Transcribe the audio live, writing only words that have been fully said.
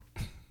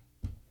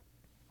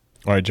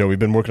All right, Joe, we've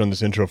been working on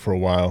this intro for a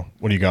while.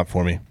 What do you got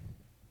for me?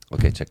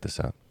 Okay, check this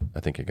out. I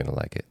think you're going to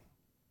like it.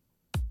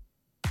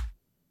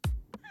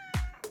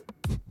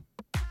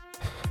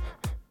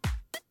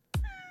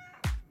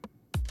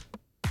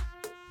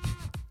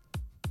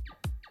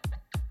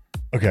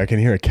 Okay, I can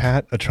hear a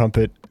cat, a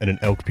trumpet, and an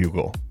elk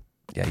bugle.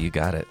 Yeah, you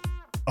got it.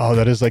 Oh,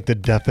 that is like the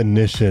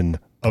definition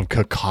of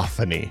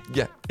cacophony.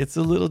 Yeah, it's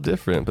a little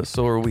different, but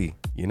so are we,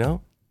 you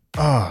know?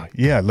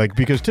 Yeah, like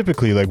because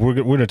typically like we're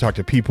going to talk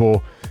to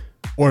people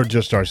or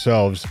just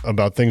ourselves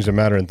about things that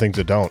matter and things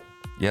that don't.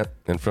 Yep,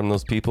 and from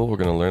those people, we're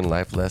going to learn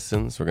life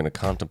lessons, we're going to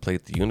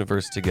contemplate the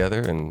universe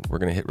together, and we're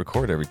going to hit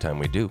record every time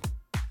we do.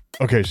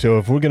 Okay, so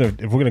if we're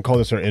gonna call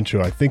this our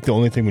intro, I think the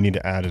only thing we need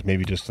to add is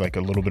maybe just like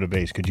a little bit of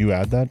bass. Could you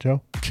add that,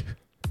 Joe?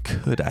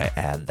 Could I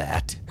add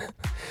that?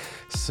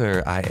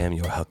 Sir, I am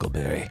your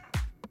huckleberry.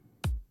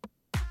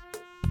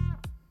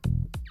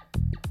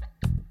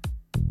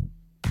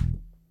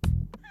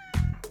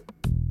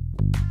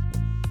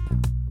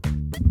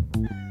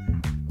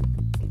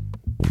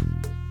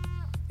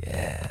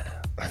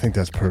 Yeah. I think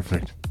that's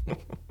perfect.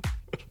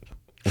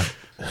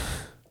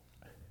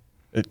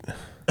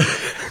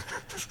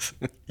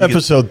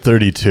 Episode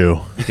 32.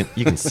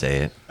 You can say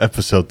it.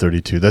 Episode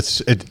 32.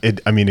 That's it.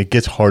 I mean, it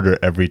gets harder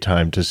every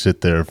time to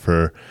sit there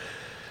for,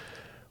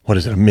 what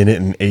is it, a minute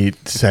and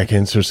 8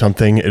 seconds or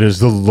something? It is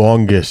the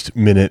longest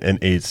minute and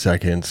 8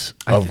 seconds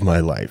of my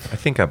life. I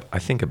think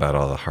about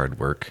all the hard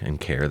work and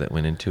care that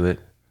went into it.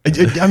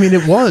 I mean,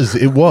 it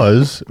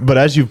was. But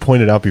as you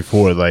pointed out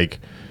before, like,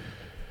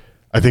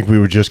 I think we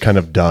were just kind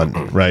of done,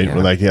 right? Yeah.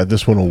 We're like, yeah,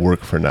 this one will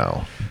work for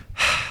now.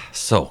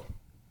 So,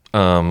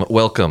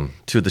 welcome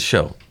to the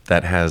show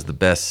that has the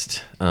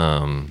best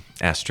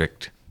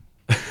asterisk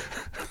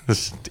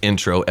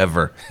intro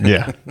ever.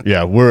 Yeah.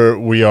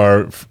 We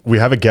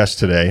have a guest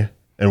today,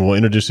 and we'll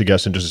introduce the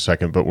guest in just a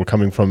second, but we're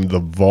coming from the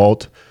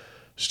Vault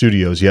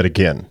Studios yet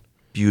again.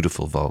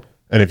 Beautiful vault.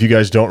 And if you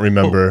guys don't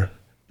remember,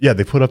 yeah,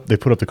 they put up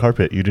the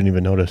carpet. You didn't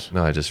even notice.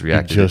 No, I just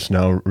reacted. You're just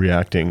now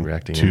reacting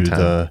Reacting in to time.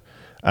 the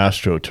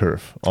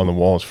AstroTurf on the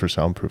walls for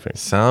soundproofing.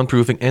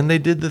 Soundproofing, and they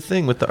did the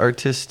thing with the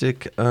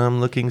artistic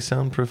looking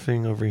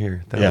soundproofing over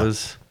here. That Yeah.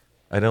 was.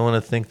 I don't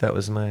want to think that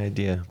was my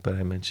idea, but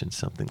I mentioned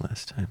something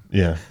last time.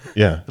 Yeah.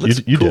 It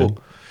looks You cool.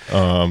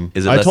 did.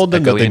 Is it I less told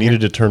them that echoey they in here?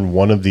 needed to turn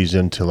one of these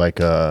into like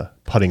a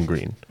putting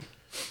green.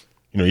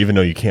 You know, even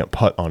though you can't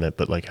putt on it,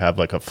 but like have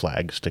like a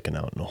flag sticking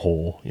out in a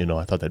hole. You know,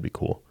 I thought that'd be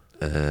cool.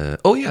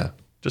 Oh yeah,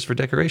 just for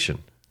decoration.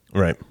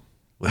 Right.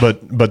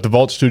 But the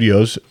Vault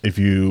Studios, if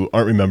you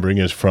aren't remembering,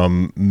 is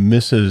from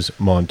Mrs.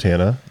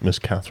 Montana, Miss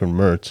Catherine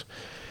Mertz,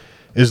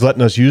 is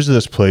letting us use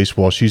this place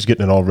while she's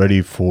getting it all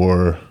ready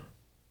for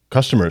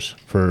customers,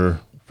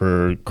 for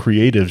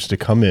creatives to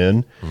come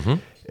in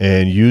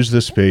and use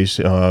this space,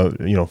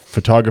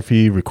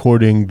 photography,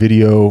 recording,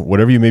 video,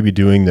 whatever you may be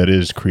doing that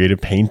is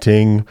creative,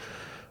 painting,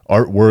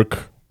 artwork,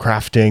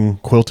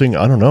 crafting, quilting.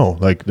 I don't know.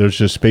 Like there's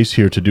just space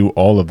here to do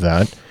all of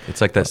that. It's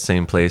like that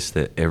same place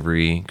that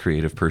every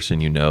creative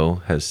person you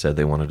know has said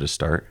they wanted to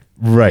start.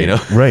 Right, You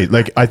know? right.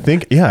 Like I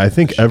think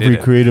every did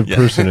it. creative Yeah.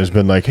 person has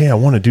been like, "Hey, I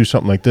want to do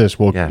something like this."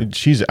 Well, Yeah.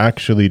 she's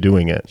actually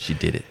doing it. She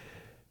did it.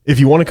 If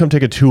you want to come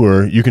take a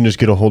tour, you can just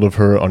get a hold of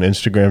her on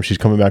Instagram. She's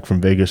coming back from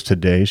Vegas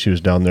today. She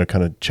was down there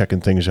kind of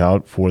checking things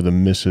out for the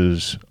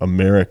Mrs.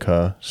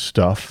 America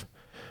stuff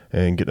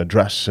and getting a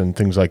dress and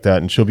things like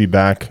that. And she'll be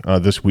back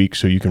this week,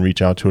 so you can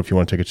reach out to her if you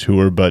want to take a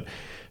tour. But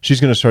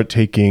she's going to start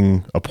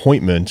taking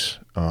appointments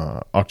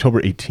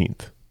October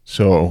 18th.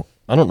 So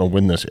I don't know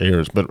when this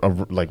airs,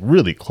 but like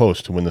really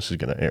close to when this is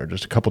going to air,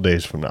 just a couple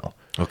days from now.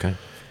 Okay.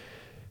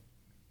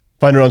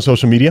 Find her on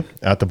social media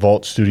at the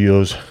Vault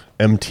Studios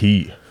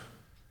MT.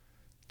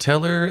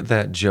 Tell her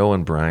that Joe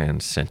and Brian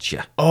sent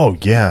you. Oh,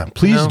 yeah.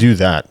 Please No. do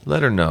that.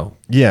 Let her know.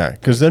 Yeah,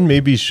 because then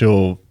maybe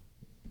she'll,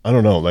 I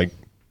don't know, like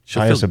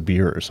She'll buy us feel- a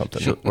beer or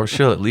something.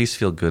 She'll at least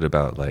feel good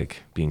about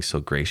like being so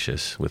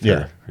gracious with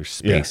Yeah. her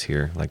space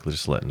here, like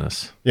just letting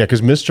us. Yeah,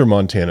 because Mr.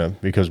 Montana,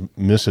 because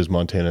Mrs.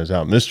 Montana is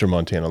out, Mr.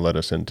 Montana let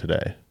us in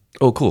today.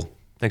 Oh, cool.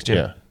 Thanks, Jim.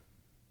 Yeah.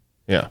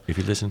 Yeah. If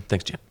you listen,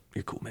 thanks, Jim.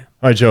 You're cool, man.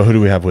 All right, Joe, who do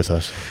we have with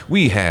us?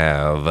 We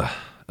have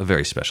a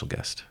very special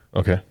guest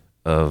Okay.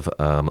 of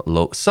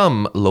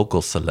some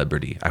local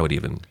celebrity, I would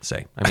even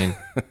say. I mean,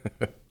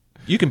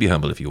 you can be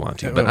humble if you want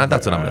to, but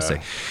that's what I'm going to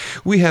say.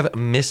 We have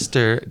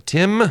Mr.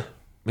 Tim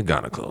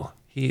McGonigal.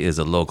 He is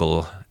a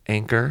local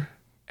anchor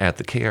at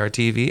the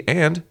KRTV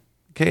and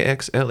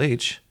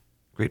KXLH,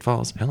 Great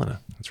Falls, Helena.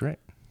 That's right.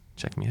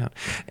 Check me out.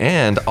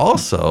 And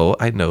also,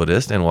 I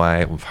noticed, and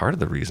why part of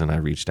the reason I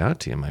reached out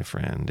to you, my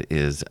friend,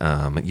 is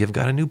you've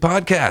got a new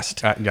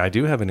podcast. I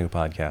do have a new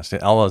podcast.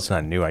 Although it's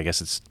not new, I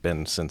guess it's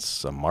been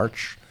since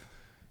March.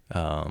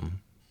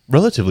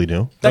 Relatively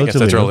new. I guess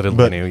that's relatively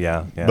but, new,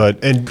 yeah.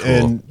 But,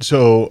 and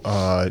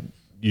so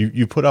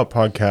you put out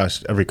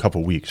podcasts every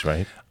couple weeks,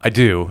 right? I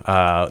do.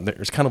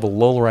 There's kind of a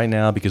lull right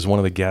now because one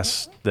of the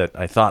guests that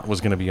I thought was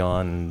going to be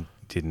on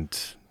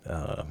didn't.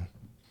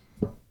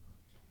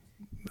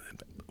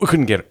 We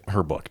couldn't get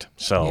her booked,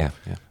 so Yeah.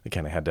 I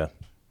kind of had to.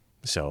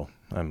 So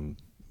I'm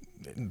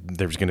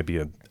there's going to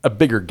be a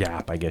bigger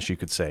gap, I guess you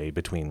could say,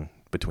 between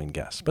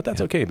guests. But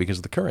that's okay,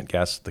 because the current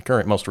guest, the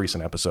current most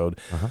recent episode,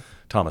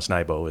 Thomas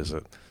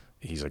Nybo,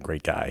 he's a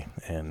great guy,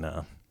 and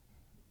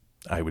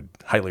I would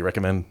highly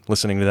recommend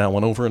listening to that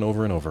one over and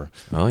over and over.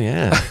 Oh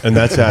yeah, And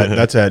that's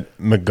at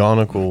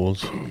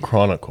McGonagall's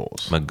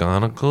Chronicles.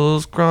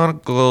 McGonagall's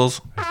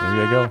Chronicles.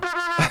 There you go.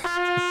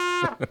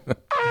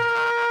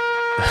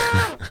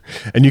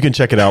 And you can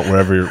check it out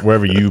wherever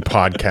you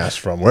podcast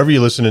from, wherever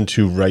you're listening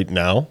to right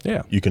now.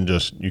 Yeah. You can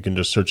just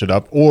search it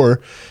up,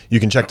 or you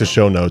can check the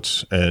show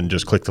notes and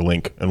just click the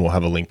link, and we'll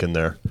have a link in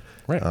there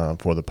Right.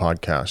 For the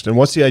podcast. And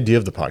what's the idea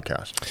of the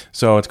podcast?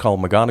 So it's called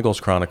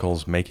McGonagall's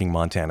Chronicles, Making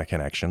Montana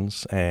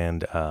Connections.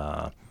 And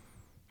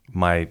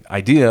my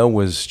idea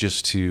was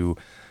just to,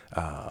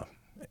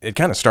 it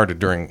kind of started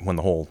during when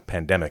the whole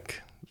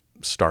pandemic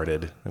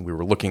started, and we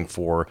were looking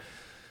for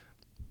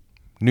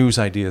news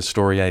ideas,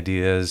 story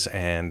ideas.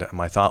 And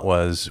my thought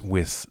was,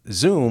 with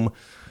Zoom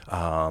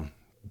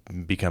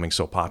becoming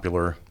so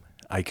popular,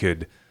 I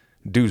could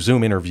do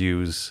Zoom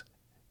interviews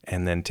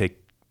and then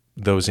take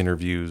those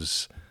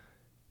interviews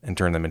and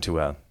turn them into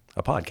a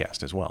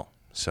podcast as well.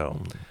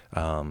 So,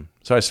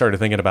 so I started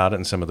thinking about it,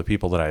 and some of the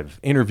people that I've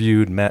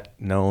interviewed, met,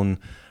 known,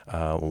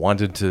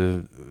 wanted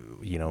to,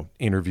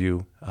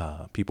 interview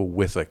people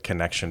with a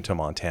connection to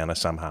Montana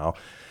somehow.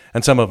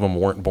 And some of them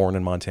weren't born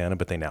in Montana,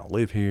 but they now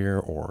live here,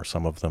 or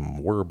some of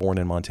them were born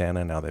in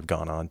Montana, and now they've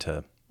gone on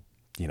to,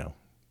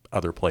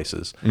 other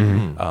places.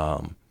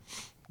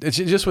 It's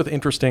just with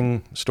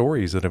interesting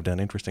stories that have done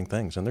interesting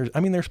things. And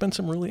there's been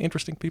some really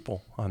interesting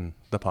people on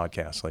the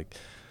podcast. Like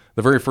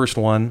the very first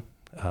one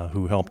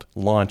who helped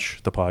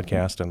launch the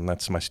podcast, and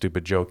that's my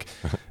stupid joke.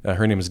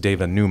 Her name is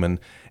Dava Newman,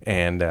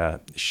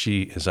 and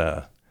she is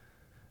a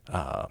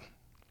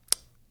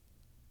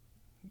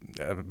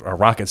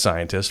rocket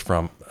scientist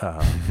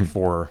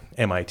for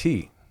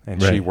MIT,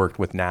 and she worked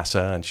with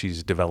NASA, and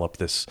she's developed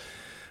this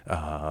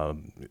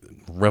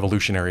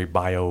revolutionary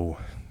bio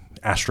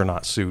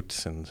astronaut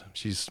suit, and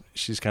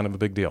she's kind of a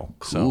big deal.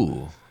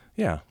 Cool. So,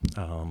 yeah,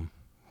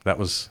 that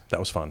was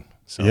fun.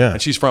 So, Yeah.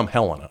 and she's from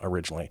Helena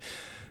originally,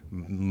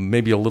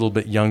 maybe a little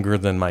bit younger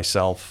than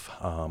myself.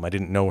 I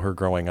didn't know her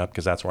growing up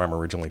because that's where I'm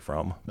originally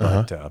from,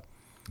 but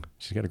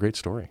she's got a great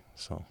story.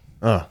 So.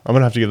 I'm going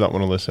to have to give that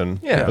one a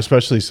listen. Yeah.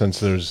 Especially since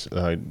there's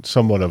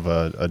somewhat of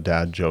a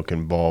dad joke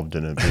involved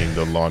in it, being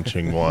the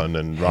launching one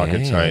and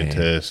rocket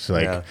scientist.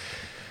 That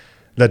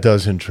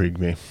does intrigue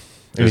me.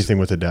 Anything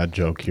with a dad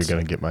joke, you're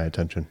going to get my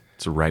attention.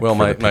 It's right. Well,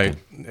 for my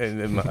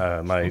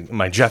the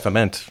my Jeff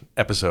Ament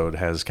episode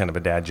has kind of a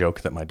dad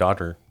joke that my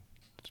daughter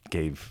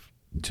gave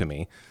to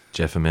me.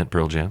 Jeff Ament,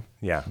 Pearl Jam.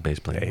 Yeah, Bass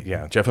player.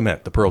 Yeah, Jeff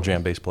Ament, the Pearl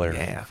Jam bass player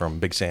Yeah. from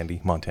Big Sandy,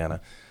 Montana.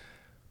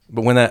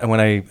 But when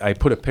I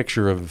put a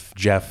picture of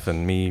Jeff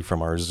and me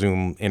from our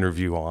Zoom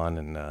interview on,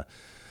 and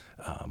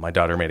my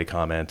daughter made a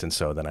comment, and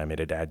so then I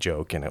made a dad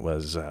joke, and it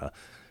was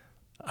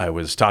I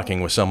was talking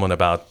with someone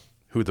about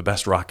who the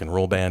best rock and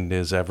roll band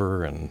is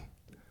ever, and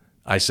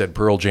I said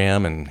Pearl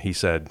Jam, and he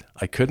said,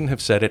 I couldn't have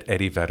said it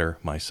Eddie Vedder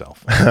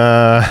myself.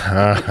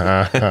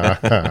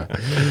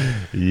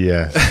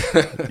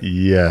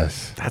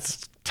 Yes.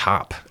 That's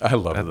top. I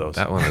love those.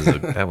 That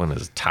one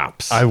is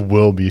tops. I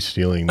will be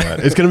stealing that.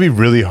 It's going to be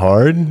really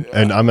hard,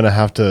 and I'm going to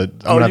have to.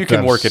 You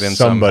can work it in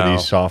somebody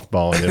somehow.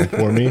 softball it in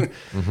for me.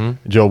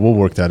 Joe, we'll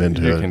work that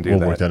into. You can do we'll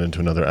that. work that into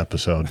another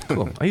episode.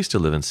 Cool. I used to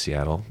live in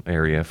Seattle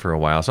area for a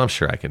while, so I'm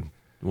sure I can.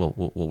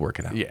 We'll work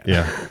it out. Yeah.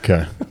 Yeah.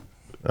 Okay.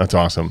 That's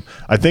awesome.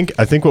 I think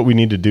what we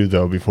need to do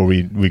though before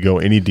we go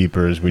any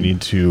deeper is we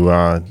need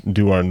to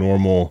do our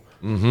normal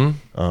 10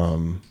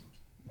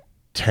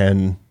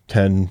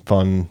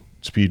 fun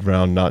speed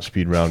round, not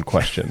speed round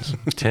questions.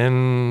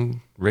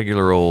 10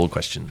 regular old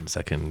questions.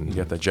 I can. You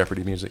got the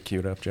Jeopardy music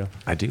queued up, Joe?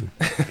 I do.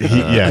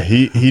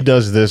 He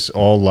does this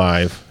all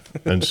live,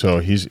 and so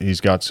he's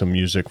got some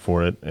music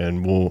for it,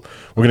 and we're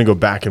gonna go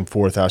back and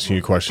forth asking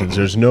you questions.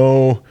 There's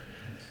no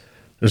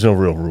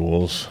real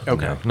rules.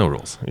 Okay. No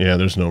rules. Yeah,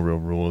 there's no real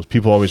rules.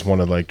 People always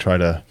want to try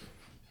to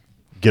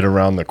get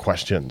around the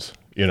questions,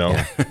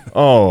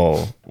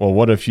 Oh, well,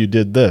 what if you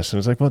did this? And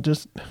it's like, well,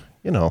 just,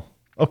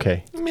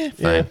 okay. Fine.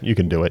 Yeah, you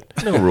can do it.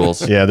 No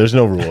rules. Yeah, there's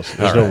no rules.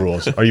 There's no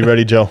rules. Are you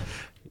ready, Joe?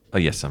 Oh,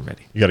 yes, I'm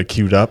ready. You got it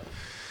queued up?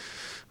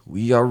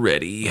 We are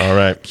ready. All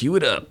right. Cue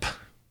it up.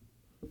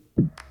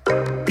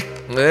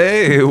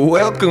 Hey,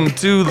 welcome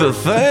to the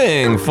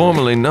thing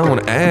formerly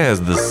known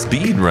as the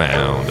speed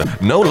round.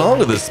 No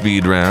longer the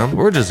speed round.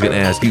 We're just going to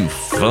ask you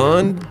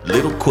fun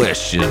little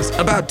questions,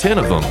 about 10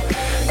 of them.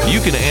 You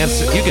can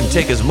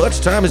take as much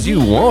time as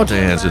you want to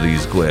answer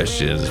these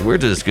questions. We're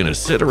just going to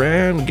sit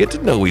around and get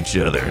to know each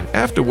other.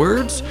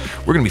 Afterwards,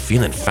 we're going to be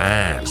feeling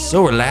fine,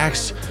 so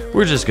relaxed.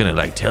 We're just going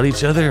to tell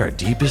each other our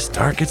deepest,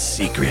 darkest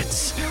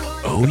secrets.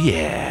 Oh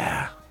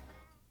yeah.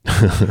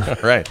 All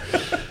right.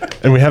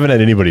 And we haven't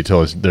had anybody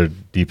tell us their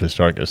deepest,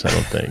 darkest, I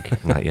don't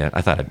think. Not yet.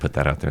 I thought I'd put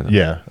that out there, though.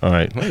 Yeah. All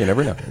right. Well, you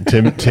never know.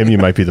 Tim, you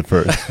might be the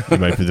first. You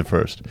might be the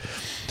first.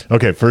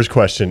 Okay. First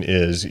question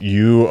is: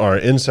 you are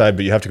inside,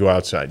 but you have to go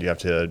outside. You have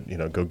to,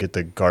 go get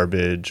the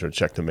garbage or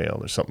check the mail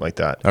or something like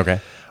that. Okay.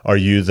 Are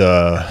you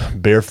the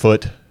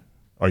barefoot?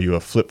 Are you a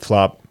flip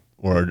flop?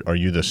 Or are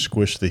you the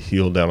squish the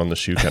heel down on the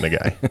shoe kind of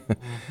guy?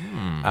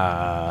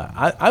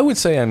 I would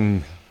say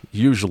I'm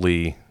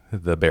usually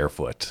the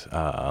barefoot.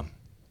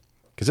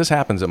 Because this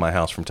happens at my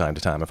house from time to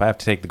time. If I have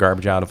to take the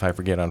garbage out, if I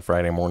forget on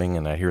Friday morning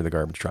and I hear the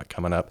garbage truck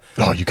coming up.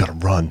 Oh, you got to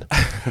run.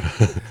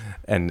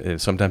 And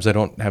sometimes I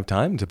don't have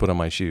time to put on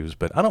my shoes,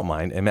 but I don't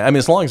mind. I mean,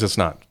 as long as it's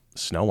not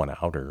snowing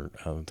out or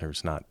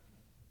there's not,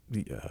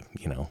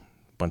 a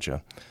bunch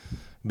of.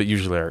 But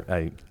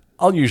usually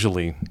I'll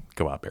usually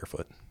go out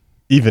barefoot.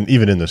 Even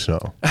in the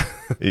snow,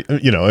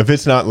 if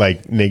it's not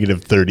like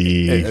negative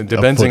 30. It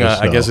depends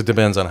I guess it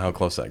depends on how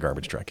close that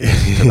garbage truck is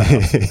to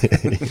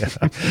the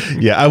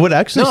house. Yeah, I would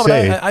actually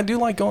say but I do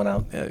like going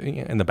out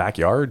in the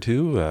backyard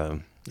too.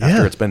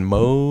 After it's been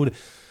mowed,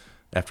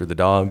 after the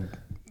dog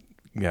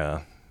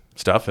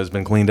stuff has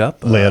been cleaned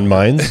up.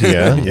 Landmines,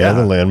 yeah,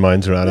 the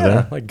landmines are out of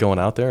there. Like going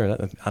out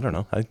there. I don't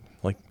know. I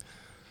like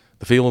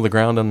the feel of the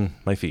ground on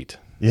my feet.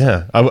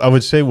 Yeah, I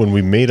would say when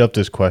we made up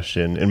this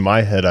question, in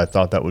my head, I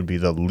thought that would be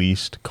the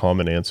least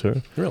common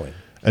answer. Really?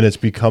 And it's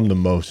become the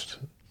most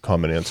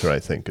common answer,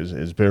 I think,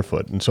 is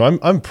barefoot. And so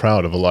I'm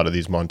proud of a lot of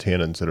these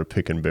Montanans that are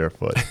picking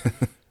barefoot.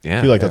 Yeah.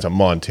 I feel like that's a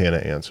Montana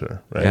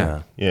answer, right?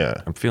 Yeah.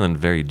 Yeah. I'm feeling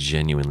very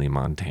genuinely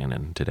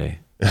Montanan today.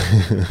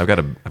 I've got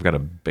a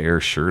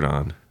bear shirt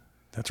on.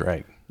 That's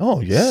right.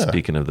 Oh, yeah.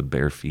 Speaking of the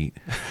bare feet.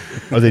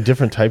 Are they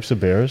different types of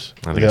bears?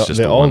 I think it's just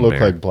they the all one look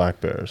bear. like black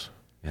bears.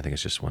 I think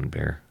it's just one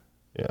bear.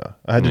 Yeah.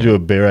 I had to do a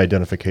bear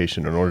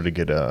identification in order to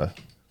get a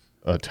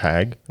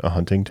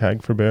hunting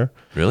tag for bear.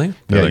 Really?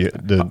 Yeah,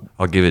 Like,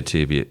 I'll give it to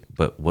you,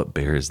 but what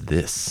bear is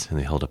this? And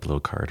they held up a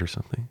little card or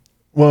something.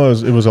 Well,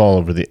 it was all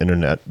over the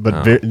internet,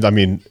 but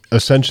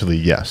essentially,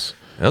 yes.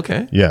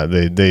 Okay. Yeah,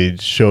 they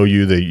show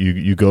you that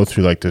you go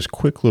through like this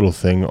quick little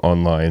thing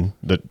online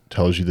that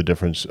tells you the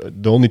difference.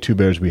 The only two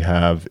bears we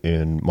have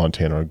in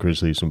Montana are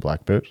grizzlies and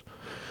black bears.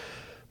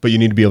 But you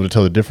need to be able to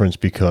tell the difference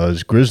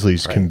because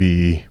grizzlies can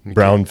be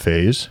brown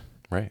phase.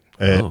 Right.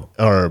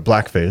 Or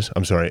black phase,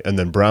 I'm sorry. And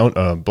then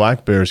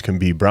black bears can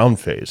be brown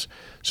phase.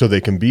 So they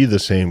can be the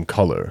same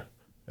color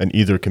and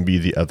either can be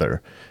the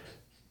other.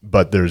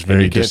 But there's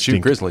very distinct. You can't distinct.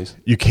 shoot grizzlies.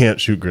 You can't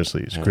shoot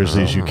grizzlies.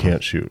 Grizzlies you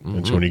can't shoot.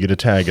 And so when you get a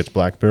tag, it's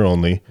black bear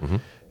only.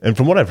 And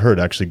from what I've heard,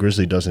 actually,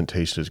 grizzly doesn't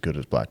taste as good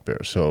as black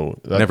bear. So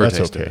Never that's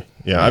tasted okay. it.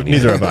 Yeah,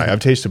 neither have I. I've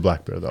tasted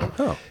black bear, though.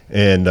 Oh.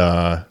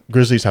 And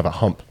grizzlies have a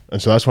hump.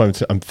 And so that's why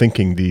I'm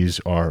thinking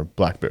these are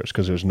black bears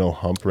because there's no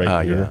hump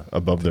right here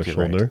above their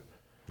shoulder.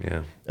 Right.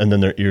 Yeah. And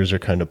then their ears are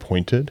kind of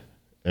pointed.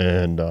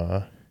 And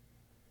I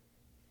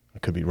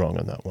could be wrong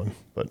on that one.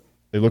 But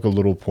they look a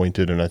little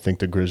pointed, and I think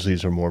the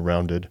grizzlies are more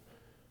rounded.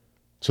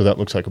 So that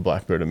looks like a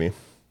black bear to me.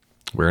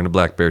 Wearing a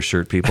black bear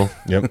shirt, people.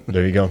 Yep,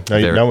 there you go.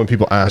 Now when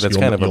people ask, That's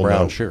kind of a you'll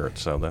brown know. shirt,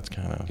 so that's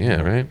kind of... Yeah,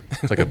 right?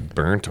 It's like a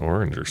burnt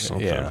orange or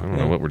something. Yeah. I don't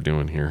know what we're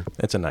doing here.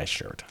 It's a nice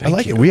shirt. I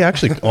like it. We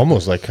actually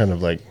almost we're kind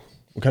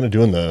of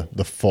doing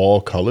the fall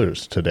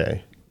colors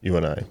today. You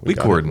and I. We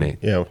got coordinate.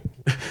 It. Yeah.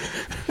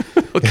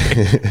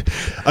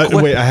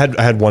 Wait, I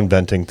had one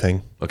venting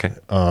thing. Okay.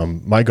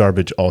 My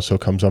garbage also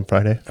comes on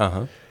Friday.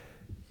 Uh-huh.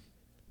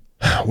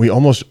 We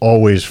almost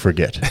always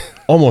forget.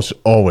 Almost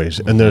always.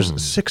 And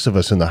there's 6 of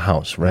us in the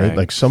house, right?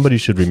 Like somebody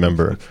should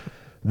remember.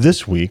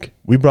 This week,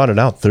 we brought it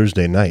out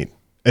Thursday night.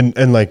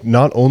 And like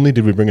not only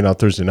did we bring it out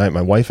Thursday night,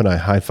 my wife and I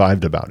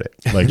high-fived about it.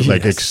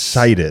 Like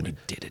excited. We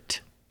did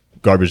it.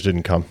 Garbage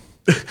didn't come.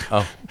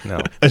 Oh,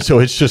 no. And so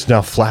it's just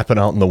now flapping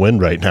out in the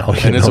wind right now.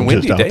 And it's a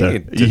windy just out day there.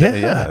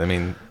 today. Yeah, I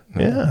mean...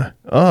 Yeah.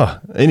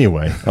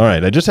 Anyway. All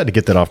right. I just had to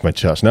get that off my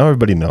chest. Now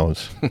everybody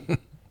knows.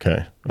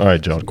 Okay. All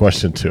right, Joe.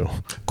 Question 2.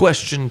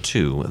 Question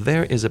 2.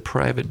 There is a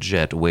private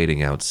jet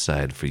waiting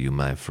outside for you,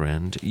 my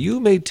friend.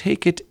 You may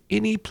take it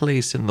any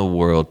place in the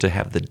world to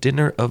have the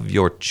dinner of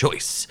your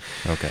choice.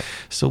 Okay.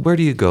 So where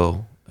do you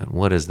go, and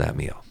what is that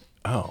meal?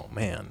 Oh,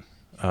 man.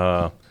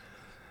 I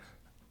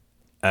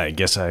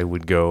guess I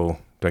would go...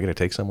 Do I get to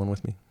take someone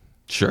with me?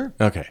 Sure.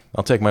 Okay.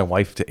 I'll take my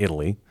wife to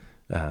Italy.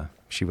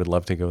 She would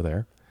love to go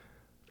there.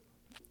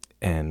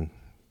 And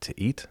to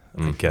eat,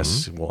 I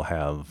guess we'll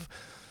have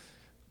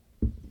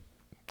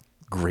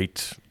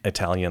great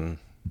Italian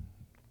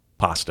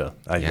pasta.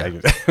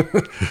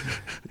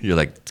 You're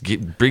like,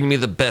 bring me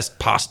the best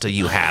pasta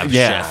you have,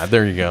 Yeah, chef.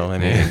 there you go. I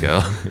mean, There you go.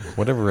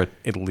 whatever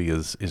Italy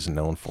is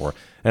known for.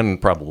 And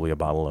probably a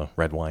bottle of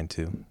red wine,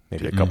 too.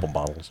 Maybe a couple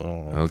bottles. I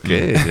don't know.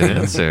 Okay, good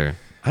answer.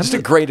 Just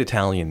a great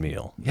Italian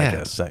meal, Yeah. I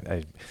guess.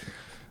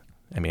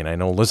 I mean, I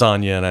know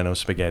lasagna and I know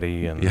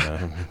spaghetti and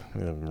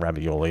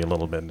ravioli a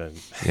little bit.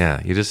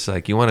 Yeah, you just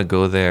like, you want to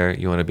go there.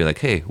 You want to be like,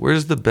 hey,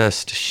 where's the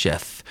best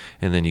chef?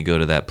 And then you go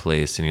to that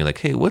place and you're like,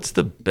 hey, what's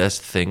the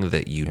best thing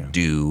that you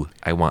do?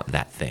 I want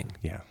that thing.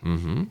 Yeah.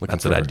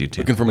 That's what I do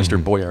too. Looking for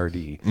Mr.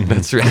 Boyardee.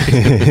 That's right.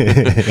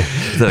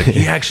 It's like,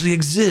 he actually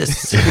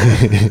exists.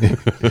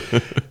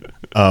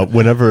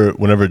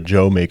 Whenever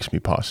Joe makes me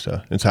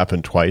pasta, it's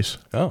happened twice.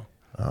 Oh.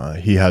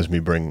 He has me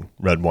bring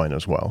red wine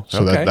as well, so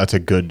Okay. that's a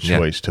good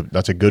choice.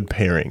 That's a good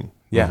pairing.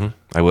 Yeah.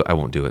 I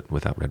won't do it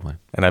without red wine.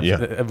 And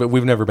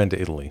we've never been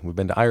to Italy. We've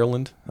been to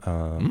Ireland,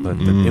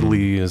 but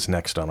Italy is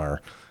next on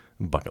our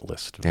bucket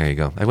list. There you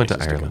go. I went to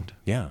Places to go. Ireland.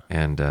 Yeah.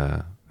 And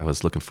I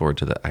was looking forward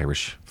to the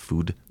Irish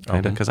food,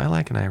 kind of, because I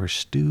like an Irish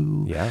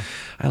stew. Yeah.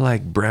 I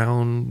like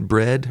brown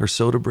bread or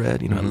soda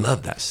bread. I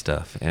love that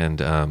stuff.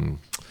 And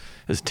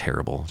it was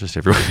terrible. Just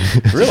everywhere.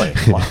 Really?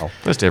 Wow.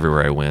 Just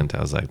everywhere I went,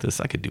 I was like,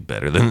 I could do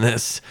better than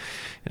this.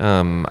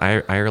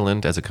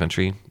 Ireland as a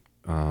country,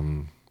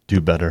 Do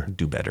better.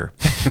 do better.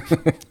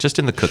 Just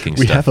in the cooking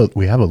We stuff.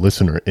 have a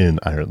listener in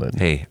Ireland.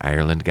 Hey,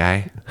 Ireland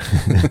guy,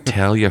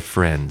 tell your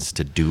friends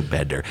to do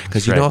better.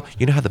 Because That's right.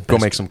 you know how the Go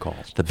best, make some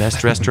calls. The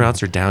best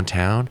restaurants are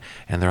downtown,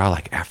 and they're all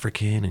like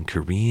African and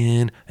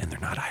Korean, and they're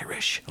not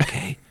Irish.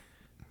 Okay,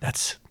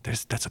 that's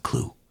a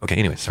clue. Okay,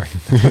 anyway, sorry.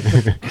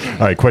 All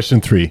right, question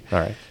 3. All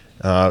right.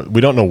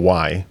 We don't know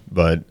why,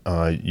 but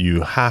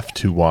you have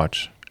to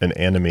watch an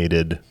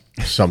animated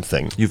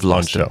something. You've on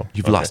lost show.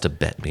 You've lost a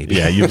bet, maybe.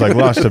 Yeah, you've like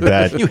lost a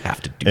bet. You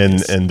have to do and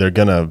this. and they're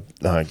gonna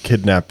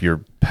kidnap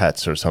your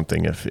pets or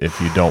something if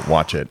you don't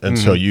watch it. And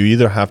so you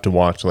either have to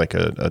watch like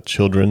a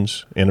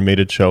children's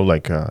animated show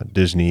like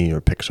Disney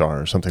or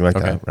Pixar or something like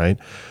that, right?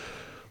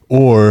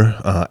 Or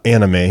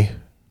anime,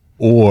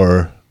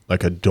 or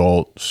like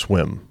Adult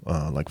Swim,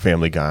 like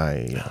Family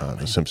Guy,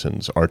 The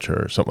Simpsons,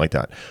 Archer, something like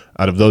that.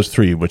 Out of those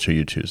 3, which are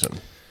you choosing?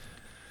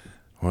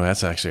 Well,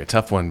 that's actually a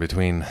tough one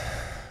between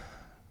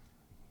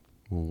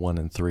 1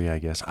 and 3, I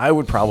guess. I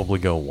would probably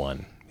go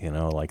 1,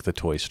 like the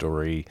Toy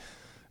Story.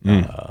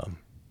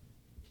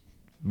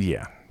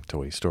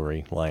 Toy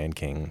Story, Lion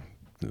King,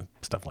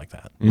 stuff like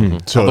that.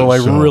 So, Although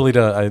so- I really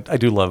do, I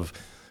do love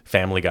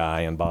Family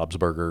Guy and Bob's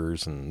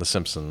Burgers and The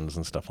Simpsons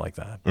and stuff like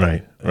that.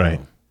 Right.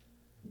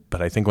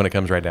 But I think when it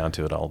comes right down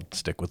to it, I'll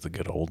stick with the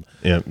good old.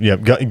 Yeah.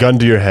 Gun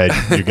to your head.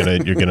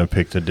 You're gonna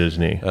pick the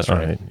Disney. That's All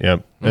right.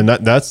 Yep. And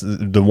that's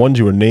the ones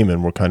you were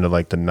naming were kind of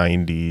like the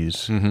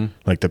 '90s,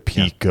 like the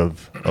peak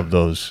of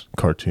those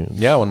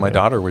cartoons. Yeah, when my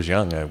daughter was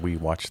young, we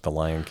watched The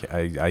Lion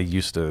King. I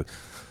used to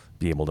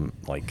be able to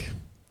like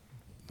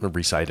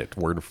recite it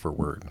word for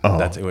word. Oh.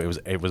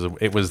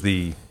 It was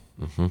the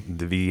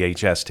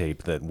VHS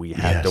tape that we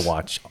had to Yes.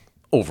 watch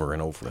over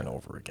and over and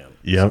over again.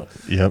 Yep.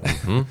 Yep.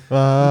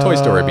 Toy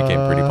Story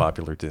became pretty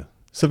popular too.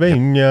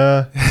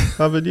 Savannah,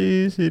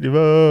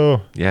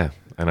 Abadisidivo. Yeah,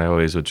 and I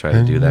always would try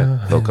to do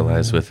that,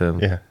 vocalize with him.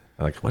 Yeah.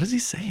 I'm like, what is he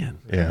saying?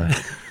 Yeah.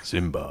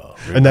 Simba,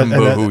 And that- remember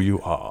and that- who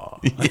you are.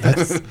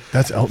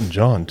 That's Elton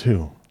John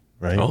too,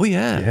 right? Oh,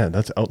 yeah. Yeah,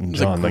 that's Elton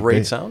It's a John.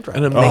 great Like soundtrack.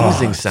 An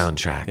amazing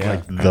soundtrack. Yeah.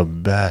 Like, the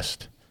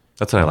best.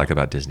 that's what I like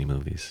about Disney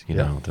movies. You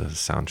Yeah. know, the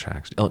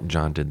soundtracks. Elton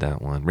John did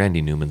that one.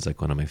 Randy Newman's like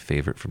one of my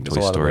favorite from There's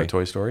Toy a lot Story. of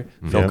Toy Story.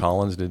 Phil Yep.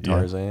 Collins did Yeah.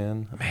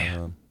 Tarzan.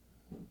 Man.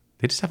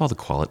 They just have all the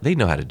quality. They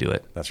know how to do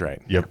it. That's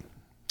right. Yep.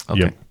 Okay.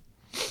 Yep.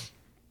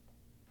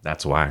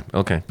 That's why.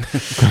 Okay.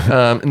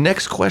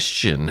 Next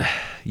question.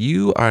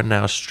 You are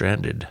now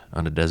stranded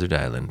on a desert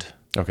island.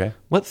 Okay.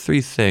 What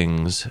 3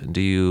 things do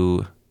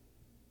you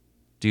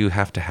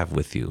have to have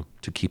with you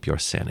to keep your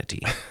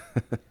sanity?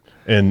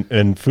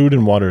 And food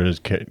and water is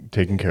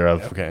taken care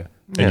of. Okay.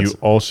 And Yes. you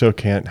also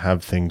can't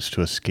have things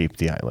to escape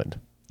the island.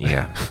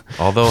 Yeah.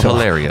 Although So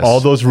hilarious. All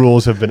those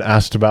rules have been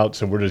asked about,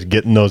 so we're just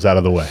getting those out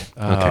of the way.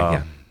 Okay,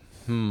 yeah.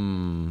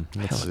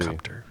 Let's see.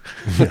 Helicopter.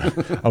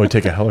 I would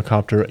take a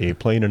helicopter, a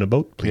plane, and a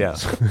boat, please. Yeah.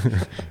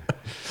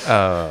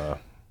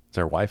 Is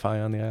there Wi-Fi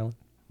on the island?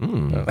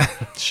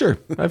 Sure.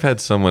 I've had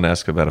someone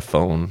ask about a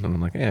phone, and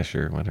I'm like, yeah,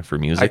 sure. Whatever. For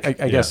music.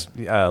 I guess.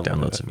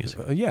 Download some music.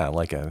 Yeah,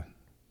 like a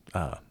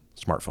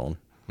smartphone.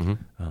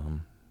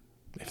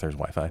 If there's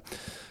Wi-Fi.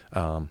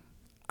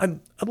 I'd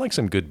like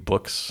some good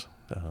books.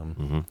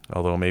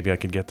 Although maybe I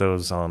could get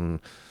those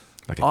on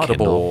Like a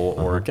Audible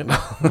Kindle. or Kindle.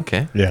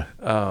 Okay. Yeah.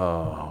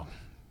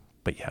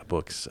 But yeah,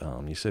 books.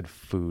 You said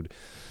food.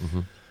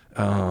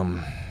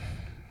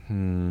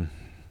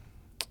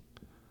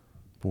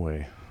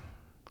 Boy,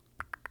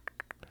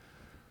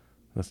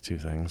 that's 2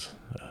 things.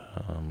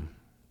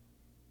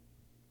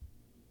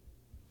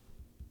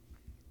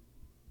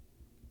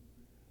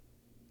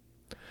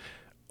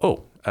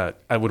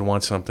 I would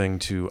want something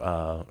to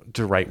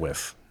write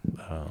with,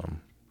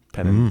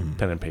 pen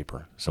and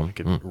paper, so I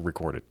could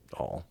record it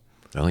all.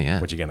 Oh, yeah.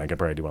 Which again, I could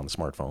probably do on the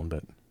smartphone,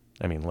 but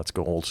I mean, let's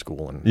go old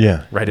school and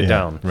Yeah. write it Yeah.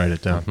 down. Write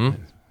it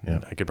down. Yeah.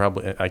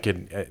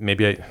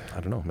 Maybe I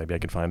don't know, maybe I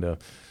could find a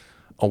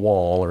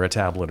wall or a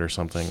tablet or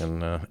something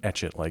and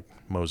etch it like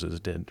Moses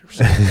did. Or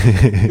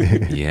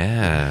something.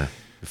 Yeah.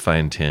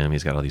 Find Tim.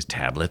 He's got all these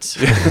tablets.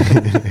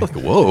 Like,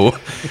 whoa,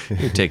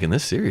 you're taking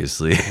this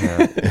seriously.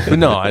 But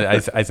no, I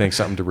think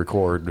something to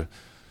record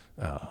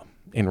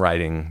in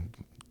writing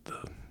the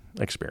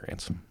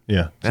experience.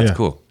 Yeah, That's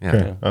cool. Yeah.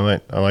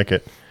 Okay. I like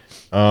it.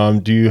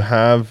 Do you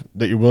have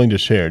that you're willing to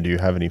share? Do you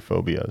have any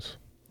phobias?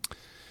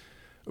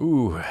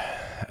 Ooh,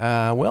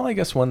 well, I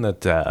guess one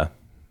that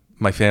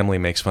my family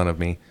makes fun of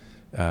me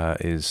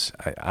is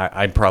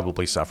I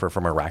probably suffer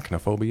from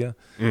arachnophobia,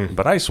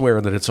 but I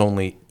swear that it's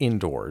only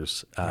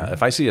indoors.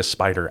 If I see a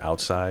spider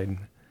outside,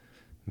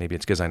 maybe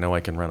it's because I know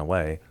I can run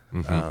away.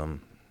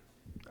 I'm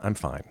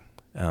fine.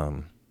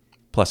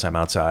 Plus, I'm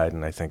outside,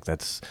 and I think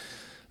that's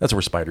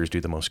where spiders do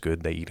the most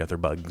good. They eat other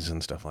bugs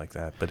and stuff like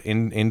that. But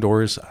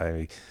indoors,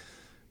 I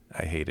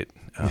hate it.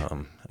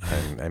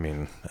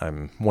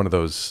 I'm one of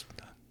those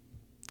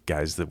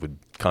guys that would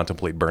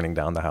contemplate burning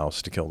down the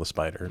house to kill the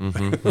spider.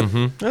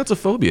 That's a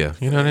phobia.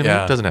 You know what I mean?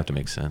 Yeah. It doesn't have to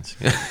make sense.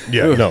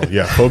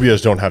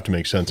 Phobias don't have to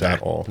make sense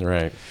at all.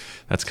 Right.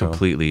 That's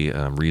completely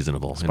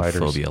reasonable Spiders.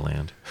 in phobia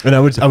land. And I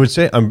would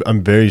say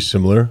I'm very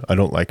similar. I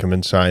don't like them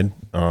inside.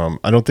 I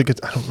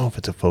don't know if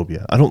it's a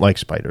phobia. I don't like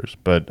spiders,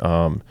 but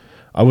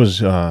I was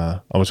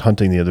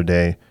hunting the other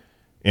day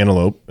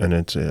antelope, and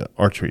it's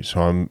archery,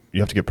 so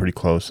you have to get pretty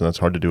close, and that's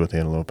hard to do with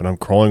antelope. And I'm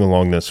crawling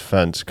along this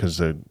fence because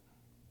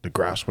the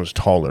grass was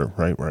taller,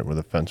 right where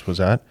the fence was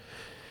at.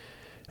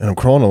 And I'm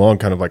crawling along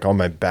kind of like on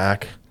my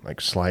back, like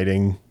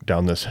sliding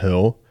down this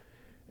hill.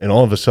 And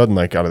all of a sudden,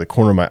 like out of the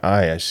corner of my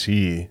eye, I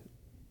see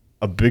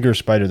a bigger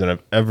spider than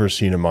I've ever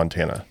seen in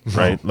Montana,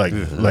 right? Like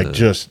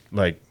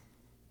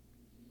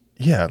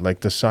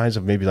the size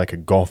of maybe like a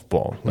golf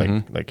ball,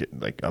 like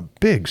a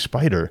big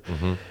spider.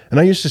 And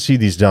I used to see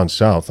these down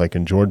south, like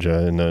in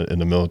Georgia in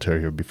the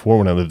military or before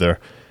when I lived there.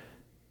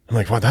 I'm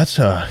like, wow, that's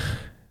a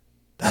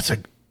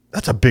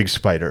big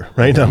spider,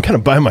 right? And I'm kind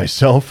of by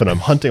myself and I'm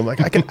hunting. I'm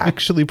like, I can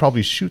actually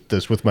probably shoot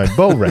this with my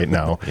bow right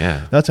now.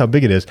 Yeah. That's how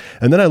big it is.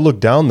 And then I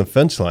look down the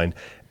fence line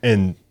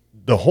and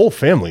the whole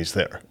family's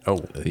there. Oh,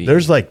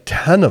 there's like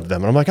 10 of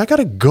them. And I'm like, I got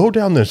to go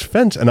down this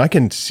fence and I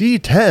can see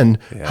 10.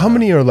 Yeah. How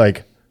many are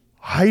like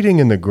hiding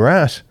in the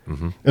grass?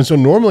 And so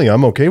normally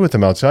I'm okay with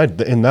them outside.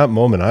 In that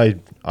moment,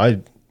 I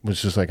was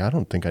just like, I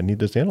don't think I need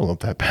this antelope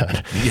that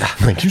bad. Yeah.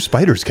 Like, you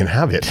spiders can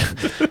have it.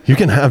 You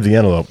can have the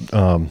antelope.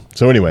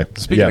 So anyway.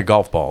 Speaking of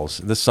golf balls,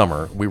 this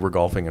summer we were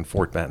golfing in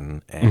Fort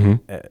Benton, and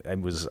it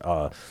was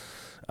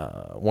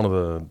one of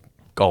the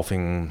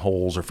golfing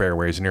holes or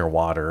fairways near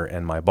water,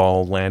 and my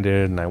ball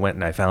landed, and I went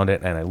and I found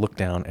it, and I looked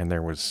down, and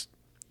there was,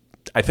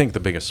 I think, the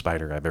biggest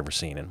spider I've ever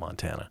seen in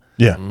Montana.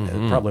 Yeah.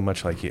 Probably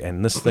much like you.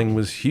 And this thing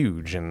was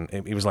huge, and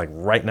it was like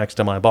right next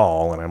to my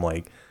ball, and I'm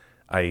like,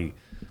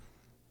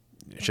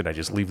 should I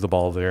just leave the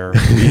ball there?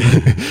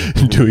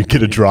 Do we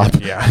get a drop?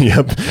 Yeah.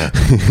 Yep.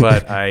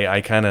 But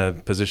I kind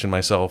of positioned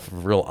myself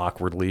real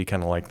awkwardly,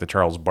 kind of like the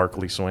Charles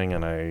Barkley swing,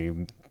 and I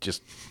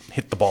just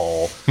hit the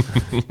ball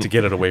to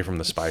get it away from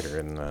the spider.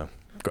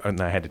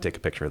 And I had to take a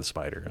picture of the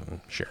spider and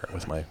share it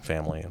with my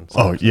family. And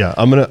Oh yeah,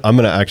 I'm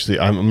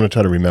gonna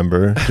try to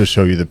remember to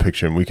show you the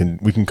picture, and we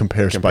can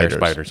compare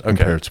spiders. Okay.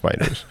 Compare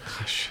spiders.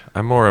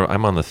 I'm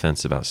on the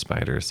fence about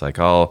spiders. Like,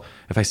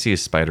 if I see a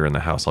spider in the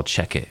house, I'll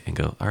check it and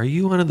go, "Are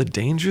you one of the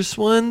dangerous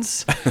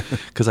ones?"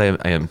 Because I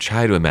am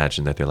trying to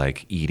imagine that they're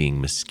like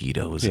eating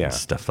mosquitoes and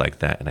stuff like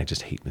that, and I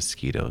just hate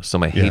mosquitoes. So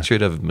my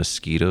hatred of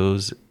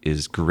mosquitoes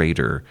is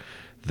greater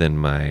than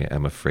my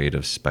I'm afraid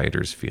of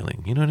spiders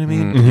feeling. You know what I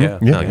mean? Yeah.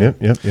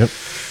 Yep.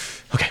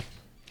 Okay.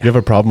 You have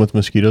a problem with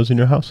mosquitoes in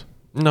your house?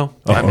 No.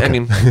 okay. I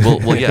mean,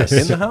 well, yes.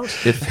 In the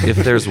house? If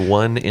there's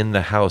one in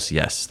the house,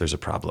 yes, there's a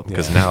problem.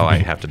 Because now I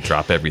have to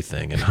drop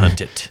everything and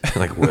hunt it.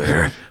 Like,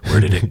 where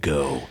did it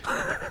go?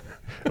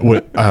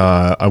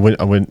 I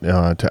went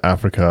to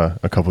Africa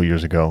a couple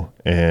years ago,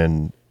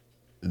 and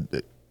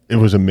it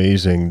was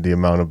amazing the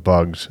amount of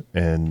bugs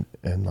and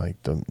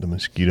like the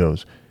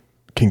mosquitoes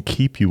can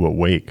keep you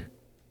awake.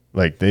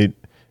 Like and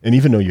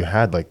even though you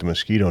had like the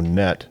mosquito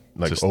net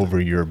like Just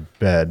over your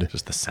bed,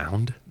 Just the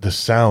sound? the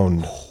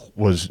sound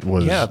was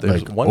there's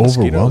like one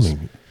mosquito's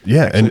overwhelming.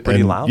 Yeah, actually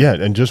pretty loud. Yeah,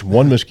 and just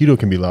one mosquito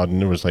can be loud,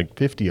 and there was like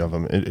 50 of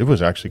them. It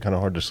was actually kind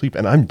of hard to sleep,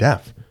 and I'm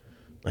deaf.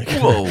 Like,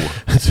 Whoa.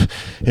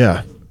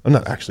 yeah, I'm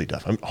not actually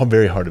deaf. I'm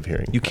very hard of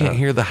hearing. You can't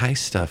hear the high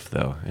stuff,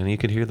 though. And you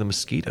can hear the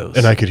mosquitoes.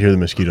 And I could hear the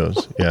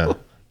mosquitoes. Yeah.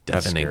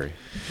 That's Deafening.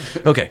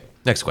 scary. Okay,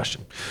 next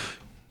question.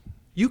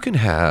 You can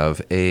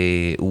have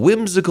a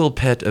whimsical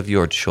pet of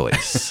your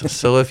choice.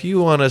 So if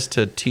you want us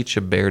to teach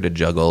a bear to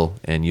juggle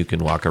and you can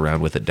walk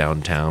around with it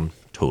downtown,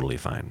 totally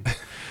fine.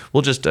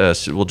 We'll just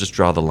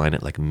draw the line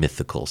at like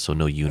mythical, so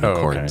no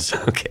unicorns.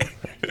 Okay.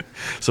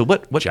 So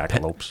what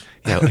Jackalopes.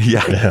 Pet,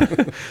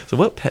 yeah. So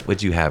what pet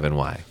would you have and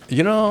why?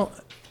 You know,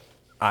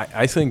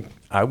 I think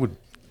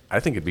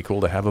it'd be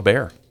cool to have a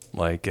bear.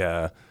 Like,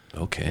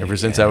 Okay. ever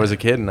since I was a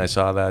kid and I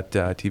saw that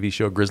TV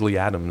show Grizzly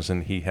Adams,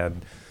 and he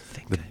had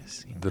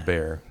the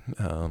bear.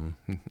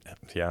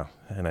 Yeah,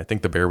 and I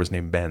think the bear was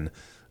named Ben.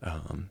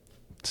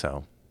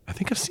 So I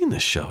think I've seen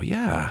this show.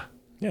 Yeah.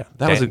 yeah,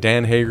 That was a-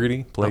 Dan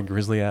Haggerty played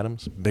Grizzly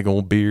Adams. Big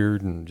old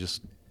beard and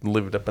just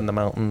lived up in the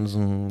mountains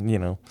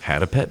and,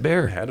 Had a pet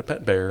bear. had a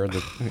pet bear.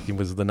 He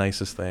was the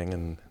nicest thing.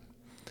 And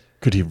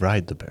Could he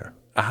ride the bear?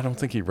 I don't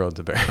think he rode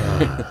the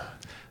bear.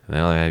 And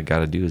all I got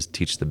to do is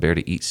teach the bear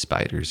to eat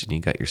spiders, and you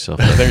got yourself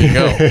There you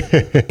go.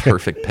 a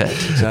perfect pet.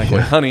 Exactly.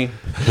 Honey,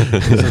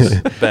 this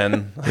is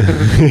Ben.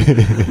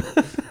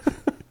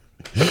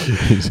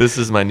 This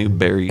is my new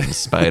bear-eating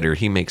spider.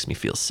 He makes me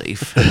feel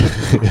safe.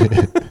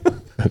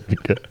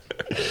 Good.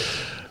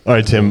 All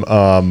right, Tim.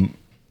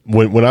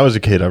 When I was a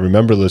kid, I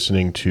remember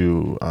listening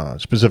to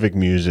specific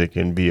music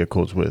in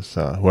vehicles with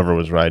whoever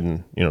was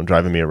riding,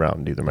 driving me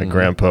around. Either my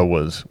grandpa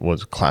was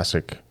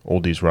classic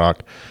oldies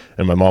rock,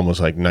 and my mom was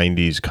like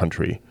 90s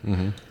country.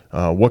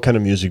 What kind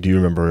of music do you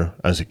remember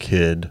as a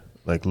kid,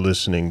 like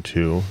listening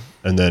to?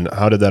 And then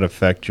how did that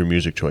affect your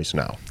music choice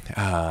now?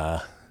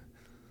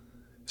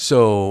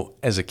 So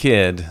as a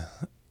kid,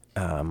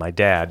 my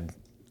dad,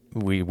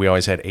 we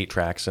always had 8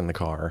 tracks in the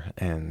car,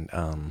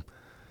 and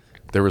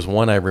there was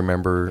one I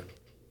remember.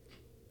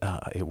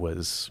 It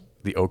was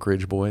the Oak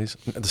Ridge Boys,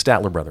 the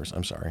Statler Brothers.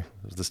 I'm sorry,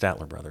 it was the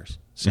Statler Brothers.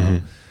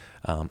 So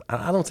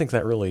I don't think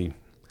that really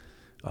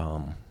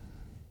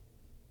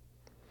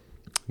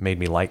made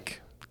me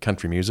like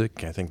country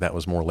music. I think that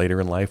was more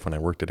later in life when I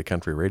worked at a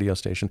country radio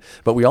station.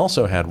 But we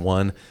also had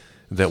one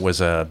that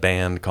was a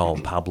band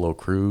called Pablo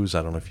Cruz.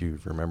 I don't know if you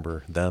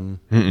remember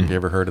them. Have you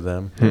ever heard of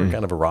them? They were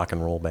kind of a rock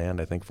and roll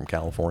band, I think, from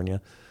California.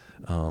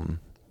 I'm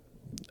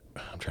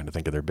trying to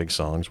think of their big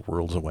songs,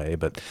 Worlds Away,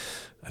 but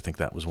I think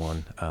that was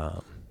one.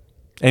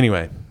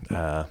 Anyway,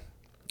 I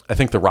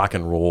think the rock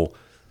and roll,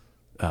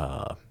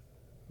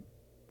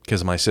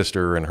 because my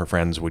sister and her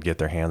friends would get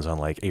their hands on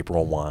like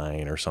April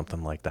Wine or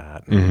something like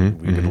that. And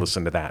we would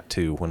listen to that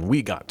too when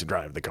we got to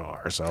drive the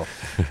car. So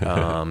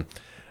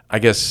I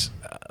guess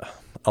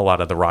a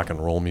lot of the rock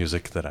and roll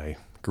music that I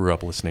grew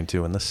up listening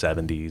to in the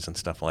 70s and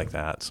stuff like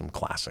that, some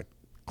classic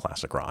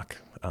rock.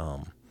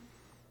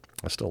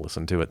 I still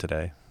listen to it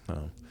today.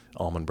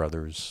 Allman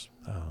Brothers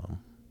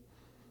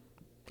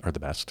are the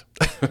best.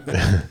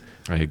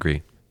 I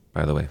agree.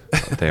 By the way,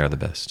 they are the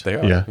best. They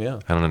are, yeah.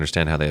 I don't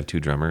understand how they have 2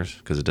 drummers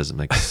because it doesn't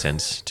make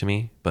sense to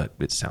me, but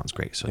it sounds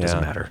great, so it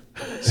doesn't matter.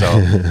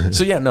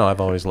 So yeah, no, I've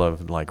always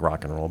loved like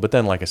rock and roll. But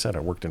then, like I said, I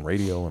worked in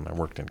radio and I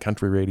worked in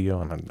country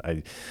radio, and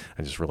I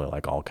just really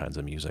like all kinds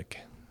of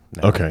music.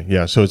 now. Okay,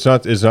 yeah. So it's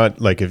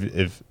not like if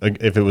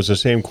it was the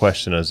same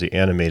question as the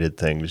animated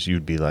things,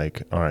 you'd be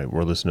like, all right,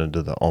 we're listening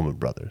to the Allman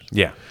Brothers.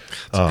 Yeah.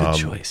 It's a good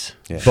choice.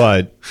 Yeah.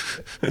 But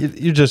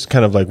you're just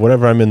kind of like,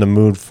 whatever I'm in the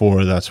mood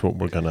for, that's what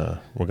we're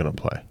gonna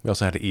play. We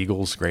also had the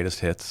Eagles' Greatest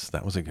Hits.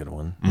 That was a good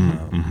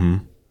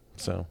one.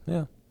 So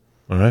yeah.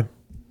 All right.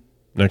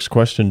 Next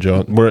question,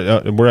 Joe.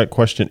 We're at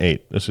question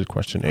 8. This is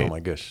question 8. Oh my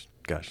gosh,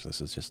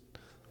 this is just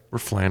We're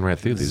flying right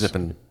through these.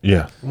 zipping.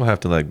 Yeah. We'll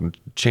have to like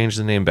change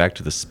the name back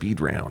to the speed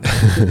round.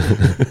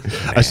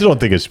 I still don't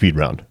think it's speed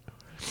round.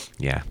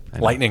 Yeah. I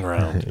know. Lightning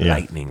round. Yeah.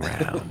 Lightning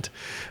round.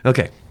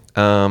 Okay.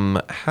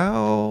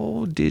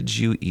 How did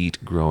you eat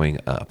growing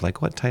up?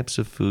 Like, what types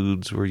of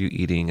foods were you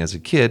eating as a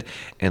kid?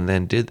 And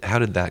then how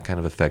did that kind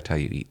of affect how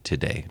you eat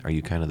today? Are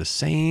you kind of the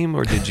same,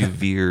 or did you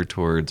veer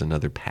towards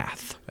another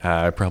path?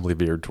 I probably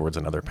veered towards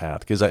another path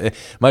because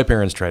my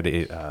parents tried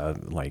to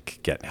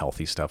like get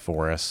healthy stuff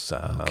for us.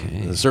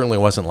 It certainly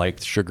wasn't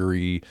like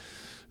sugary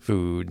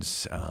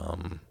foods.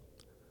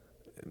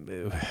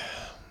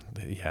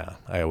 Yeah,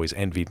 I always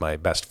envied my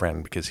best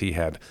friend because he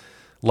had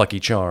Lucky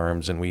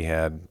Charms and we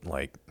had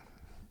like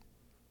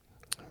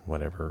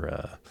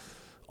whatever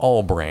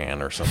All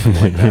Bran or something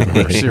like that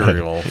or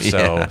cereal.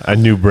 So I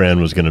knew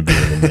Bran was going to be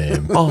in the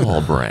name.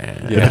 All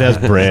brand. If it has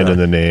Bran in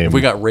the name. if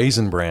we got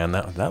Raisin Bran,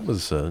 that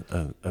was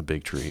a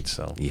big treat.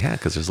 So Yeah,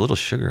 because there's a little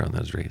sugar on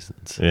those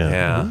raisins.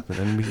 Yeah. But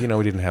then, we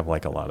didn't have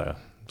like a lot of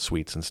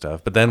sweets and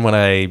stuff. But then when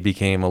I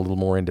became a little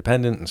more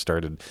independent and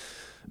started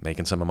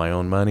making some of my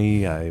own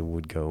money, I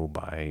would go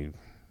buy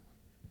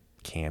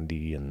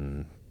candy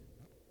and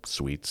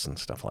sweets and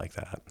stuff like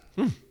that.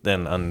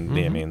 Then, I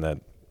mean, that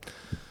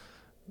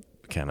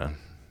kind of,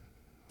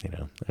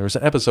 there was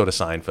an episode of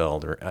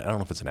Seinfeld, or I don't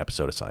know if it's an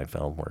episode of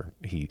Seinfeld where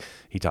he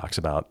talks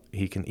about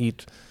he can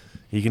eat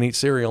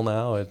cereal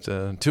now at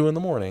 2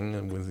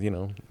 a.m. with, I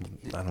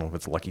don't know if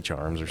it's Lucky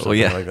Charms or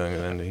something like that.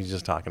 And he's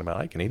just talking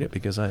about, I can eat it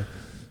because I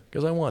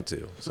want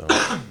to. So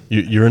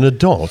You're an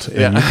adult,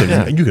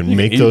 and you can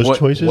make those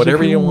choices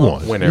whatever if you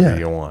want, whenever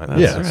you want.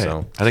 That's Right.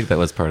 So I think that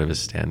was part of his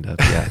stand-up.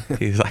 Yeah,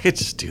 he's like, I could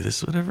just do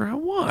this whenever I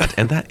want,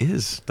 and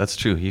that's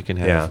true. You can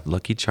have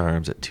Lucky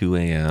Charms at 2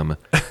 a.m.,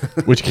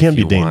 which can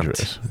be you want.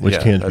 dangerous. Which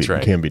Yeah, can that's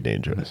right. can be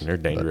dangerous. they're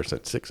dangerous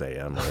at 6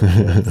 a.m.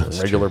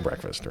 regular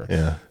breakfast. Or,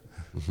 Yeah.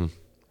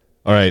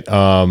 All right.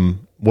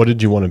 What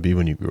did you want to be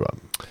when you grew up?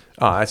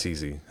 Oh, that's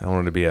easy. I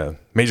wanted to be a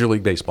Major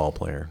League Baseball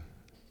player.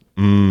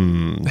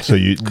 So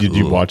did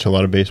you watch a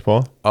lot of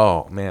baseball?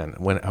 Oh man,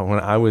 when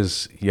I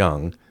was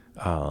young,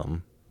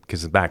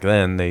 because back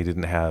then they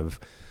didn't have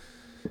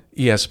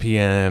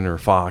ESPN or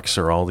Fox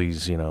or all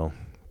these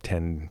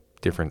 10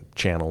 different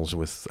channels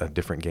with a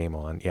different game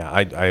on. Yeah,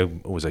 I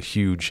was a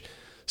huge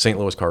St.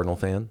 Louis Cardinal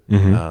fan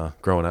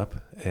growing up,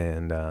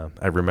 and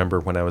I remember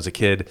when I was a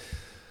kid,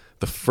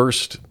 the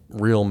first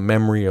real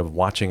memory of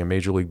watching a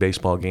Major League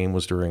Baseball game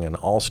was during an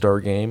All-Star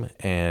game,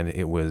 and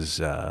it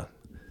was a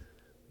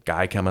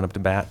guy coming up to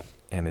bat,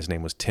 and his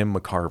name was Tim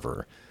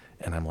McCarver.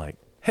 And I'm like,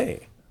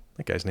 hey,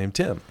 that guy's named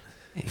Tim.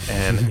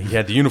 And he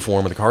had the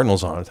uniform with the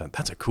Cardinals on. I thought,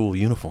 that's a cool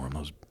uniform.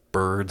 Those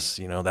birds,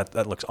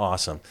 that looks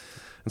awesome.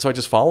 And so I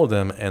just followed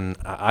them, and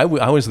I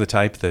was the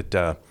type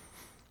that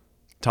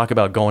talk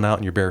about going out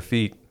in your bare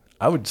feet.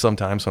 I would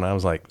sometimes, when I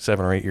was like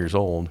 7 or 8 years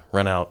old,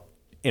 run out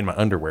in my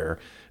underwear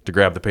to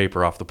grab the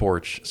paper off the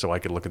porch so I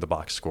could look at the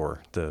box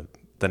score the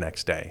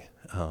next day.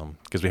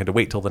 Because we had to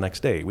wait till the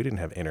next day. We didn't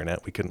have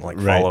internet. We couldn't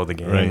follow the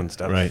game and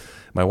stuff. Right.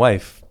 My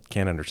wife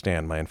can't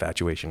understand my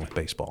infatuation with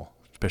baseball,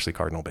 especially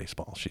Cardinal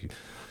baseball.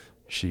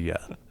 She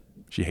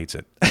hates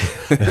it.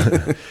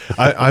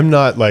 I'm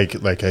not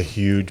like a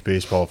huge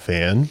baseball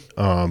fan,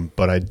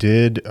 but I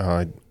did.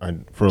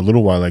 For a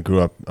little while, I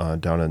grew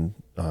up down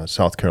in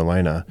South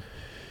Carolina,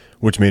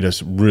 which made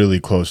us really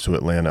close to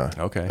Atlanta.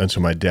 Okay. And so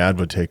my dad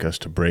would take us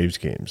to Braves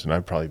games, and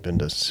I've probably been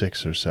to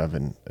 6 or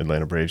 7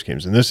 Atlanta Braves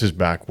games. And this is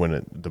back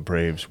when the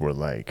Braves were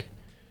like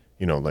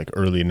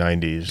early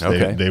 90s.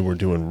 Okay. They were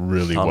doing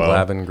really Tom well.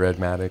 Glavine, Greg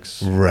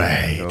Maddux.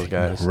 Right. Those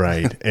guys.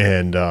 Right.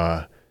 And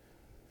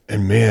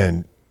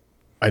man,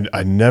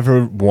 I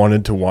never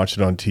wanted to watch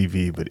it on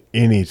TV, but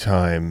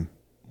anytime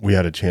we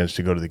had a chance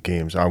to go to the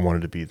games, I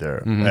wanted to be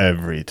there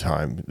every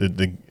time.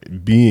 The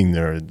being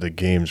there, the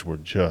games were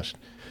just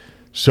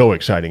so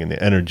exciting, and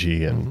the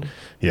energy, and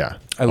I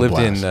lived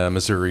in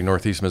Missouri,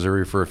 Northeast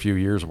Missouri, for a few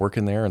years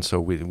working there, and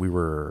so we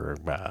were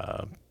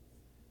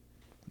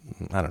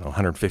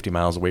 150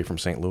 miles away from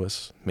St.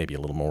 Louis, maybe a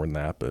little more than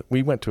that, but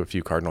we went to a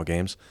few Cardinal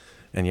games,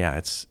 and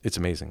it's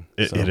amazing.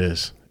 It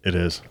is.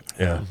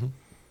 Yeah.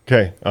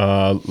 Okay.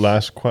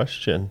 Last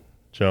question,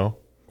 Joe.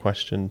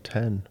 Question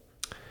 10.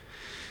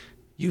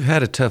 You've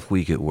had a tough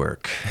week at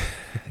work,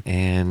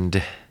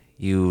 and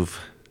you've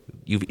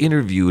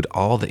interviewed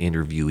all the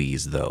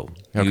interviewees, though.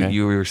 Okay.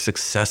 You were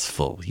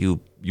successful.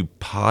 You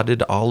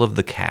potted all of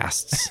the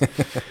casts.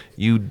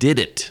 You did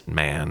it,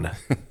 man.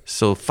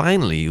 So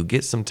finally, you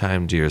get some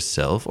time to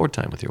yourself, or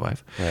time with your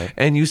wife, right,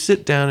 and you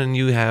sit down and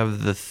you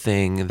have the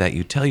thing that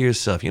you tell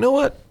yourself, you know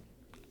what?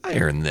 I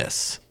earned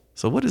this.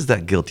 So what is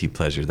that guilty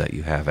pleasure that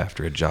you have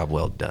after a job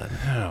well done?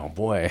 Oh,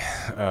 boy.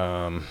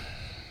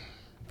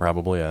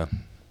 Probably a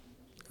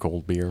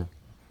cold beer.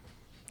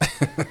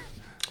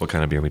 What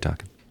kind of beer are we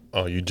talking?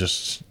 Oh, you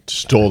just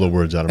stole the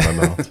words out of my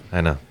mouth.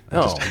 I know.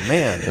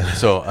 Man.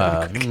 So,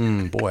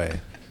 boy.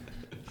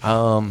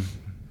 I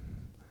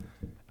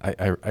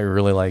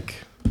really like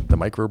the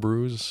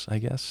microbrews, I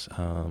guess.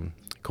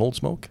 Cold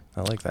smoke.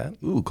 I like that.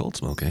 Ooh, cold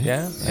smoke, eh?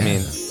 Yeah. I mean,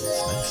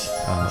 That's nice.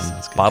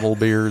 Sounds good. bottle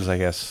beers, I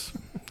guess.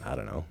 I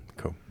don't know.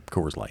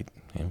 Coors Light.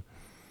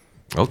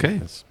 Okay.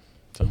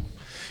 So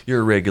You're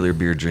a regular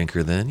beer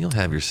drinker then. You'll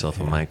have yourself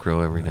a micro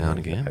every now and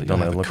again. But don't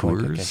you'll I have a look like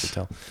it? Coors.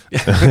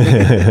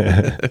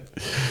 Can't you tell?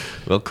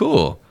 Well,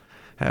 cool.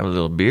 Have a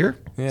little beer.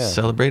 Yeah.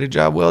 Celebrate a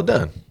job well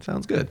done.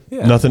 Sounds good.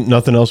 Yeah.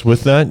 Nothing else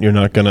with that? You're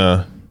not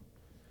gonna.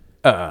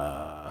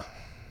 I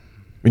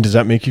mean, does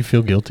that make you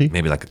feel guilty?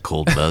 Maybe like a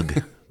cold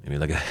bug. Maybe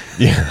like a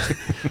Yeah.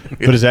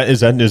 But is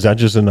that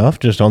just enough?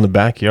 Just on the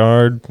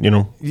backyard?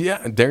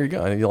 Yeah, there you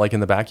go. You're like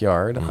in the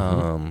backyard.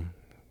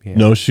 Yeah.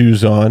 No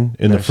shoes on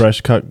in the fresh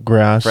cut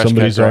grass. Fresh cut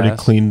Somebody's already grass.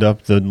 cleaned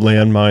up the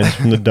landmines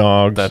from the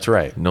dogs. That's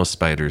right. no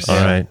spiders. All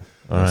right.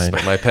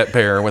 My pet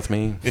bear with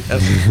me.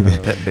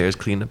 Pet bears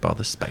clean up all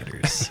the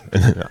spiders.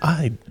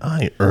 I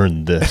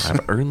earned this.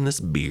 I've earned this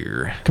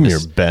beer. Come here,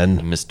 Ben.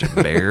 Mr.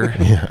 Bear.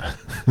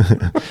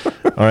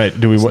 All right.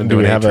 Do we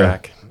have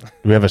track.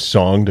 do we have a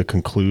song to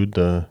conclude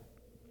the?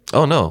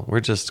 Oh no,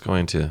 we're just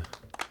going to. Yeah,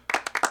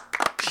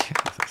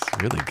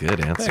 that's really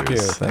good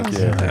answers. Thank you.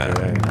 Yeah,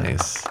 Thank you.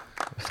 nice.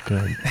 That's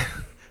good.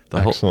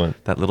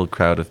 Excellent. That little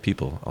crowd of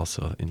people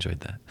also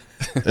enjoyed that.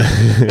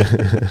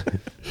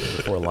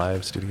 For a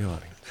live studio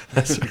audience.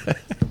 That's right.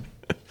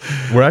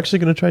 We're actually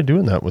going to try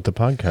doing that with the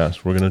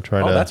podcast. We're going to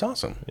try to. Oh, that's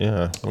awesome.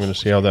 Yeah, we're going to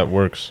see how that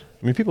works.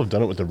 I mean, people have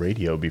done it with the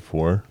radio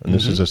before, and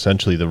this is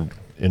essentially the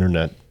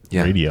internet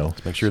Yeah. radio.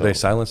 Make sure they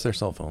silence their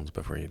cell phones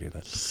before you do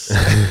that.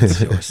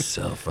 Silence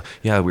yourself.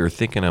 Yeah, we were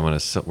thinking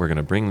we're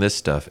gonna bring this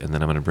stuff, and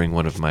then I'm gonna bring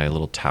one of my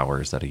little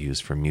towers that I use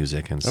for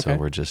music, and so Okay.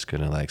 we're just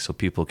gonna so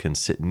people can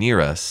sit near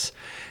us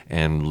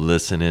and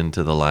listen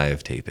into the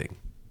live taping.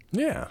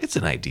 Yeah. It's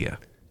an idea.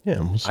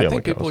 Yeah, we'll see I how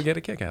think it people goes. would get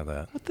a kick out of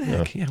that. What the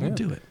heck? Yeah, we'll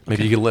do it.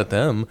 Maybe you could let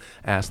them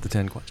ask the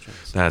 10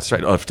 questions. That's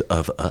right. Of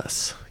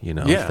us,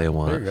 if they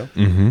want. There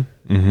you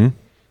go.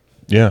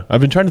 Yeah,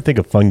 I've been trying to think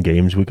of fun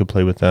games we could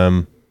play with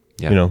them.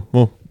 Yeah.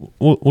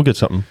 We'll get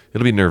something.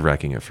 It'll be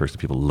nerve-wracking at first,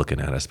 people looking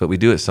at us, but we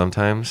do it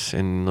sometimes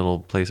in little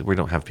places where we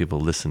don't have people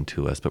listen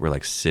to us, but we're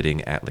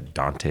sitting at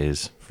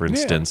Dante's, for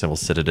instance, and we'll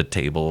sit at a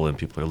table and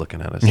people are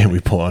looking at us. Yeah, we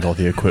pull out all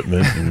the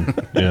equipment.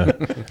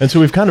 And so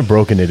we've kind of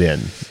broken it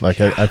in.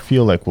 I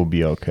feel like we'll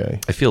be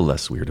okay. I feel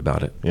less weird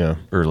about it. Yeah.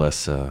 Or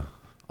less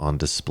on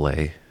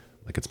display.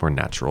 It's more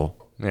natural.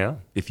 Yeah.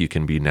 If you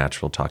can be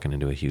natural talking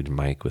into a huge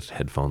mic with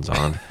headphones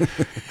on.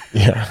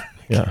 Yeah,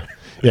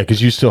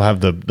 because you still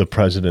have the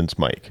president's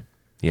mic.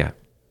 Yeah.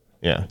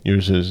 Yeah,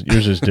 yours is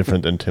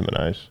different than Tim and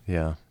I's.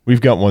 Yeah.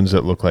 We've got ones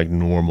that look like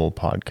normal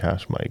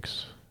podcast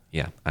mics.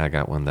 Yeah, I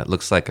got one that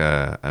looks like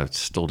I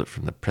stole it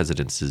from the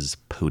president's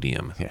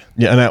podium. Yeah.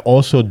 Yeah, and I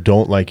also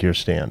don't like your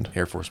stand.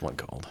 Air Force One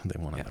called.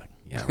 They want it back.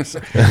 Yeah,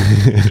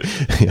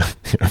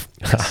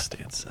 Yeah,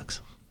 stand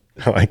sucks.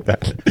 I like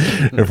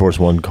that. Air Force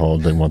One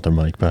called. They want their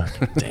mic back.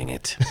 Dang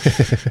it. I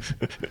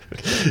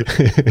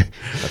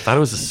thought it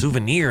was a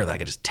souvenir that I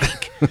could just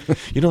take.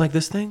 You don't like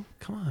this thing?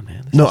 Come on,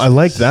 man. No, I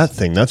like that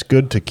thing. That's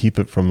good to keep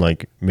it from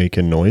like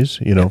making noise,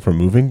 from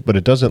moving, but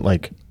it doesn't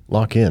like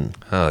lock in.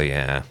 Oh,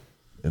 yeah.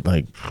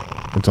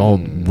 It's all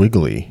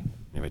wiggly.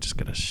 Maybe I just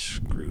got to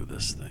screw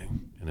this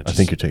thing. And I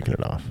think you're taking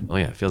it off. Oh,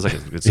 yeah. It feels like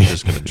it's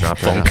just going to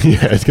drop right out.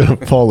 Yeah, it's going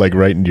to fall like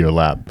right into your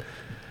lap.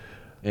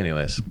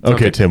 Anyways.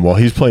 Okay, Tim, while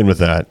he's playing with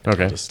that.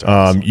 Okay.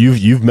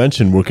 You've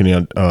mentioned working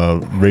at a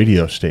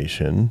radio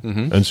station.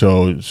 Mm-hmm. And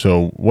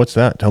so what's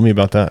that? Tell me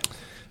about that.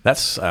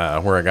 That's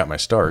where I got my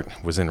start,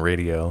 was in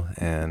radio.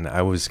 And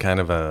I was kind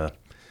of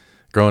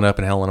growing up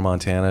in Helena,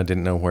 Montana,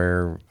 didn't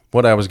know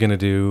what I was going to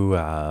do.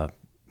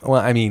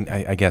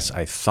 I guess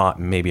I thought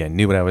maybe I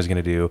knew what I was going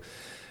to do.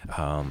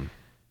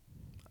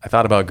 I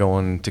thought about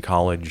going to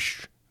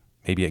college,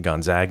 maybe at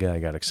Gonzaga. I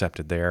got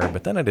accepted there.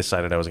 But then I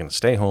decided I was going to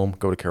stay home,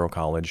 go to Carroll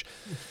College,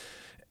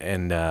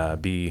 and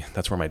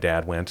that's where my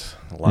dad went,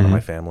 a lot of my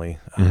family.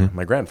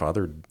 My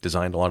grandfather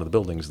designed a lot of the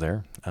buildings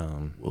there.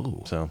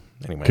 So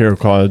anyway. Carroll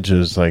College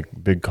is like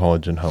big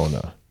college in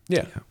Helena.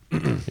 Yeah.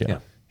 Yeah.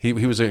 He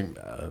was a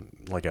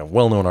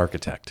well-known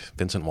architect.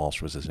 Vincent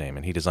Walsh was his name,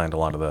 and he designed a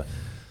lot of the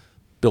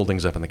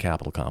buildings up in the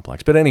Capitol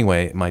complex. But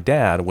anyway, my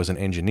dad was an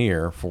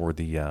engineer for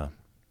the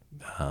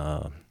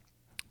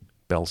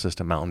Bell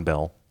system, Mountain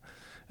Bell.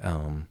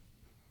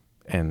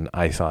 And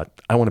I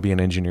thought, I want to be an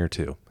engineer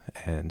too.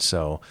 And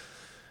so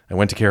I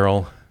went to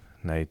Carroll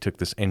and I took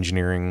this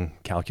engineering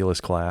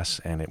calculus class,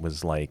 and it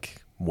was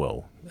like,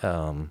 whoa.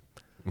 I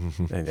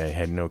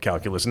had no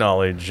calculus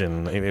knowledge,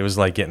 and it was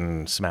like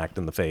getting smacked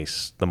in the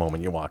face the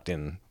moment you walked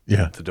in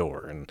the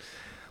door. And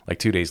like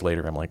 2 days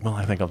later, I'm like, well,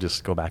 I think I'll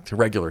just go back to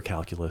regular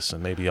calculus,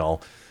 and maybe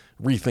I'll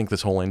rethink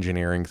this whole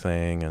engineering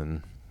thing.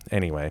 And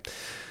anyway,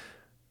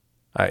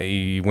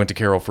 I went to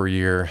Carroll for a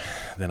year.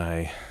 Then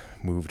I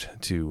moved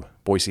to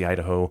Boise,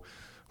 Idaho,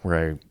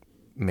 where I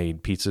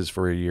made pizzas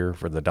for a year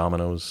for the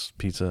Domino's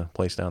pizza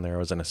place down there. I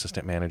was an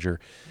assistant manager.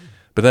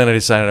 But then I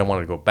decided I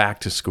wanted to go back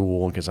to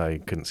school because I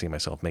couldn't see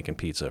myself making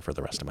pizza for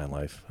the rest of my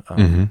life.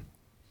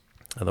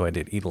 Although I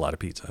did eat a lot of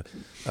pizza.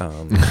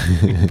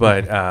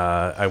 But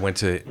I went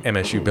to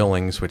MSU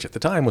Billings, which at the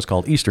time was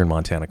called Eastern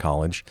Montana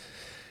College.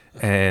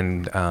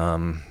 And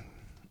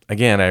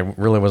again, I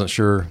really wasn't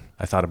sure.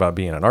 I thought about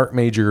being an art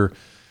major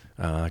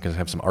because I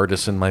have some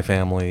artists in my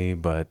family,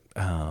 but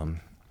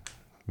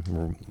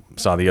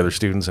saw the other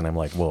students and I'm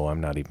like, whoa,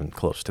 I'm not even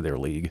close to their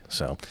league.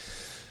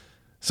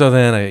 So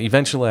then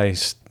I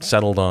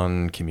settled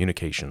on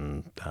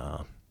communication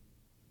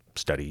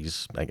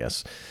studies, I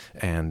guess.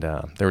 And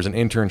there was an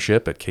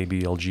internship at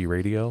KBLG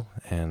Radio,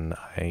 and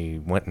I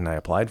went and I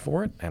applied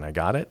for it, and I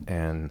got it.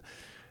 And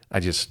I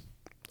just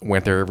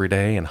went there every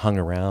day and hung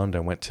around.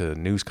 I went to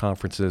news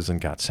conferences and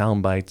got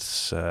sound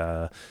bites.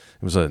 It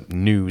was a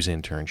news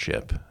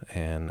internship.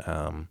 And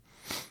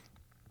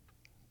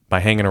by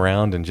hanging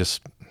around and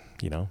just,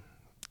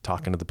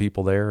 talking to the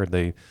people there,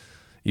 they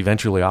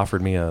eventually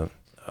offered me a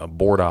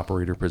board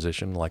operator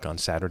position, like on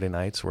Saturday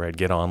nights, where I'd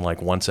get on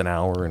like once an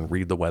hour and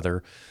read the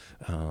weather.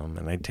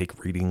 And I'd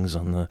take readings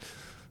on the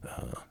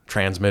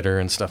transmitter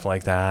and stuff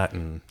like that.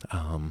 And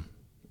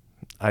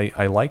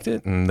I liked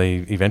it, and they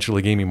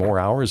eventually gave me more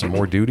hours and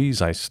more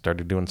duties. I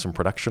started doing some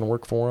production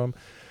work for them.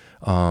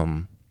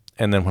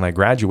 And then when I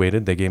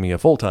graduated, they gave me a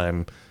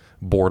full-time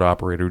board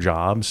operator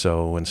job.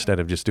 So instead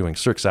of just doing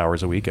 6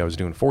 hours a week, I was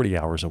doing 40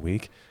 hours a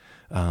week.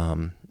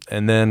 And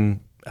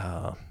then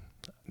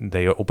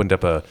they opened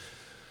up a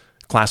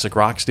classic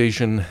rock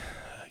station,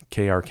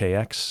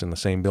 KRKX, in the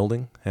same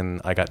building,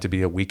 and I got to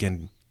be a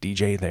weekend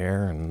DJ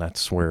there, and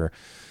that's where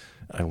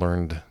I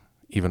learned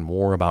even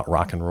more about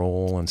rock and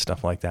roll and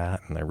stuff like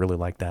that, and I really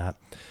liked that.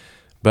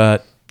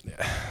 But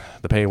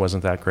the pay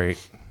wasn't that great.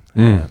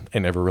 It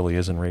never really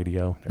is in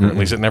radio, or at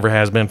least it never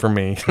has been for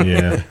me.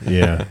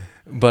 Yeah.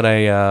 But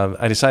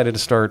I decided to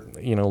start,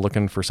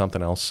 looking for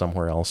something else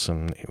somewhere else,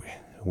 and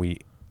we,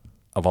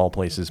 of all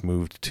places,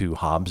 moved to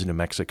Hobbs, New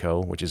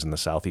Mexico, which is in the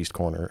southeast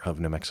corner of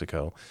New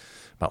Mexico,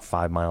 about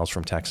 5 miles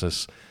from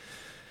Texas.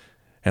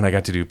 And I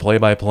got to do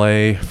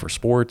play-by-play for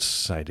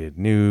sports. I did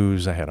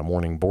news. I had a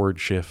morning board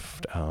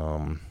shift.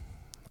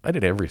 I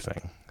did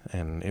everything,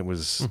 and it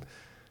was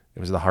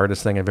the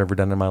hardest thing I've ever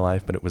done in my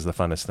life, but it was the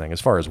funnest thing as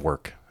far as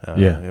work.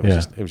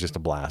 It was just a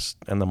blast,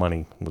 and the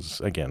money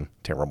was, again,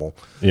 terrible.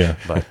 Yeah.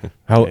 But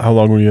how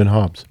long were you in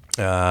Hobbs?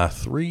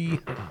 3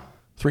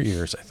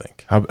 years, I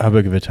think. How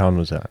big of a town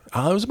was that?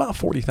 It was about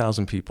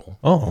 40,000 people.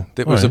 Oh,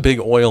 it was a big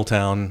oil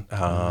town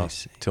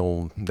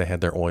till they had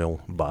their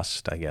oil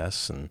bust, I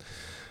guess. And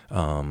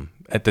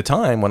at the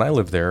time when I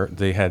lived there,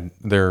 they had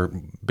their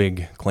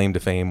big claim to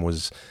fame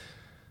was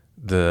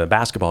the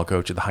basketball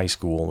coach at the high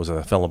school was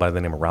a fellow by the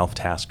name of Ralph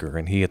Tasker,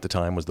 and he at the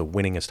time was the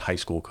winningest high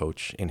school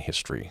coach in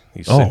history.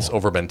 He's since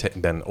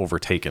been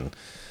overtaken.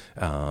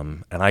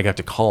 And I got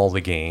to call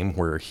the game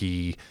where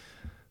he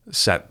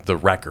set the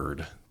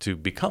record to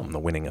become the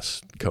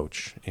winningest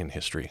coach in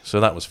history. So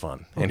that was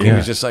fun. And he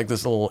was just like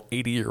this little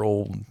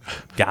 80-year-old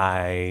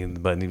guy,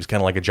 but he was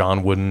kind of like a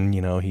John Wooden,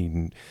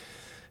 he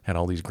had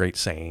all these great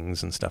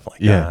sayings and stuff like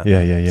that.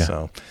 Yeah.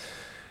 So,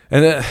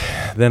 and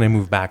then I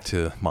moved back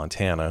to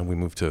Montana. We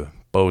moved to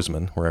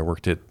Bozeman, where I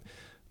worked at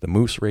the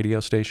Moose radio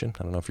station.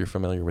 I don't know if you're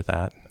familiar with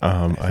that.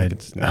 I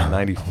It's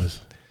 90.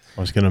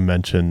 I was going to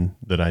mention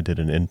that I did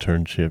an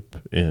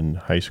internship in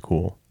high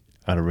school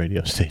at a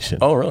radio station.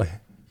 Oh, really?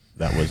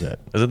 That was it.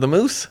 Is it the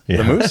Moose? Yeah,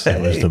 The Moose?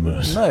 It was the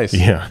Moose. Nice.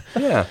 Yeah.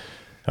 Yeah.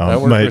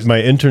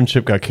 My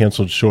internship got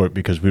canceled short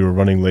because we were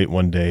running late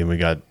one day and we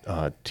got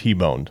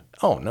T-boned.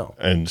 Oh, no.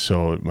 And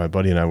so my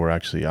buddy and I were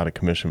actually out of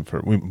commission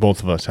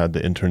both of us had the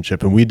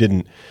internship, and we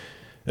didn't.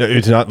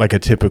 It's not like a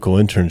typical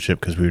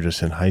internship because we were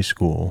just in high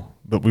school,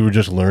 but we were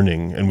just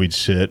learning, and we'd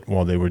sit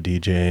while they were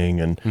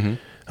DJing, and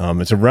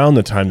it's around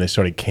the time they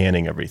started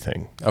canning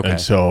everything. Okay.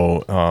 And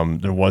so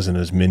there wasn't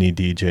as many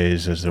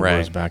DJs as there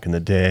was back in the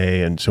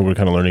day, and so we're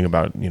kind of learning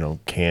about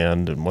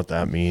canned and what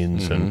that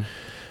means, and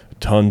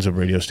tons of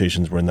radio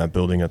stations were in that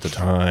building at the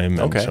time,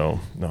 and so.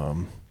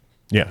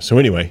 So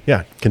anyway,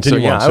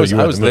 continue on. I was the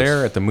Moose.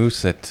 there at the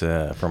Moose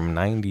from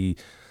 93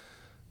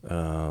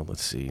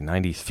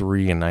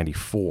 and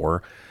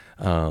 94.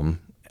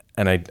 And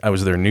I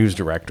was their news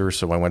director,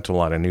 so I went to a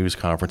lot of news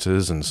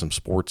conferences and some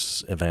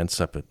sports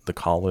events up at the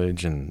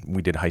college, and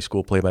we did high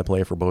school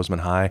play-by-play for Bozeman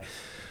High.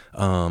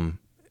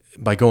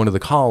 By going to the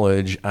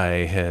college,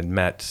 I had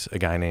met a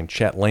guy named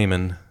Chet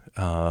Lehman,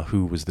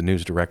 who was the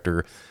news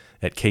director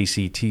at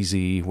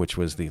KCTZ, which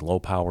was the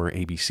low-power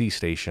ABC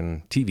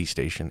station, TV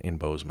station in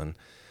Bozeman.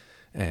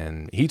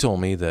 And he told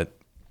me that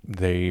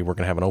they were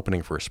going to have an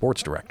opening for a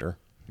sports director.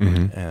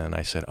 And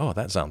I said, oh,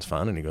 that sounds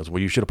fun. And he goes,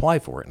 well, you should apply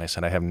for it. And I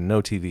said, I have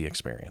no TV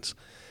experience.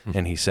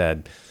 And he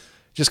said,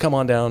 just come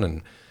on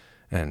down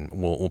and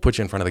we'll put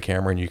you in front of the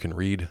camera and you can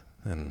read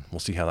and we'll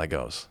see how that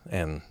goes.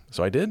 And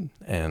so I did,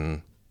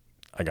 and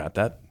I got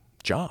that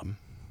job.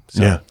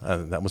 So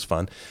that was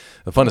fun.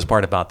 The funnest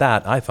part about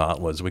that, I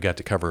thought, was we got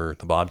to cover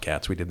the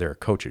Bobcats. We did their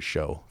coaches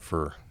show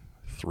for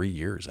 3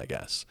 years, I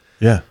guess.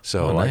 Yeah.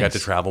 So I got to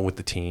travel with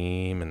the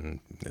team, and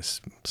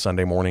this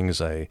Sunday mornings,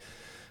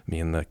 me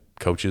and the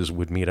coaches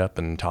would meet up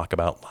and talk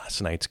about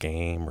last night's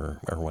game or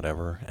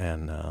whatever.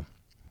 And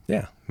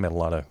met a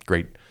lot of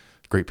great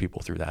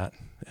people through that.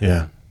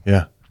 Yeah.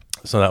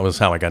 So that was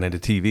how I got into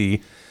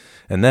TV.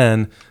 And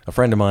then a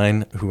friend of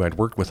mine who I'd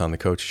worked with on the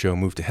coach show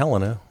moved to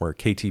Helena, where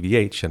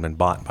KTVH had been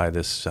bought by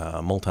this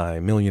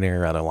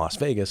multi-millionaire out of Las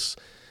Vegas.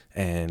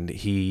 And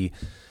he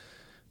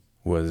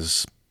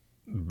was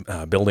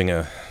building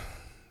a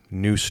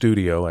new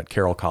studio at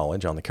Carroll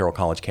College, on the Carroll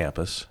College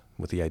campus,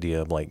 with the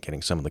idea of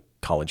getting some of the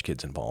college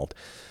kids involved.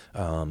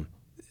 And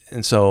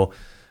so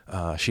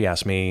she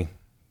asked me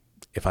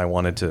if I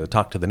wanted to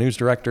talk to the news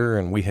director,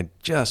 and we had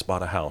just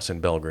bought a house in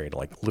Belgrade,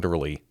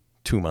 literally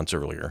 2 months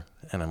earlier.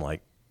 And I'm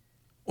like,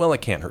 well,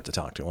 it can't hurt to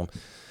talk to him.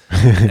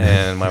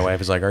 And my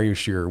wife is like, are you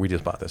sure? We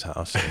just bought this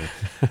house.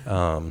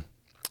 And,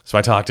 so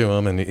I talked to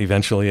him, and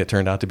eventually it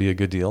turned out to be a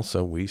good deal.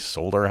 So we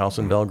sold our house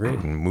in Belgrade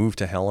and moved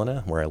to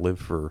Helena, where I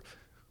lived for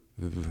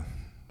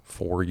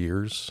 4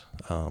 years,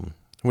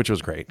 which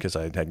was great because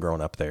I had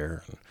grown up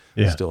there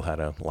and still had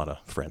a lot of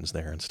friends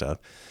there and stuff.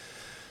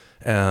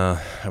 I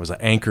was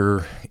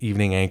an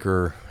evening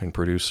anchor and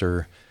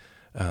producer.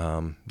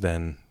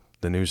 Then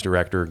the news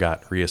director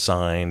got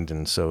reassigned,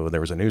 and so there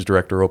was a news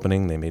director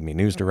opening. They made me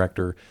news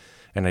director,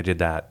 and I did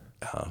that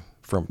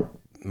from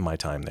my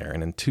time there.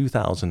 And in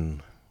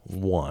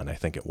 2001, I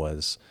think it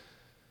was,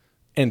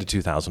 end of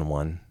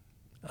 2001,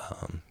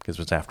 because it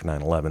was after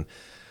 9/11,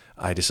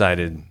 I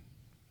decided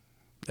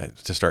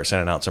to start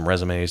sending out some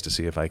resumes to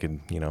see if I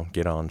could,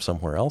 get on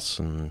somewhere else,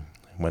 and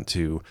went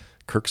to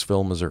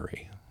Kirksville,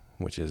 Missouri,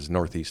 which is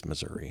northeast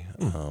Missouri.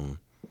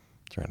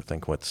 Trying to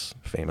think what's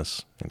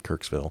famous in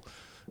Kirksville.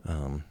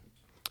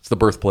 It's the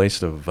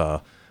birthplace of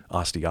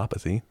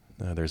osteopathy.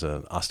 There's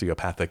an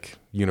osteopathic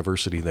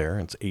university there.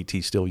 It's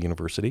A.T. Still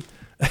University.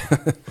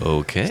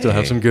 Okay. Still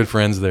have some good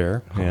friends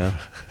there. Yeah.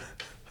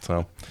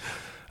 So,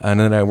 and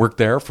then I worked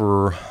there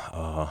for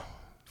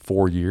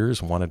 4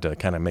 years. Wanted to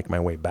kind of make my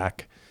way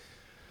back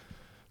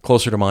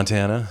closer to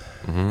Montana,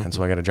 and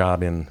so I got a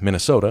job in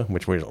Minnesota,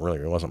 which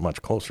really wasn't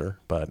much closer,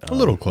 but A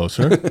little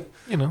closer. A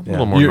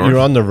little more You're north.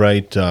 on the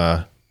right,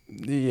 yeah,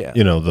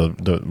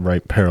 the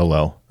right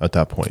parallel at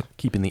that point.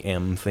 keeping the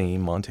M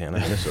theme, Montana,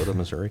 Minnesota,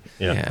 Missouri.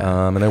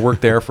 Yeah. And I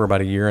worked there for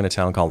about a year in a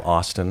town called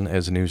Austin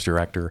as a news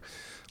director,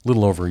 a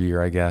little over a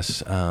year, I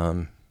guess.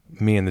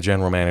 Me and the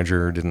general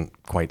manager didn't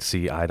quite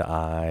see eye to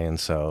eye, and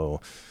so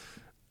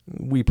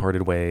we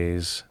parted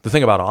ways. The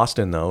thing about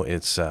Austin, though,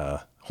 it's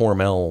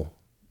Hormel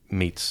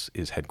Meats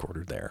is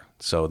headquartered there,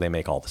 so they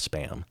make all the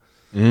Spam.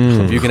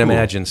 So if you can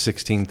imagine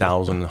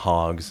 16,000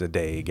 hogs a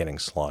day getting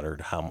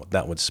slaughtered, how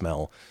that would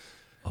smell.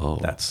 Oh.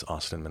 That's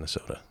Austin,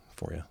 Minnesota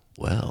for you.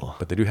 Well,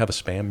 But they do have a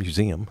Spam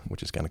museum,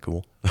 which is kind of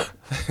cool.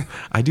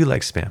 I do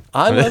like Spam.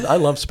 I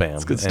love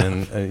Spam. good stuff.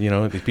 And,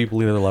 the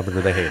people either love it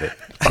or they hate it.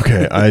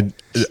 Okay,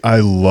 I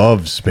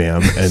love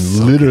Spam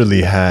and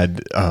literally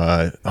had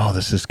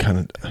this is kind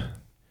of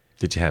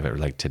Did you have it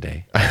like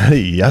today? I had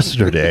it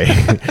yesterday.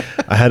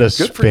 I had a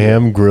for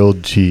Spam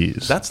grilled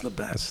cheese. That's the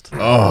best.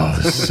 Oh,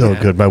 this is so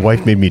good. My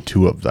wife made me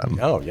 2 of them.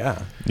 Oh,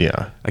 yeah.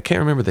 Yeah. I can't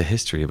remember the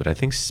history, but I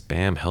think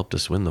Spam helped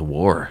us win the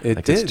war. It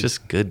It's did.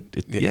 just good.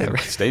 It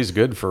stays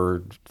good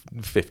for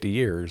 50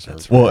 years.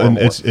 Well, and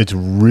more. it's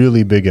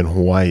really big in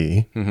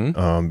Hawaii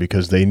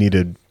because they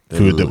needed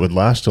food that would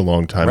last a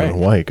long time Right. in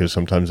Hawaii because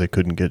sometimes they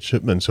couldn't get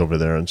shipments over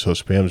there. And so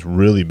Spam's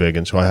really big.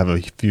 And so I have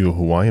a few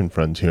Hawaiian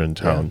friends here in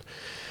town.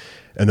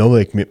 And they'll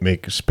make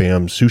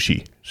Spam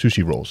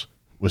sushi rolls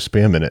with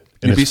Spam in it.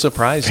 And You'd be it's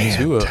surprised,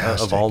 too, of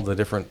fantastic. all the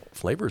different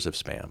flavors of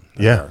Spam.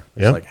 Yeah,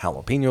 There's yeah. like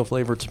jalapeno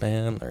flavored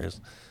Spam.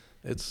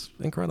 It's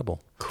incredible.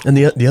 And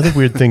the other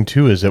weird thing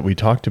too is that we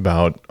talked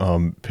about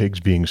pigs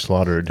being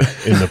slaughtered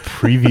in the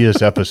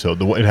previous episode.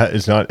 It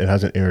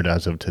hasn't aired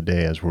as of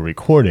today as we're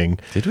recording.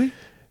 Did we?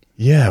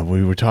 Yeah,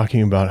 we were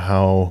talking about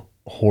how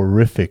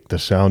horrific the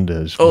sound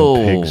is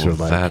when pigs are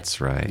like. that's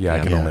right. Yeah, I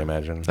can only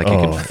imagine. Like you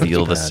Oh, can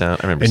feel the bad.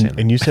 sound. I remember saying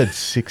And you said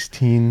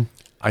 16.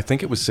 I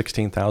think it was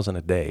 16,000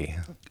 a day.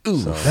 So,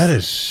 That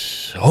is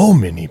so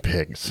many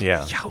pigs.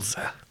 yeah.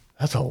 Yowza.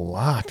 That's a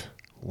lot.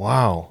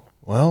 Wow.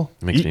 Well,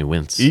 It makes me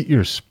wince. Eat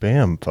your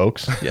Spam,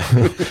 folks.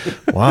 Yeah.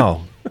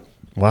 Wow.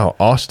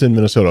 Austin,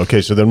 Minnesota.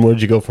 Okay, so then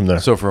where'd you go from there?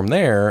 So from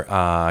there,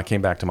 I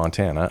came back to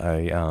Montana.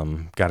 I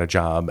got a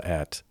job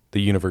at the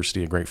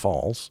University of Great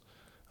Falls.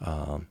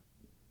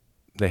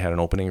 They had an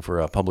opening for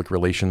a public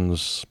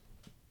relations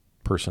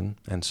person.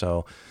 And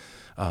so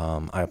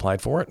I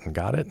applied for it and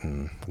got it.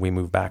 And we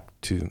moved back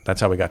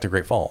that's how we got to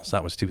Great Falls.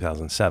 That was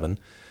 2007.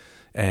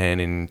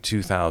 And in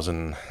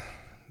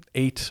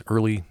 2008,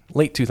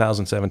 late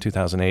 2007,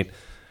 2008,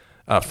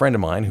 a friend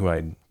of mine who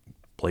I'd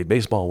played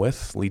baseball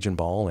with, Legion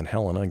Ball in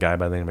Helena, a guy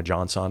by the name of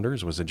John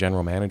Saunders, was the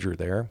general manager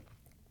there.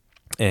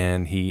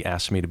 And he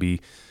asked me to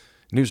be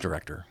news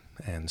director.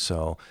 And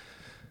so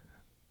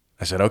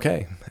I said,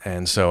 okay.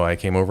 And so I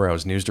came over, I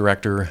was news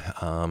director.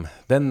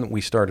 Then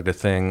we started a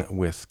thing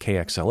with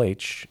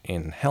KXLH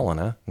in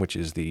Helena, which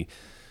is if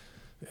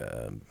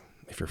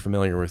you're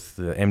familiar with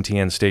the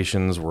MTN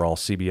stations, we're all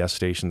CBS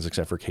stations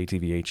except for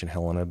KTVH in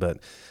Helena. But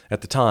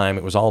at the time,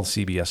 it was all the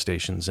CBS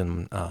stations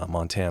in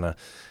Montana,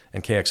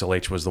 and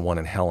KXLH was the one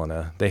in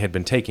Helena. They had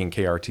been taking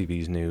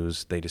KRTV's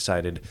news. They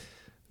decided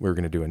we were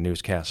going to do a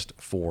newscast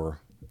for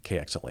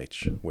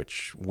KXLH,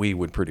 which we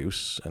would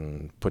produce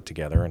and put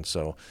together. And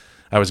so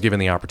I was given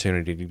the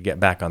opportunity to get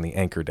back on the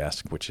anchor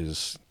desk, which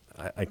is,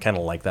 I kind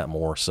of like that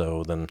more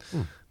so than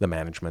the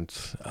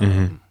management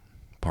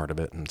part of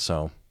it. And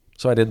so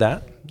I did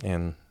that,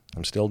 and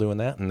I'm still doing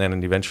that. And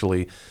then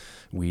eventually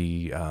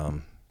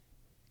I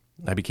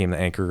became the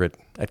anchor at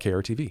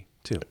KRTV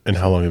too. And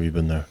how long have you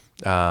been there?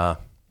 I've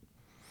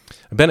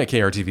been at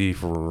KRTV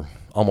for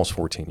almost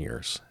 14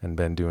 years and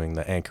been doing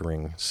the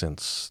anchoring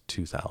since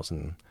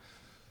 2010.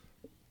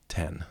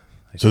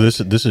 So this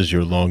is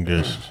your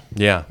longest.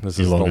 Yeah, this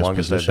is the longest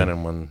longest position. I've been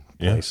in one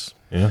Yeah. place.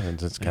 Yeah.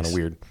 And it's kind of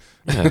weird.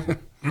 Yeah.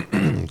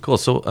 Cool.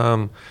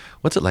 So,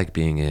 what's it like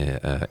being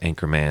a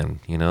anchor man?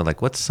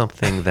 Like what's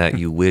something that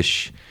you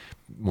wish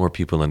more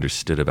people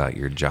understood about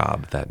your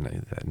job that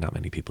not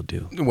many people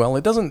do? Well,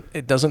 it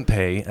doesn't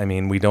pay. I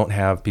mean, we don't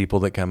have people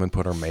that come and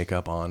put our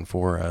makeup on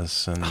for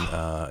us. And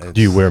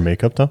Do you wear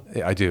makeup though?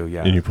 I do,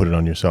 yeah. And you put it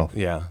on yourself?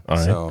 Yeah. All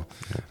right. So,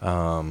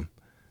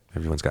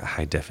 Everyone's got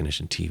high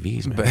definition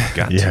TVs, man. But- You've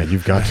got Yeah, to.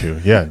 you've got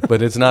to. Yeah.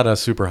 but it's not a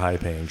super high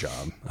paying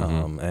job.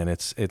 And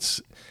it's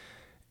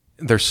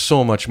there's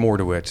so much more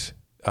to it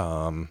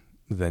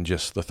than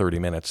just the 30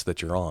 minutes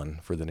that you're on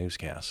for the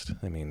newscast.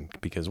 I mean,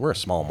 because we're a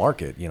small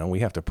market, we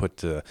have to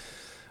put as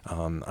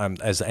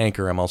the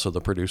anchor, I'm also the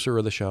producer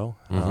of the show.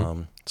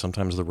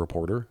 Sometimes the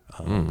reporter,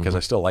 because I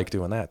still like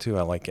doing that too.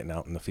 I like getting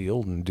out in the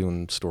field and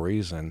doing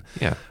stories. And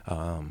Yeah.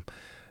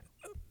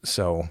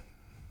 so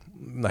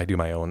I do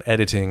my own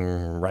editing,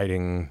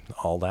 writing,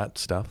 all that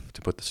stuff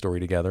to put the story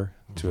together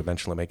to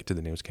eventually make it to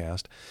the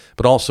newscast.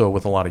 But also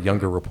with a lot of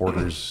younger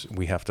reporters,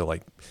 we have to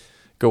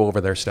go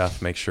over their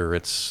stuff, make sure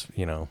it's,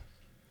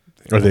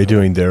 Are they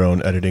doing their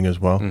own editing as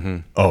well?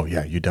 Oh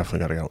yeah, you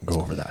definitely got to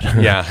go over that.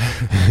 yeah.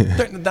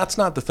 That's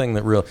not the thing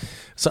that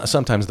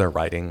sometimes their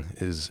writing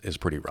is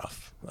pretty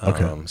rough.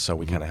 Okay. So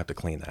we kind of have to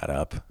clean that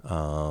up.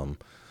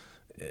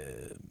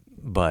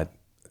 But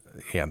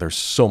yeah, there's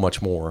so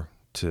much more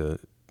to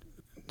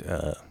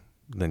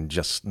than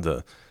just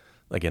the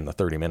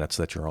 30 minutes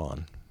that you're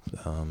on.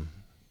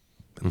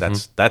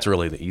 That's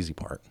really the easy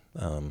part.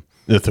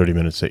 The 30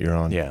 minutes that you're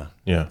on. Yeah.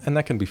 Yeah. And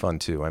that can be fun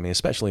too. I mean,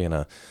 especially in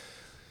a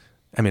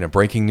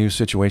breaking news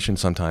situation,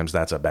 sometimes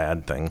that's a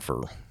bad thing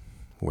for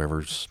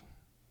whoever's,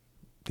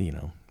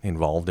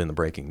 involved in the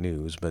breaking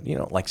news. But,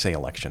 like say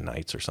election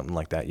nights or something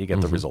like that, you get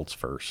the results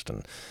first.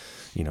 And,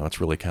 it's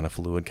really kind of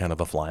fluid, kind of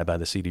a fly by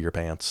the seat of your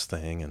pants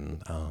thing.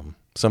 And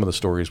some of the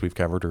stories we've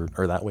covered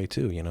are that way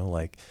too,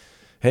 like,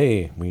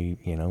 hey, we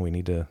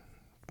need to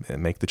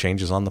make the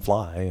changes on the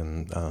fly.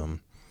 And I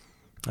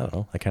don't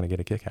know, I kind of get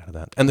a kick out of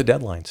that. And the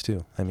deadlines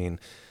too. I mean,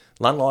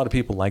 not a lot of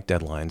people like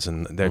deadlines,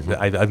 and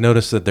I've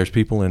noticed that there's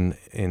people in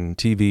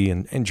TV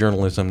and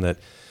journalism that,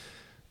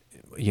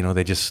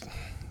 they just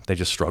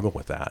struggle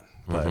with that.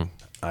 But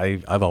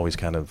I've always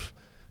kind of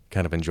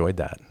enjoyed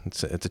that.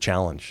 It's a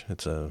challenge.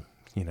 It's that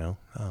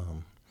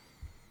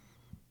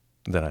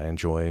I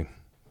enjoy,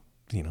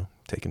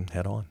 taking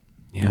head on.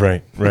 Yeah.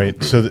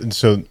 Right.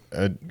 So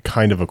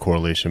kind of a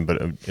correlation, but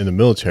in the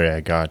military, I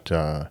got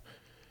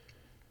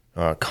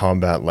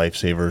combat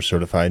lifesaver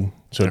certified.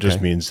 So it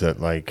just means that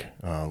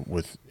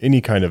with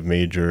any kind of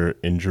major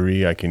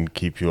injury, I can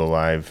keep you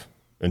alive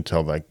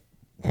until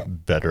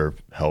better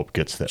help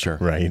gets there. Sure.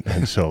 Right.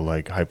 And so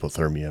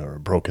hypothermia or a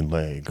broken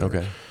leg, or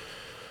Okay.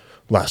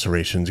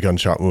 lacerations,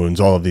 gunshot wounds,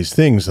 all of these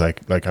things,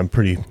 I'm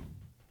pretty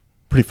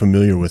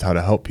familiar with how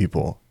to help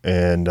people.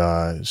 And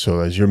so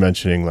as you're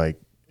mentioning,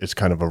 it's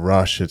kind of a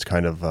rush. It's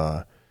kind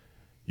of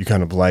you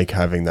kind of like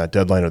having that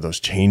deadline or those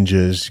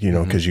changes,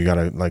 because you got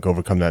to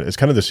overcome that. It's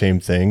kind of the same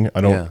thing.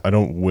 I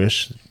don't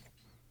wish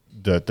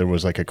that there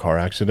was a car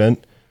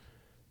accident,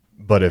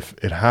 but if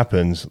it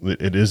happens,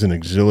 it is an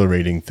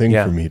exhilarating thing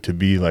for me to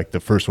be the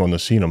first one on the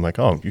scene. I'm like,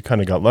 oh, you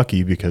kind of got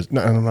lucky because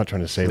I'm not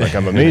trying to say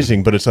I'm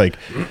amazing, but it's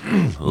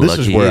this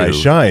is where I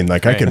shine. I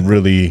can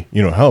really,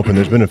 help. And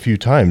there's been a few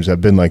times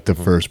I've been the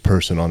first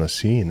person on a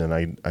scene, and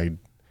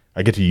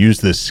I get to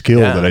use this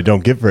skill that I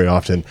don't get very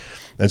often.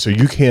 And so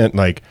you can't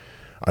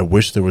I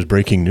wish there was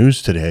breaking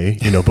news today,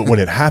 but when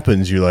it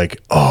happens, you're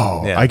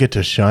I get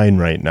to shine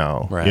right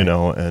now,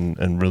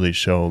 and really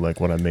show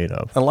what I'm made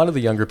of. A lot of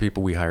the younger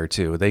people we hire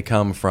too, they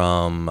come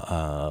from,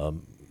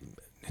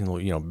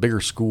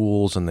 bigger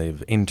schools, and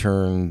they've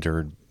interned,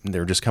 or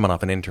they're just coming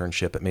off an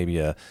internship at maybe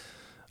a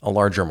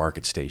larger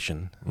market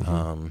station.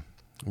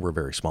 We're a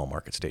very small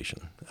market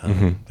station.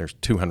 There's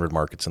 200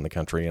 markets in the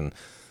country, and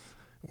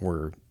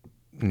we're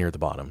near the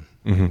bottom.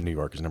 New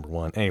York is number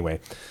one.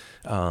 Anyway,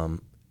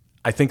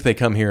 I think they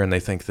come here and they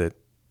think that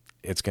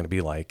it's going to be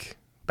like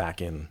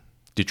back in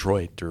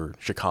Detroit or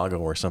Chicago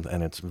or something,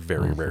 and it's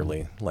very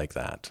rarely like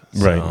that.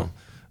 Right.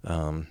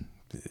 So,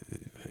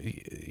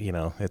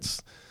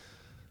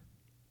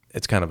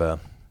 it's kind of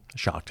a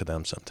shock to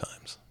them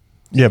sometimes.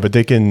 Yeah, but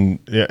they can.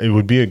 Yeah, it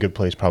would be a good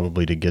place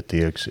probably to get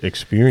the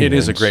experience. It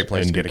is a great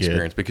place to get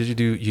experience because you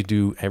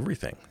do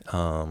everything.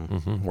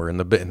 We're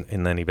and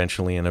then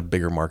eventually in a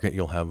bigger market,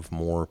 you'll have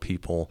more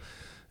people.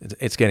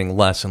 It's getting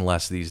less and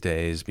less these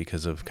days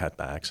because of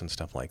cutbacks and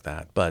stuff like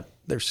that. But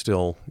there's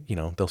still,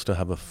 they'll still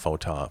have a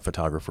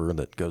photographer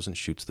that goes and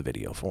shoots the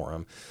video for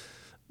them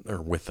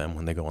or with them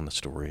when they go on the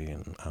story,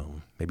 and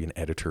maybe an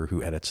editor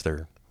who edits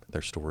their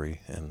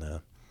story,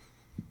 and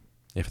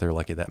if they're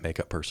lucky, that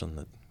makeup person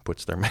that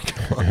puts their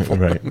makeup on for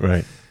them.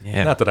 Right.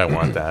 Yeah. Not that I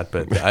want that,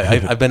 but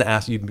I've been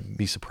asked. You'd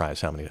be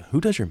surprised how many.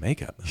 Who does your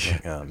makeup?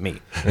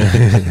 Me.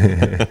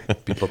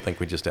 People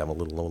think we just have a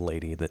little old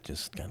lady that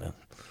just kind of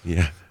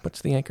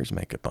puts the anchor's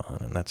makeup on,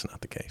 and that's not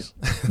the case.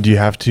 Do you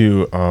have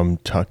to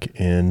tuck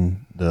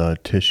in the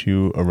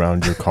tissue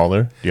around your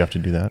collar? Do you have to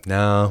do that?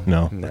 No.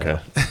 Okay.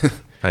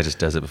 I just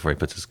does it before he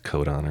puts his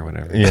coat on or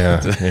whatever.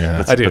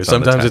 Yeah. I do.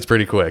 Sometimes it's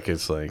pretty quick.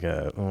 It's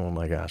oh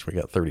my gosh, we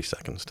got 30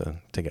 seconds to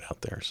get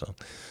out there. So.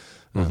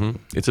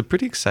 It's a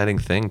pretty exciting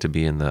thing to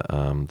be in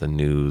the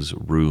news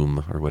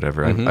room or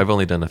whatever. I've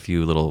only done a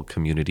few little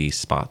community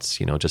spots,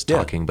 just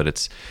talking, but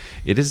it's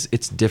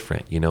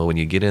different, when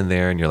you get in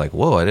there and you're like,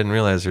 whoa, I didn't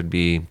realize there'd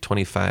be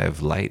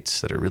 25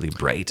 lights that are really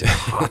bright and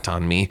hot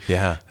on me.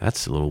 Yeah,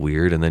 that's a little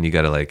weird. And then you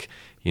got to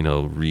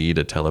read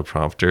a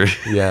teleprompter,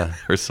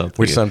 or something,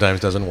 which sometimes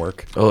doesn't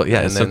work. Oh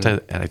yeah, and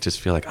sometimes I just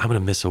feel like I'm gonna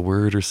miss a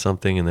word or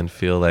something, and then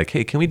feel like,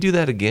 hey, can we do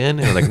that again?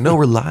 And I'm like, no,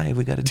 we're live.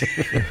 We got to do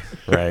it.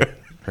 Right.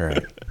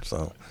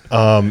 So,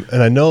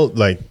 and I know,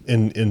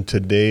 in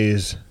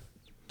today's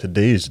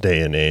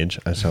day and age,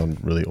 I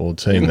sound really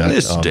old saying that.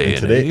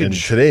 In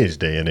today's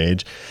day and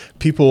age,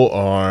 people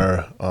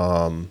are,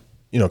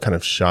 kind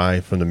of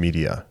shy from the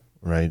media,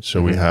 right?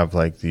 So we have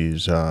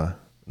these, the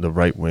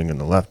right wing and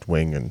the left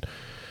wing, and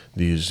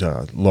these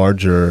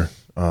larger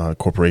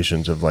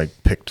corporations have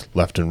picked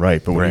left and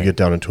right. But when you get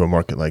down into a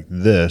market like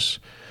this,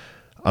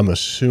 I'm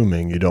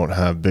assuming you don't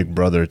have Big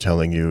Brother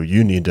telling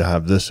you need to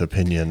have this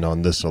opinion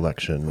on this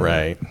election.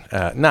 Right.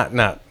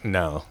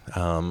 No.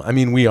 I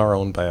mean, we are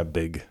owned by a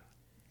big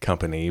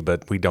company,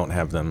 but we don't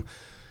have them,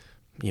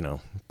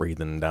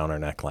 breathing down our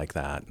neck like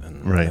that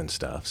and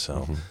stuff.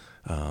 So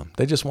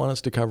they just want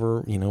us to cover,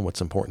 what's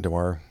important to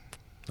our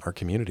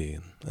community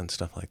and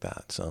stuff like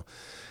that. So,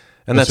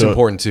 and that's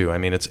important too. I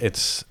mean,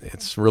 it's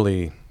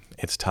really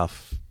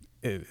tough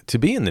to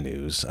be in the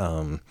news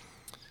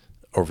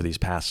over these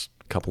past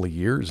couple of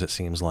years, it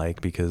seems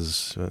like,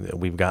 because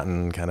we've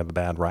gotten kind of a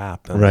bad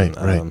rap. And, right.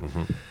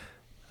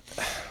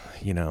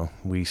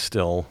 We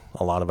still,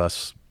 a lot of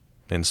us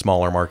in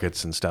smaller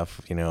markets and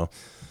stuff,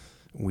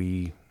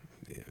 we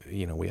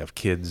have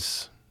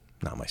kids,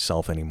 not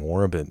myself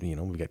anymore, but,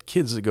 we've got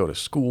kids that go to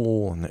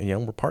school,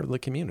 and, we're part of the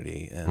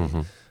community,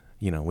 and,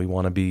 we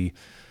want to be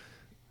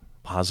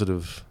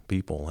positive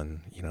people.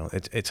 And,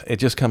 it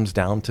just comes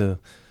down to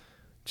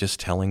just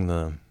telling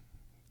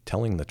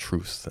the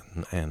truth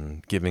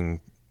and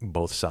giving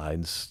both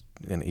sides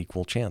an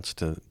equal chance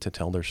to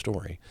tell their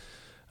story.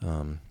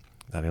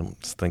 I don't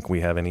think we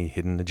have any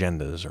hidden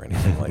agendas or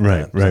anything like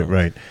that.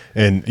 Right.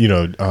 And,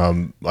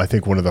 I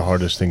think one of the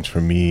hardest things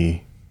for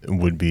me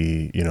would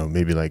be,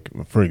 maybe like,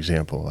 for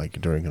example,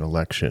 like during an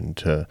election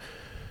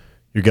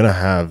you're going to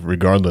have,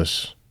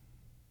 regardless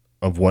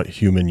of what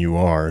human you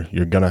are,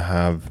 you're going to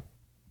have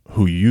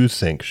who you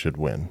think should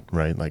win,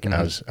 right? Like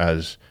as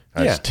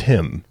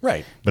Tim,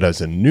 right? But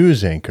as a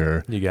news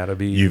anchor, you've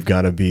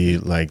got to be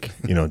like,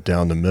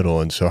 down the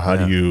middle. And so how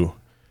do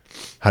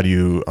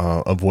you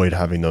avoid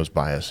having those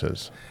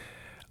biases?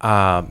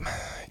 I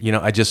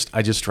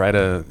just try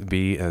to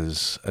be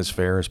as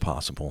fair as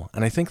possible.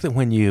 And I think that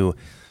when you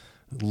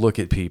look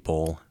at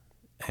people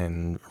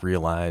and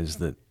realize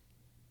that,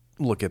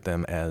 look at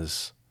them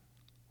as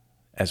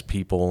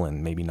people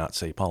and maybe not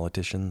say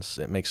politicians,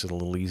 it makes it a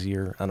little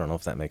easier. I don't know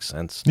if that makes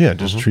sense. Yeah,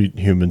 just treat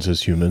humans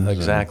as humans.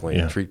 Exactly.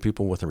 And treat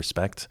people with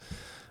respect.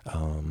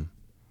 I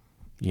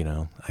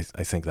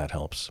think that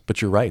helps.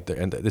 But you're right.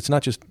 And it's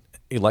not just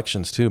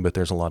elections too, but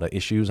there's a lot of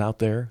issues out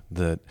there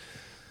that,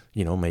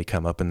 may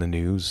come up in the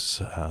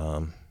news.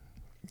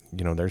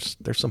 There's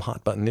some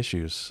hot button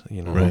issues,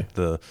 right.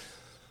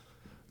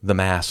 The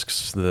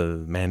masks,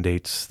 the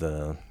mandates,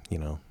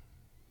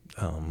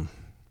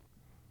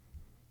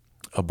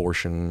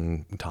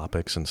 abortion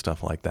topics and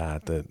stuff like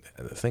that,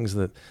 things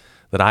that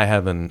I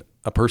have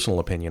a personal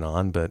opinion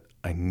on, but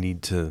I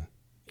need to,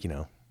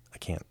 I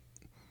can't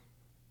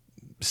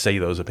say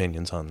those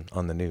opinions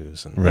on the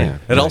news. And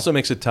it also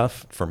makes it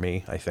tough for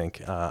me, I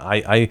think.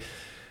 I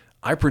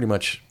pretty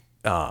much,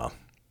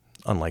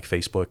 unlike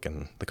Facebook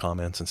and the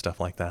comments and stuff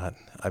like that,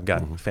 I've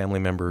got family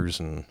members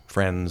and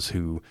friends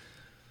who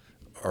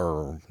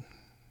are,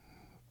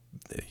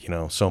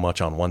 so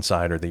much on one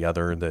side or the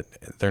other that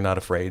they're not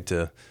afraid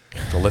to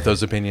let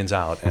those opinions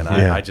out. And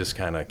I just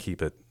kind of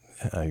keep it,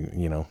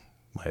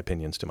 my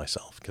opinions to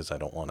myself because I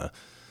don't want to,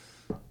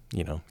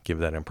 give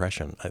that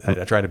impression.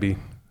 I try to be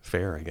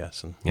fair, I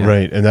guess. And,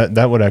 Right. And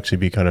that would actually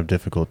be kind of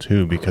difficult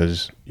too,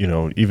 because,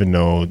 even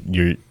though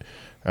you're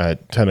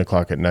at 10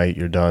 o'clock at night,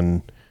 you're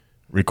done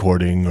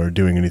recording or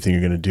doing anything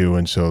you're going to do.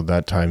 And so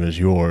that time is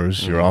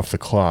yours, you're off the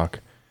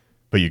clock,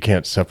 but you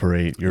can't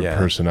separate your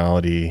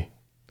personality,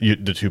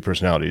 the two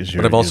personalities.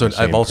 But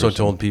I've also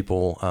told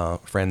people,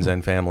 friends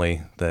and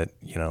family, that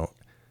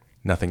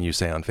nothing you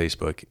say on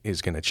Facebook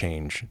is going to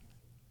change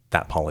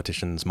that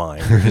politician's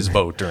mind or his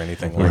vote or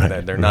anything like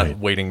that. They're not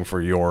waiting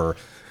for your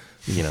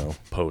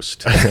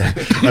post.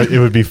 It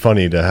would be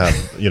funny to have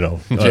if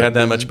you had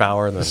that much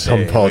power, then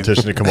some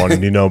politician to come on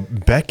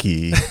and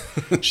Becky,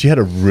 she had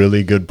a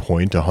really good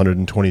point.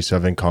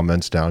 127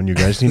 comments down. You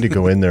guys need to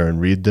go in there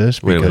and read this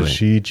because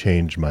she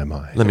changed my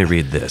mind. Let me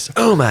read this.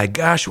 Oh my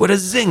gosh, what a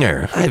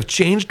zinger! I've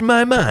changed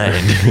my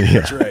mind.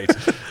 That's right.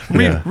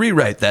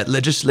 Rewrite that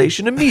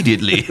legislation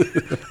immediately.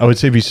 I would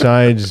say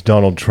besides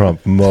Donald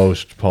Trump,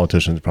 most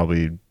politicians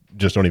probably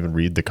just don't even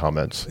read the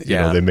comments.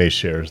 They may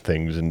share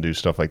things and do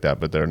stuff like that,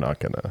 but they're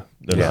not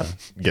not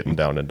getting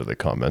down into the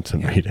comments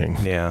and reading.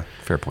 Yeah,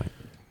 fair point.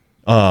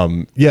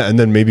 And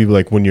then maybe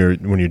like when you're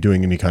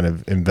doing any kind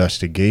of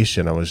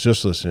investigation, I was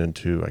just listening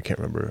to, I can't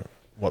remember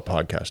what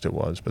podcast it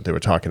was, but they were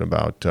talking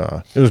about,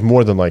 it was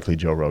more than likely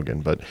Joe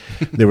Rogan, but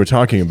they were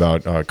talking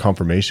about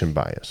confirmation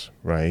bias,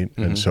 right?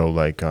 And so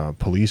like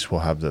police will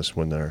have this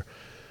when they're,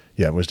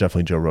 it was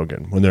definitely Joe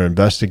Rogan, when they're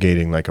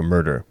investigating like a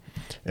murder,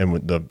 and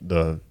with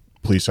the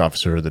police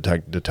officer or the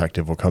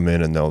detective will come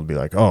in and they'll be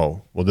like,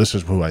 oh, well, this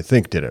is who I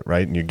think did it,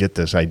 right? And you get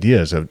this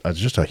idea as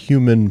just a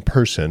human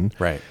person.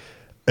 Right.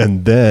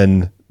 And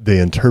then they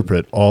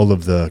interpret all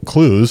of the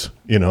clues,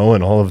 and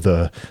all of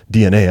the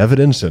DNA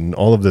evidence and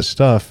all of this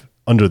stuff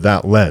under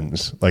that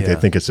lens. Like they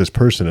think it's this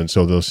person. And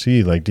so they'll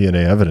see like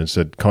DNA evidence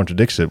that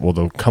contradicts it. Well,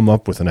 they'll come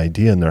up with an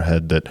idea in their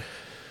head that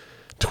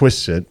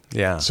twists it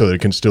so that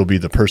it can still be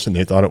the person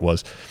they thought it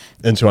was.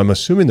 And so I'm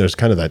assuming there's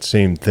kind of that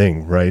same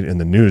thing, right, in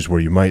the news where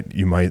you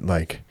might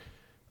like,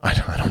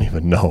 I don't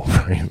even know,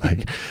 right?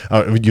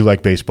 Like you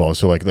like baseball,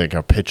 so like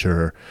a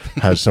pitcher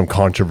has some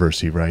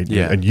controversy, right?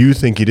 Yeah. And you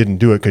think he didn't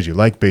do it because you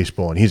like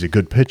baseball and he's a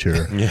good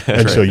pitcher,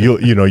 and so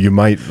you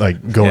might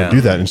like go and do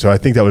that. And so I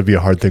think that would be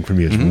a hard thing for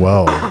me as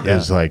well.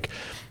 Is like,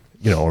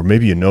 or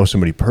maybe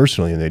somebody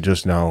personally and they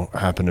just now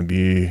happen to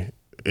be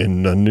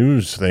in a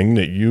news thing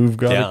that you've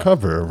got to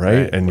cover,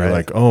 right? And you're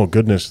like, oh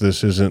goodness,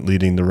 this isn't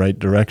leading the right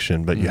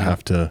direction, but you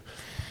have to.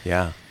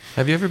 Yeah.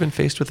 Have you ever been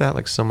faced with that,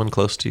 like someone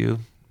close to you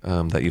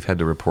that you've had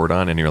to report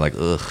on, and you're like,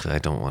 ugh, I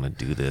don't want to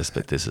do this,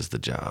 but this is the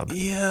job?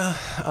 Yeah.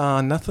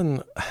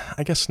 Nothing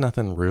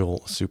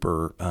real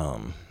super,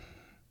 not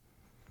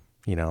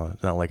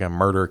like a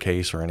murder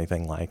case or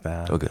anything like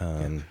that.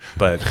 Okay.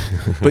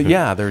 But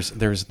yeah,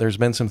 there's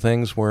been some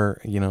things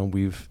where,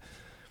 we've,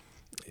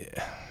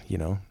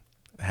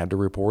 had to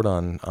report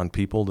on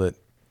people that,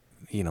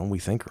 we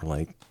think are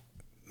like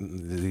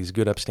these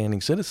good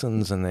upstanding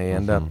citizens, and they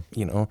end up,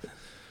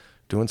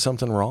 doing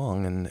something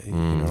wrong, and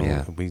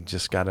yeah. we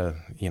just gotta,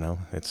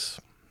 it's.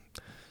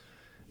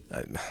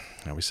 I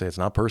always say it's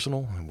not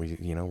personal.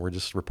 We're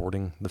just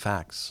reporting the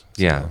facts.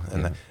 So, Yeah,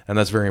 and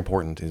that's very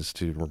important, is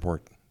to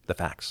report the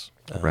facts.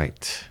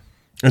 Right.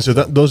 And so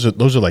those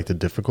are like the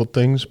difficult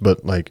things.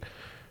 But like,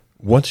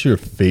 what's your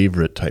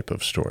favorite type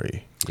of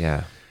story?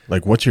 Yeah.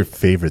 Like, what's your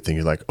favorite thing?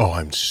 You're like, oh,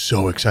 I'm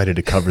so excited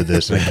to cover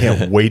this, and I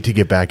can't wait to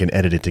get back and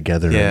edit it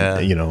together. Yeah.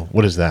 And,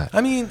 what is that?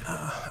 I mean,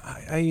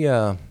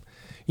 I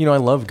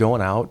love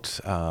going out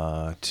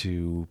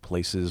to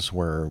places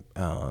where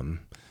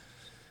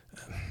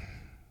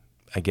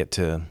I get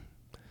to.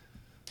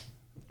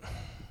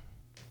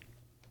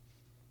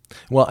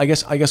 Well, I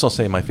guess I'll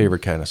say my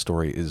favorite kind of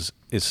story is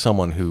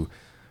someone who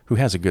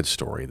has a good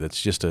story. That's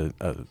just a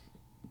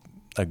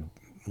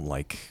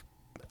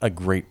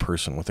great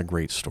person with a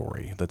great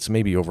story. That's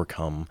maybe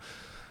overcome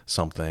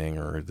something,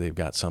 or they've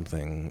got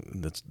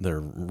something they're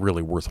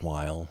really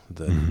worthwhile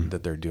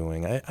that they're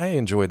doing. I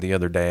enjoyed the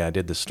other day. I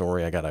did this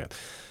story. I got a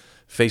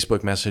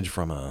Facebook message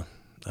from a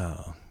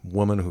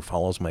woman who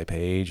follows my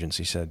page, and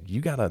she said,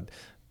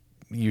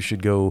 you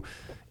should go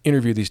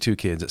interview these two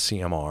kids at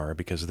CMR,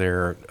 because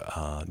they're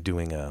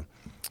doing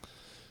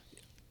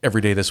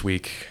every day this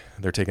week.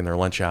 They're taking their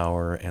lunch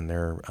hour, and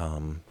they're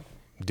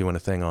doing a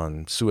thing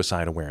on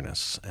suicide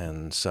awareness.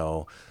 And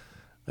so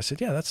I said,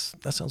 yeah, that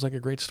sounds like a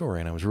great story.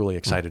 And I was really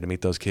excited to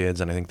meet those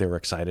kids, and I think they were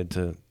excited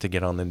to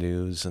get on the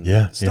news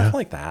and stuff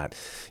like that.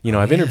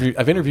 I've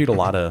interviewed a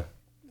lot of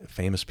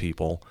famous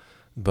people,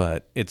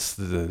 but it's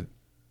the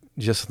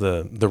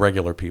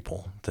regular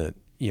people that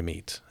you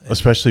meet.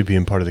 Especially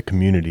being part of the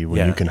community,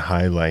 when you can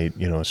highlight,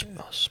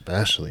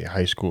 especially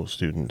high school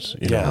students.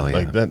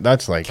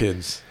 That's like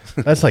kids.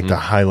 That's like the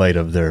highlight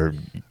of their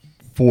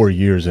 4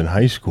 years in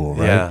high school,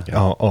 right? Yeah.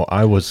 Oh,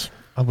 I was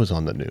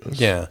on the news.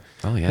 Yeah.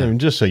 Oh, yeah. I mean,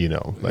 just so you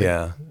know.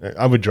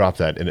 I would drop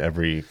that in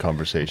every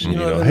conversation.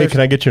 Hey, can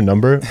I get your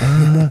number?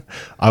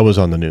 I was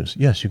on the news.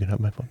 Yes, you can have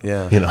my phone.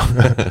 Yeah.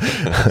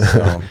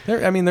 So,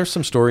 there's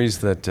some stories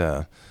that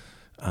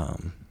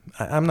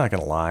I'm not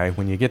going to lie.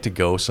 When you get to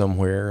go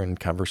somewhere and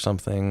cover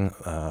something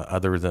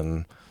other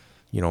than,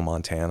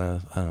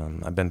 Montana,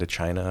 I've been to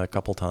China a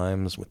couple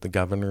times with the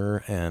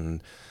governor,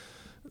 and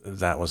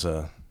that was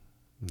a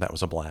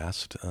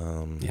blast.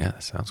 Yeah,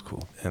 that sounds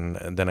cool.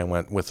 And then I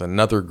went with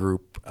another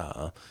group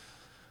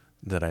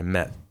that I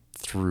met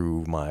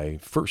through my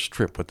first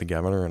trip with the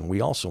governor, and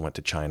we also went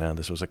to China.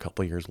 This was a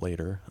couple of years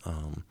later,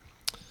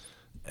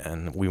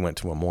 and we went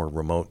to a more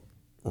remote,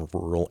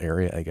 rural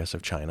area, I guess,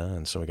 of China,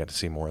 and so we got to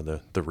see more of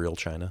the real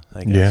China,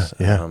 I guess.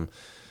 Yeah.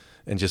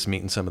 And just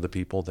meeting some of the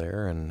people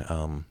there, and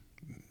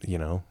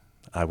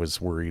I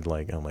was worried,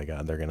 like, oh my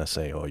God, they're gonna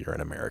say, "Oh, you're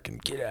an American,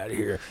 get out of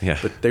here." Yeah.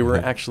 But they were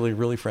actually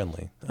really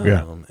friendly,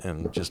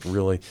 and just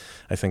really,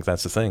 I think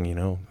that's the thing,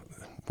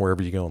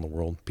 wherever you go in the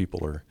world,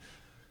 people are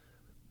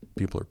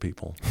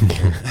people.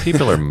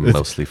 People are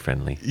mostly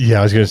friendly. Yeah,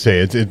 I was going to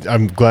say,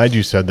 I'm glad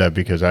you said that,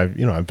 because I've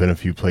been a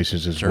few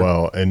places as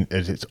well, and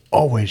it's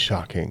always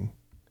shocking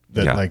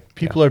that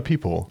people are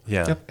people.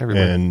 Yeah. Yep,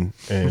 everywhere. And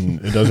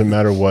it doesn't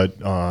matter what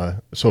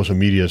social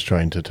media is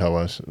trying to tell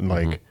us.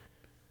 Like,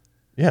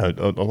 a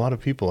lot of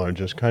people are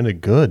just kind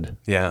of good.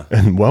 Yeah.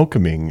 And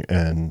welcoming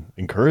and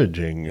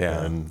encouraging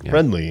Yeah. and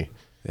friendly.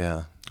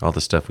 Yeah. All the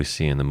stuff we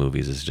see in the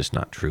movies is just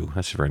not true.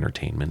 That's for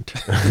entertainment.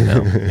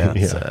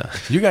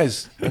 You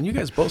guys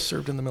both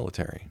served in the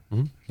military.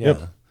 Mm-hmm.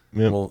 Yeah.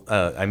 Yep. Well,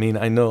 I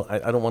know I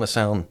don't want to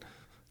sound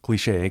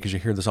cliche, because you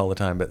hear this all the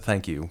time, but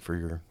thank you for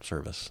your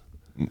service.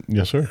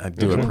 Yes, sir. I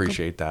do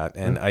appreciate that.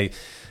 And I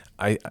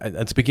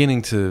it's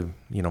beginning to,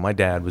 my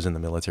dad was in the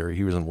military.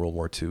 He was in World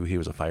War II. He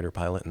was a fighter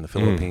pilot in the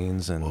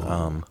Philippines.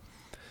 And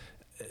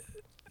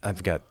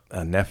I've got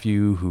a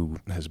nephew who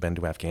has been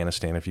to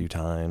Afghanistan a few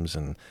times.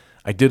 And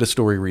I did a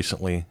story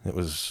recently that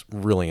was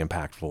really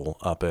impactful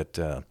up at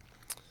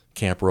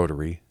Camp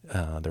Rotary.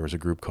 There was a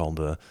group called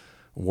the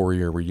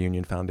Warrior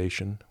Reunion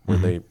Foundation, where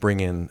they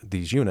bring in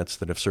these units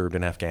that have served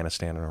in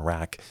Afghanistan and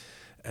Iraq.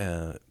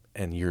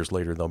 And years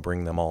later, they'll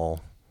bring them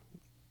all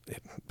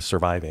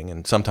surviving.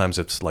 And sometimes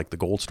it's like the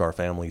Gold Star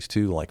families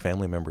too, like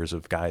family members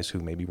of guys who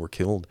maybe were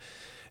killed,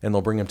 and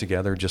they'll bring them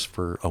together just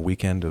for a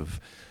weekend of,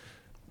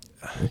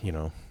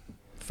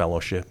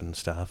 fellowship and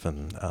stuff,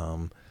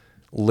 and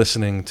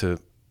listening to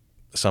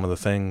some of the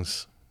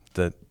things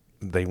that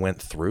they went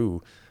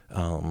through.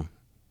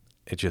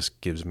 It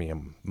just gives me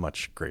a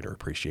much greater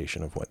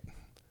appreciation of what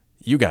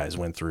you guys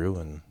went through,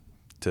 and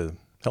to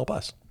help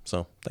us.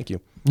 So thank you.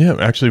 Yeah,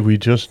 actually, we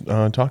just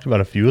talked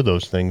about a few of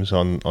those things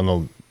on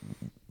the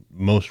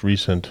most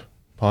recent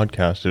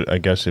podcast. I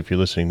guess if you're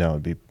listening now,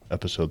 it'd be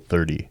episode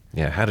 30.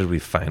 Yeah, how did we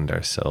find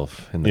ourselves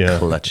in the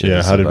clutches?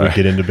 Yeah, how did we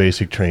get into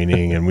basic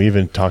training? And we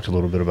even talked a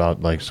little bit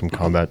about like some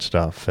combat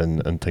stuff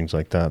and things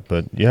like that.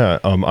 But yeah,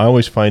 I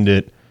always find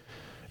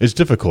it's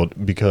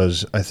difficult,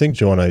 because I think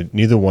Joe and I,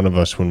 neither one of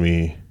us, when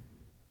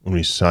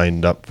we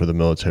signed up for the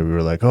military, we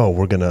were like, oh,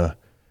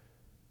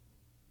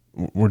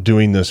 we're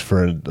doing this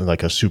for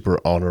like a super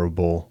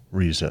honorable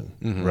reason,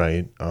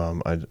 right?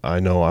 I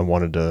know I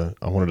wanted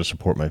to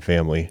support my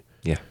family,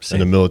 Yeah, and same.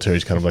 the military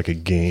is kind of like a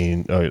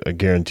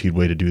guaranteed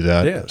way to do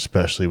that, Yeah.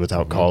 especially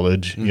without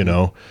college, you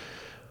know.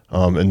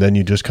 And then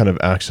you just kind of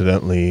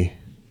accidentally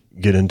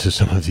get into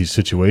some of these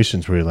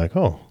situations where you're like,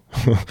 oh,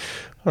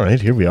 all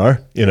right, here we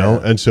are, you know.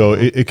 And so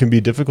it can be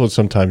difficult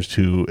sometimes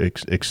to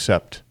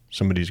accept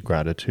somebody's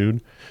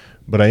gratitude,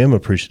 but I am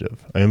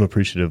appreciative. I am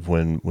appreciative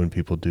when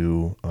people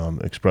do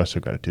express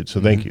their gratitude. So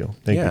thank you,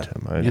 Yeah.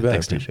 Tim. You bet. I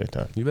appreciate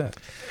that. You bet.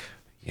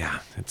 Yeah,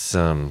 it's.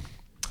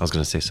 I was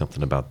going to say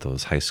something about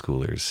those high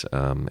schoolers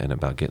and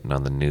about getting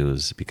on the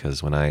news,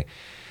 because when I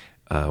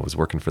was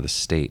working for the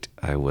state,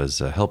 I was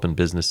helping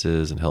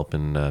businesses and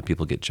helping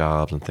people get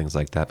jobs and things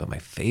like that. But my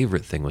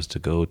favorite thing was to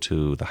go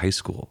to the high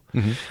school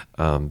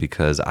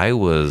because I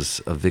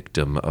was a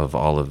victim of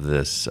all of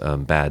this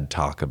bad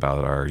talk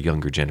about our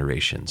younger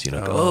generations. You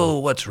know, oh,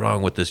 what's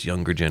wrong with this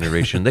younger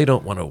generation? They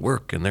don't want to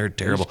work and they're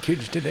terrible.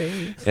 Kids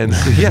today. And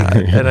so, yeah,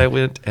 and I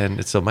went,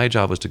 and so my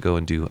job was to go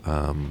and do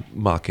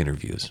mock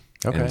interviews.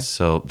 Okay. And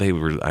so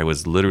I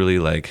was literally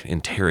like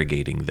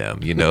interrogating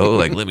them, you know,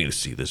 like, let me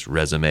see this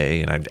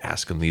resume. And I'd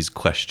ask them these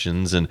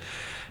questions. And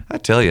I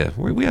tell you,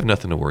 we have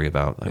nothing to worry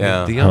about. I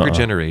mean, the younger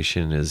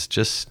generation is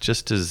just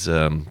as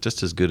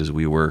good as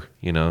we were.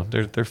 You know,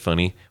 they're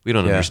funny. We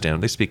don't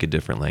understand. They speak a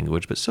different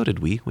language, but so did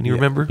we. When you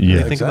remember, when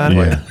you think about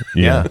it.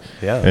 Yeah.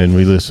 Yeah. And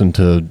we listen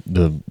to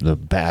the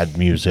bad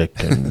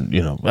music, and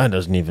you know that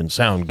doesn't even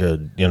sound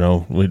good. You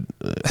know,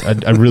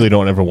 I really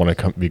don't ever want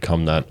to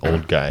become that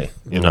old guy.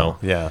 You know.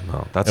 Yeah.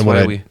 No, that's And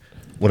why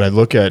when I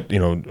look at, you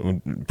know,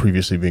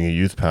 previously being a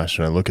youth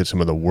pastor, I look at some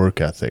of the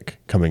work ethic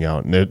coming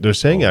out, and they're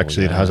saying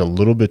actually it has a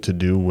little bit to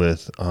do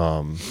with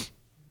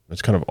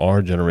it's kind of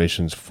our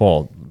generation's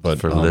fault, but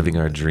for living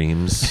our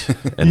dreams.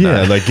 And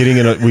yeah, like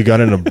we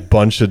got in a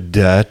bunch of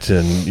debt,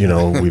 and you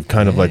know we've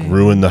kind of like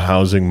ruined the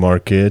housing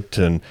market,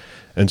 and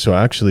so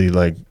actually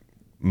like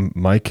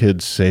my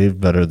kids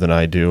save better than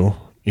I do,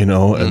 you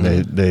know,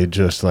 and they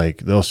just like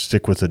they'll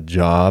stick with a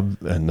job,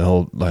 and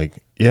they'll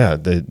like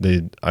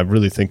I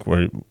really think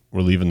we're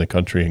leaving the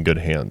country in good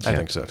hands. I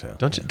think so too.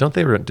 don't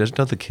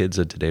the kids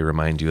of today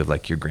remind you of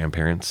like your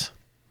grandparents?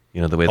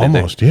 You know, the way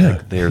Almost,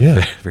 they're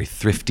yeah. very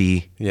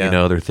thrifty. Yeah. You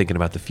know, they're thinking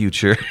about the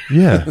future.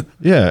 Yeah.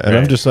 And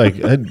I'm just like,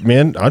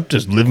 man, I'm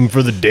just living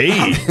for the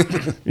day,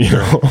 you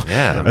know?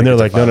 Yeah. And they're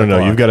like,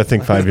 no, you've got to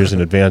think 5 years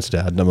in advance,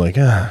 Dad. And I'm like,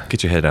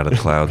 Get your head out of the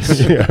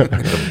clouds.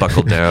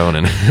 Buckle down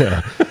and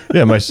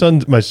yeah. My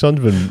son's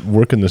been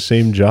working the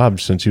same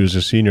job since he was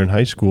a senior in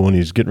high school, and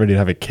he's getting ready to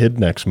have a kid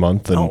next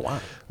month. And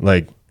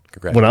like,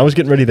 when I was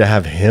getting ready to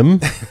have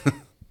him,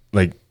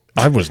 like,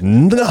 I was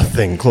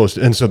nothing close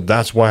to, and so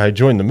that's why I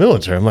joined the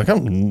military. I'm like,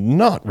 I'm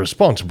not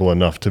responsible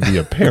enough to be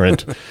a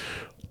parent.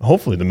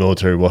 Hopefully the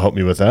military will help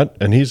me with that.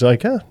 And he's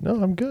like,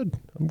 no, I'm good.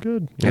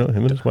 You know,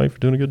 him and his wife are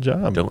doing a good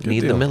job. don't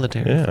need the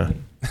military. Yeah.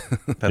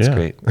 That's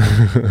great.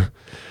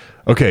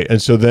 Okay. And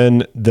so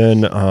then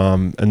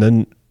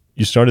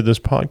you started this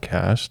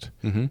podcast,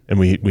 and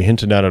we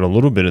hinted at it a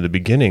little bit at the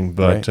beginning,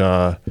 but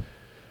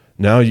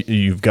now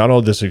you've got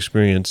all this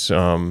experience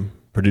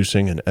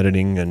producing and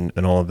editing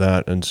and all of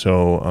that. And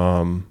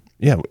so,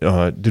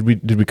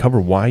 did we cover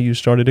why you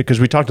started it?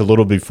 Because we talked a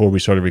little before we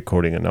started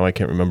recording, and now I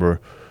can't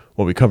remember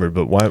what we covered.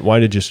 But why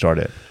did you start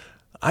it?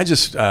 I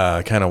just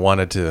kind of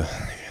wanted to,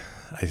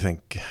 I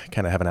think,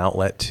 kind of have an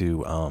outlet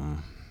to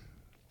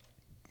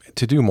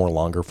do more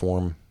longer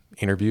form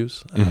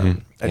interviews. I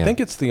think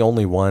it's the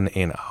only one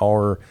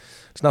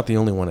it's not the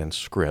only one in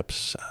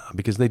Scripps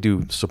because they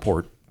do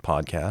support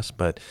podcasts,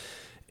 but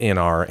in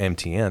our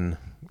MTN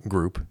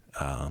group,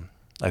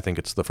 I think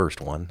it's the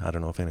first one. I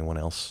don't think anyone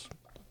else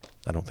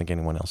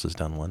has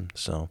done one.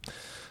 So,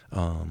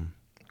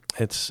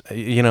 it's,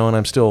 you know, and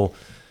I'm still,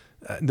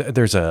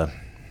 there's a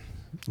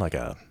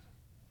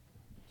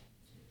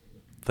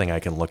thing I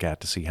can look at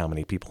to see how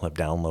many people have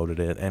downloaded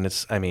it. And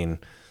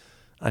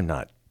I'm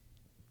not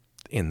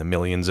in the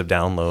millions of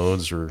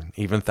downloads or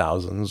even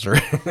thousands or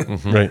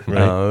Right.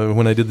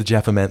 when I did the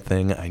Jeff Ament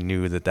thing, I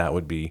knew that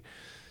was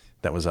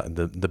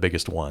the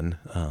biggest one,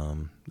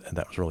 and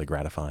that was really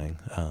gratifying.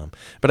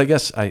 But I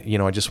guess I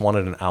just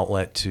wanted an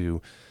outlet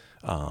to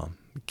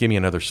give me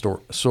another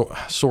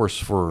source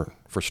for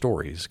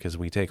stories, because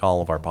we take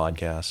all of our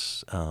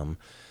podcasts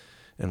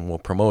and we'll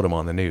promote them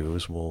on the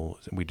news.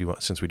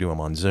 Since we do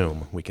them on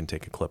Zoom, we can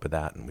take a clip of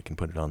that and we can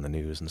put it on the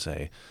news and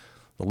say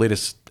the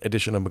latest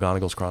edition of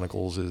McGonigal's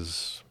Chronicles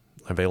is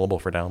available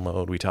for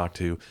download. We talked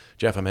to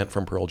Jeff Ament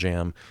from Pearl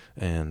Jam,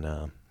 and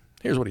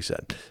here's what he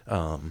said.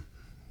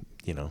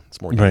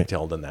 It's more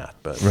detailed than that,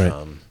 but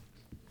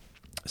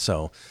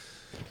so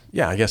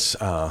yeah, I guess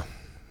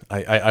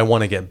I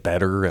want to get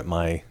better at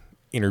my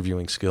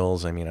interviewing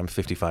skills. I mean, I'm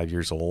 55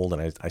 years old,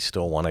 and I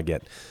still want to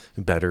get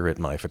better at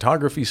my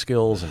photography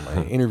skills and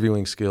my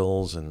interviewing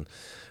skills. And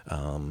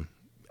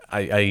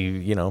I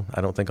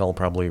don't think I'll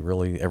probably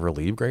really ever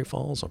leave Great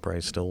Falls. I'll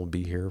probably still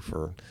be here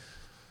for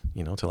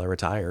till I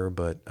retire.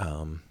 But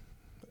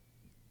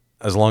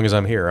as long as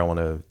I'm here, I want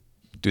to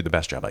do the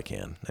best job I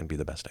can and be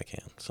the best I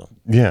can. So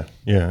Yeah.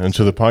 And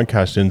so the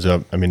podcast ends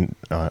up, I mean,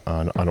 I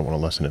don't want to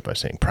lessen it by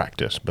saying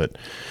practice, but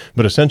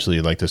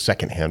essentially like the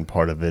secondhand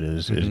part of it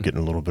is getting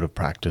a little bit of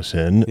practice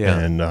in.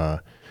 Yeah.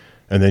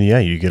 And then,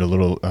 you get a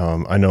little,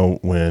 I know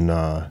when,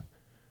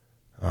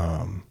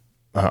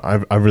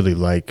 I really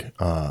like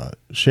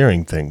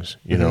sharing things,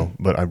 you know,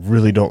 but I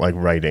really don't like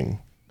writing.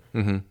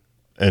 Mm-hmm.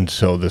 And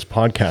so this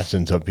podcast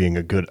ends up being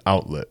a good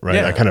outlet, right?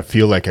 Yeah. I kind of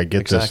feel like I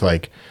get this Exactly.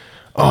 like,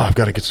 oh, I've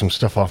got to get some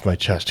stuff off my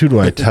chest. Who do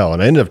I tell?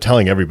 And I end up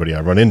telling everybody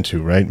I run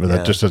into, right? But Yeah.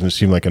 that just doesn't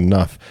seem like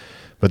enough.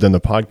 But then the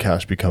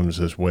podcast becomes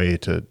this way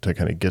to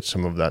kind of get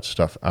some of that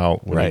stuff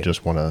out when you Right.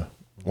 just want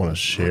to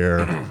share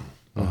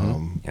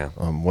Yeah.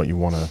 what you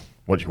want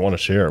to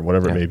share,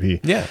 whatever it may be.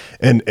 Yeah.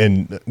 And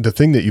the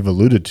thing that you've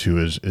alluded to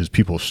is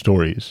people's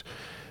stories.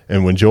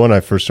 And when Joe and I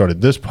first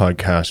started this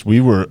podcast, we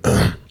were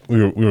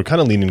we were kind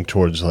of leaning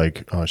towards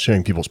like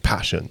sharing people's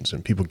passions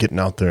and people getting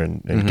out there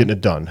and getting it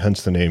done.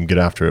 Hence the name Get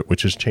After It,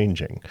 which is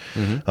changing.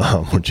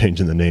 We're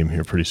changing the name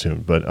here pretty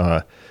soon.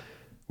 But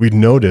we'd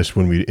noticed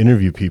when we'd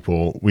interview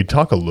people, we'd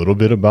talk a little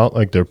bit about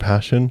like their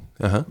passion,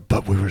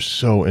 but we were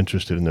so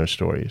interested in their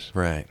stories.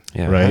 right.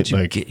 Yeah, Right, how'd you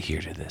like- get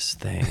here to this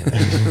thing?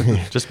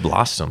 Just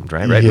blossomed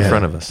right in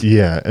front of us.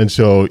 Yeah, and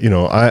so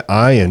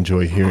I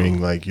enjoy hearing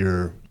like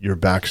your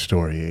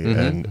backstory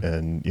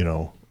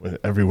and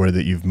everywhere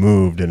that you've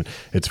moved, and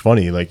it's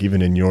funny like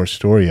even in your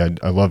story,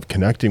 I love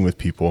connecting with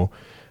people,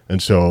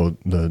 and so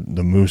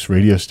the Moose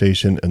radio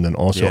station, and then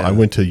also Yeah. I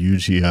went to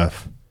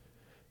UGF.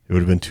 It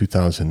would have been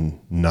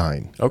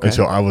 2009. Okay. And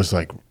so I was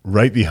like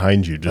right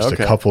behind you just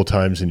Okay. a couple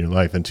times in your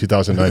life. And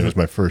 2009 was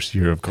my first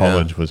year of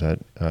college, was at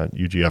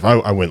UGF.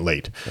 I went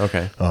late.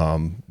 Okay.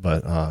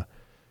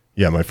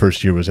 My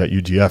first year was at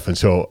UGF. And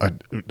so,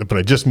 but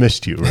I just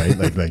missed you, right?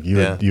 Like you,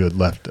 Yeah. you had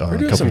left. We're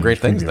doing some great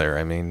things there.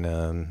 I mean,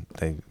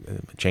 they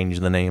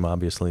changed the name,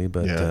 obviously,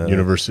 but Yeah,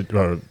 University,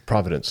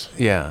 Providence.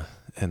 yeah,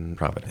 and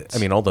Providence. I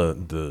mean, all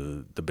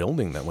the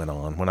building that went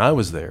on when I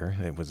was there,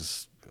 it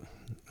was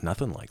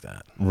nothing like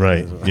that.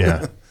 Right.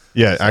 Yeah.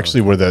 Yeah.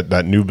 Actually, where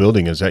that new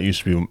building is, that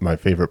used to be my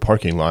favorite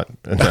parking lot.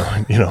 And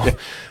now,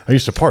 I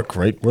used to park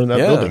right where that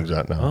Yeah. building's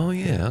at now. Oh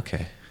yeah,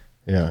 okay.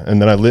 Yeah.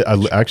 And then I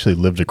actually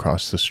lived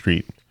across the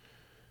street.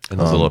 And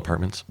those little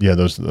apartments. Yeah,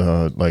 those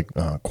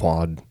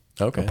quad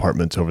Okay.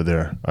 apartments over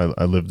there.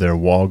 I lived there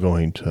while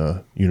going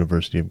to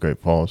University of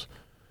Great Falls.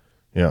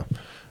 Yeah.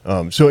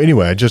 So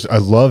anyway, I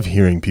love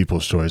hearing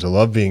people's stories. I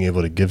love being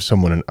able to give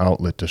someone an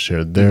outlet to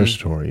share their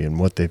story and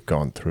what they've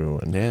gone through.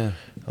 And Yeah.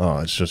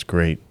 it's just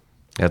great.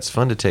 Yeah, it's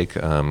fun to take.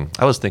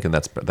 I was thinking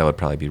that would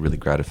probably be really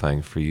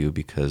gratifying for you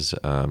because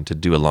to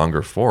do a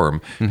longer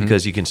form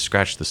because you can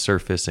scratch the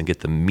surface and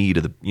get the meat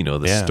of the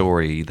Yeah.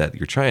 story that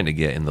you're trying to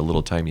get in the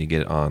little time you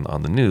get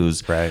on the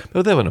news. Right.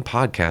 But then in a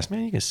podcast,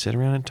 man, you can sit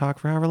around and talk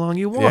for however long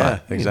you want. Yeah, You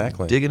can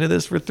exactly. dig into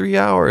this for 3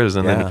 hours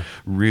and Yeah. then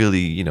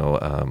really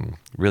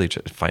really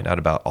find out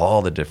about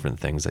all the different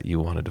things that you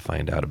wanted to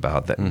find out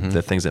about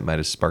the things that might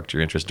have sparked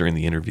your interest during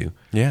the interview.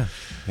 Yeah.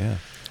 Yeah.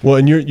 Well,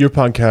 and your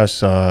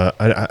podcasts,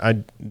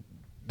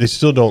 they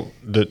still don't.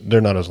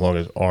 They're not as long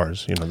as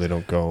ours. They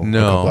don't go No.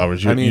 a couple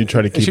hours. You, I mean, you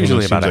try to it's keep them,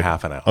 usually it about seems a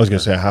half an hour. I was going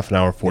to say a half an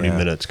hour, 40 Yeah.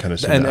 minutes, kind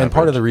of. And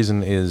part of the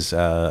reason is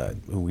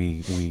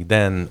we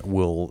then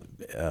will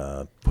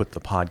put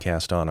the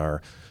podcast on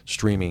our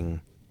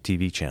streaming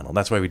TV channel.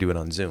 That's why we do it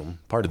on Zoom.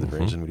 Part of the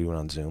reason we do it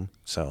on Zoom,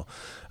 so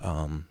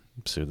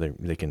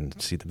they can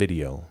see the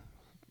video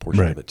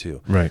portion Right. of it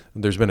too. Right.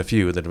 There's been a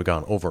few that have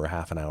gone over a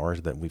half an hour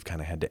that we've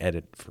kind of had to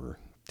edit for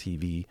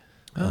TV.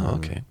 Oh,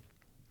 okay.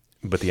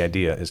 But the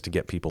idea is to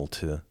get people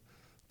to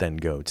then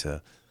go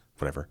to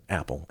whatever,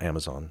 Apple,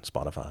 Amazon,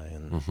 Spotify,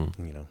 and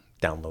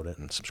download it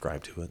and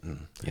subscribe to it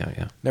and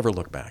Yeah. never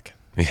look back.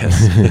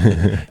 Yes.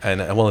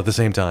 And at the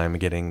same time,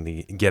 getting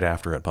the Get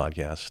After It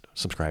podcast,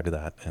 subscribe to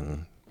that,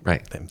 and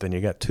Right. then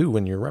you got two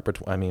in your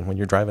repertoire. I mean, when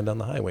you're driving down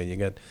the highway, you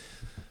get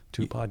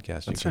two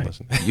podcasts you can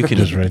listen. You can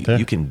Just right there.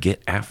 you can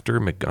get after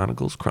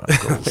McGonagall's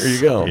Chronicles. There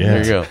you go. Yeah. There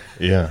you go.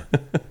 Yeah.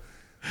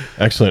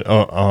 Excellent.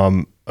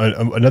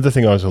 Another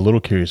thing I was a little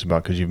curious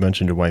about, because you've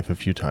mentioned your wife a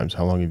few times.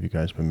 How long have you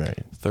guys been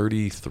married?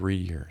 33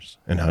 years.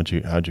 And how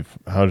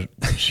did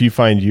she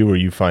find you or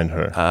you find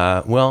her?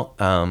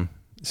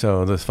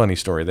 So the funny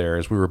story there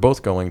is we were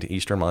both going to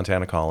Eastern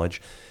Montana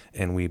College,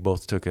 and we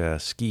both took a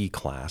ski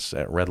class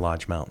at Red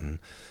Lodge Mountain,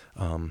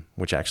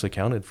 which actually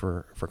counted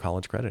for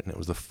college credit. And it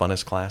was the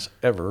funnest class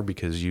ever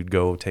because you'd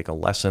go take a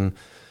lesson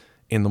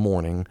in the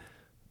morning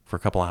for a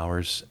couple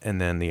hours,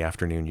 and then the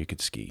afternoon you could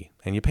ski.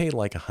 And you paid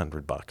like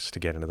 $100 to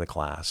get into the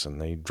class,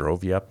 and they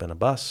drove you up in a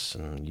bus,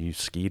 and you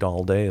skied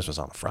all day. This was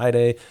on a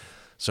Friday.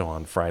 So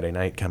on Friday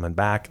night coming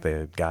back,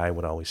 the guy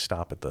would always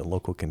stop at the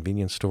local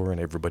convenience store,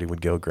 and everybody would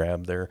go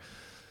grab their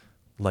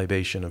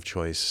libation of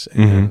choice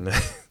and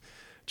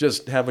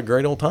just have a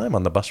great old time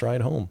on the bus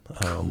ride home.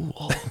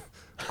 Cool.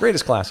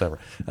 Greatest class ever.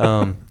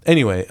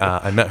 Anyway,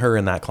 I met her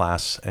in that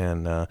class,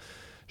 and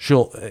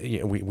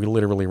we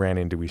literally ran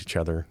into each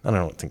other. I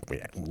don't think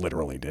we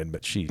literally did,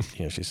 but she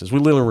says we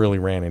literally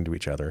ran into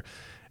each other,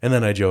 And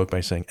then I joke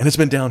by saying, and it's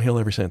been downhill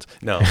ever since.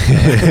 No.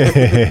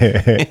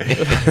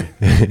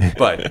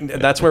 But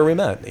that's where we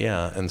met.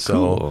 Yeah. And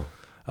so,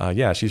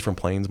 Cool. she's from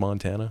Plains,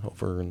 Montana,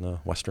 over in the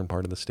western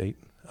part of the state.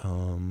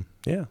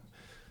 Yeah.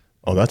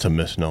 Oh, that's a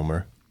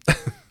misnomer.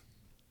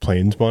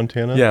 Plains,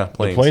 Montana? Yeah, The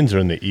Plains. Plains are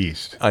in the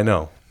east. I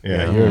know.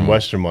 Yeah, you're in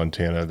western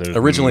Montana. There's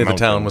Originally, the town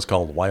mountains. was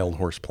called Wild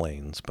Horse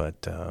Plains,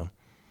 but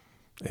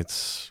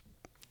it's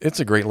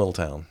a great little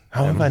town.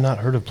 How have I not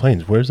heard of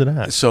Plains? Where's it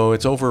at? So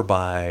it's over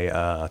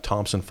by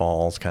Thompson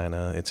Falls, kind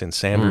of. It's in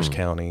Sanders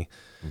County.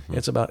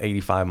 It's about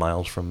 85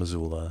 miles from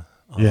Missoula.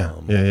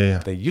 Yeah.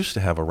 They used to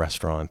have a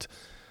restaurant.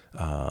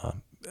 Oh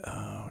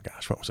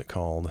gosh, what was it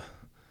called?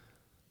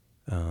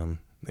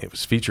 It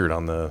was featured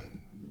on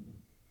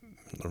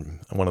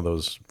one of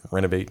those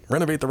renovate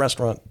the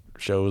restaurant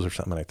shows or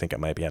something. I think it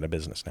might be out of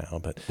business now,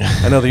 but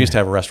I know they used to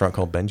have a restaurant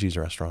called Benji's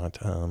Restaurant.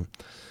 It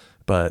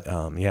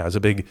was a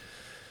big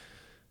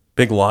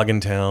logging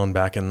town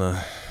back in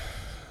the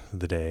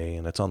day,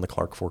 and it's on the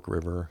Clark Fork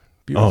River.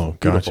 Beautiful,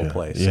 beautiful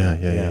place.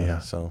 Yeah.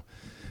 So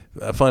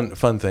a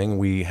fun thing.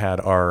 We had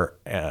our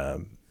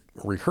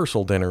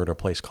rehearsal dinner at a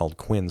place called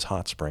Quinn's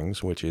Hot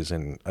Springs, which is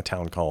in a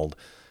town called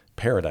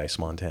Paradise,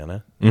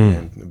 Montana,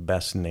 and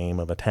best name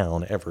of a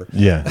town ever.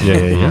 Yeah.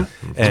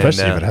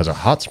 Especially And, if it has a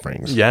hot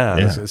springs.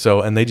 Yeah.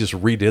 So, and they just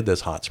redid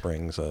this hot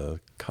springs a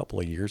couple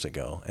of years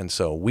ago. And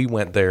so we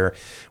went there.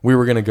 We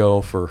were going to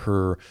go for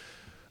her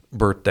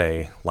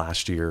birthday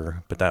last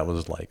year, but that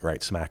was like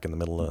right smack in the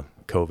middle of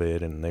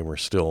COVID, and they were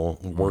still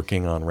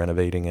working on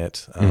renovating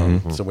it.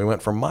 So we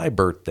went for my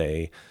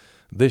birthday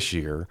this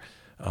year,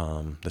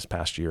 this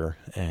past year,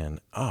 and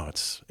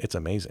it's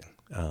amazing.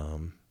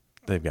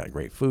 They've got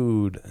great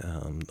food.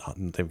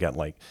 They've got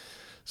like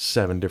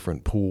 7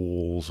 different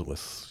pools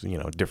with,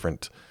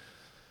 different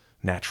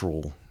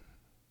natural,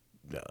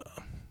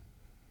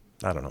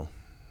 I don't know,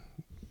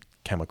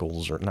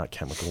 chemicals or not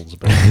chemicals,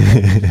 but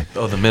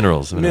The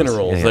minerals.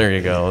 minerals. Yeah. There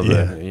you go.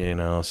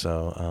 Yeah.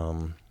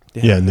 So,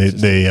 And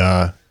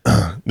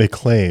they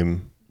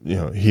claim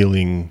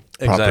healing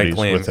properties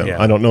claim, with them. yeah.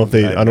 I don't know if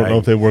they know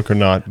if they work or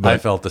not. But I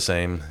felt the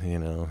same,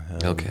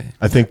 Okay.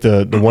 I think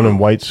the one in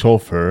White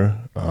Sulphur,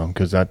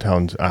 because that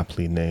town's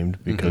aptly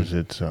named because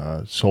it's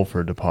a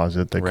sulfur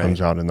deposit that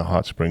comes out in the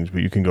hot springs.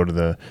 But you can go to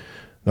the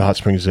hot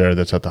springs there.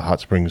 That's at the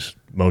Hot Springs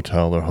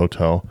Motel or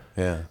Hotel.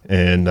 Yeah.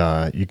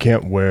 And you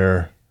can't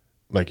wear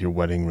like your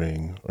wedding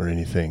ring or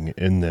anything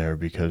in there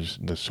because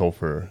the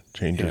sulfur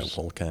changes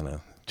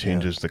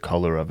the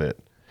color of it.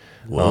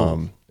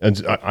 And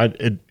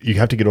you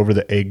have to get over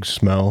the egg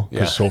smell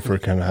because sulfur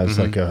kind of has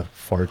like a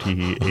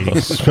farty egg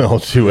smell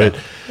to it.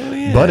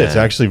 But it's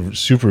actually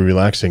super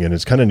relaxing, and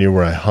it's kind of near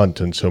where I hunt.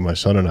 And so my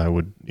son and I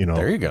would,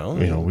 there you go.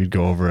 We'd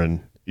go over,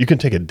 and you can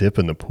take a dip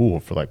in the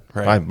pool for like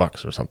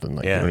 $5 or something.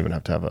 Like you don't even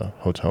have to have a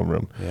hotel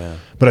room. Yeah.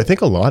 But I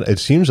think it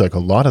seems like a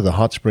lot of the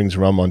hot springs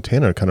around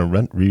Montana are kind of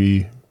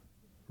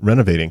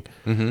renovating.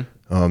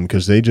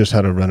 Because they just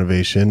had a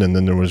renovation, and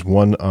then there was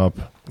one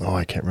up. Oh,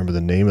 I can't remember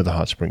the name of the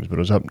hot springs, but it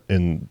was up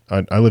in.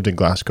 I lived in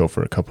Glasgow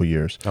for a couple of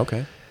years.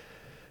 Okay.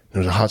 There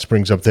was a hot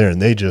springs up there,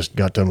 and they just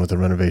got done with a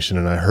renovation.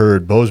 And I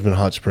heard Bozeman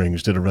Hot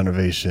Springs did a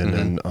renovation,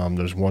 and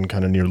there's one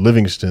kind of near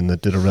Livingston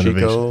that did a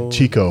renovation.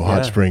 Chico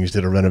Hot Springs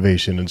did a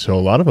renovation, and so a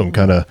lot of them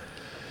kind of.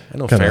 I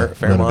know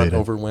Fairmont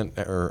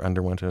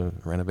underwent a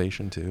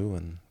renovation too,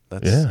 and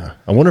that's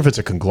I wonder if it's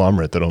a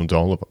conglomerate that owns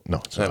all of them. No,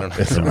 it's not. I don't know.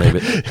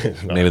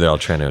 It's not. Maybe they're all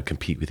trying to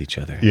compete with each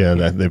other. Yeah,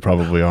 they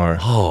probably are.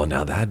 Oh,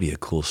 now that'd be a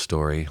cool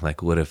story.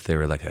 Like, what if they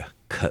were like a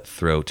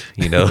cutthroat,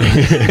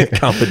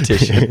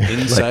 competition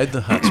inside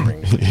the hot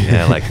springs?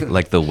 Yeah,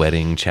 like the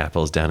wedding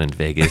chapels down in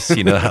Vegas.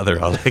 You know how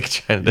they're all like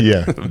trying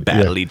to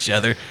battle each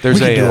other. We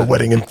can do a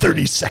wedding in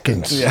 30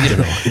 seconds.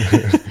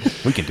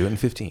 We can do it in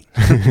 15.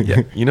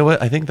 Yeah, you know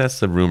what? I think that's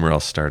the rumor I'll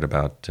start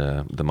about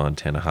the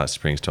Montana hot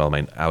springs to all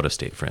my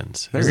out-of-state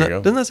friends. There you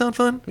go. Doesn't that sound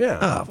fun?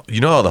 Yeah.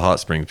 All the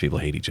hot springs people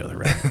hate each other,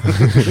 right?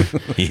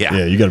 Yeah.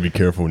 Yeah, you got to be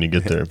careful when you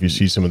get there. If you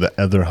see some of the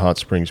other hot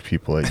springs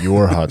people at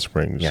your hot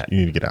springs, you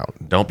need to get out.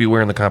 Don't be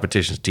wearing the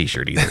competition's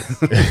T-shirt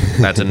either.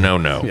 That's a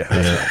no-no.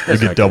 You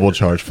get double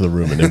charged for the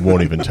room, and they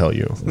won't even tell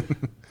you.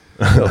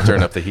 They'll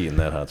turn up the heat in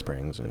that hot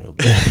springs, and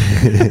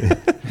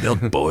They'll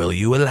boil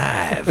you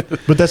alive.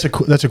 But that's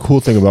a cool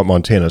thing about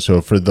Montana.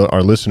 So for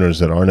our listeners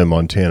that aren't in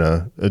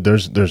Montana,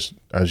 there's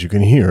as you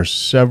can hear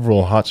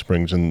several hot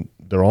springs, and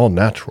they're all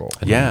natural.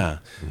 Yeah,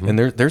 and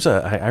there's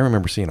I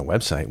remember seeing a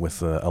website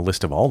with a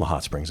list of all the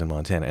hot springs in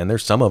Montana, and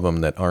there's some of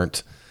them that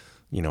aren't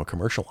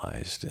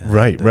commercialized.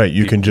 Right.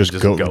 You can just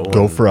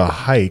go for a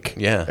hike.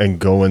 Yeah. And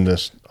go in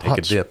this Take a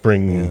hot dip.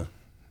 spring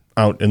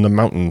out in the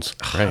mountains.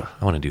 Right.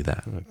 I want to do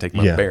that. Take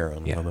my bear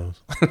on one of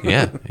those.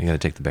 Yeah, you got to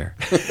take the bear.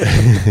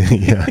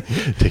 Yeah.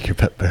 Take your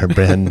pet bear,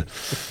 Ben.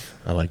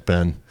 I like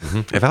Ben.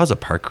 If I was a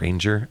park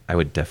ranger, I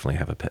would definitely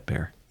have a pet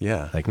bear.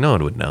 Yeah. Like no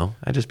one would know.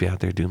 I'd just be out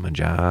there doing my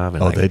job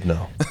and They'd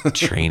know.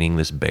 training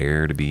this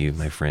bear to be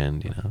my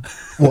friend,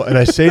 Well, and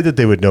I say that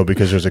they would know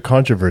because there's a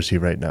controversy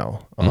right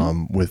now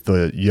with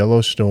the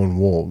Yellowstone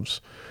wolves.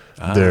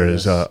 There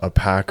is a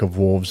pack of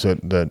wolves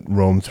that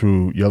roam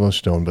through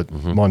Yellowstone, but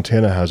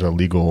Montana has a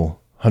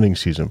legal hunting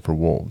season for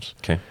wolves.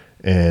 Okay.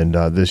 And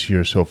this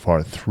year so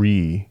far,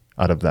 3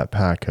 out of that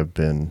pack have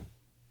been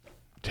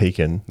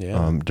taken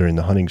during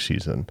the hunting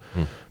season.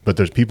 But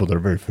there's people that are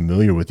very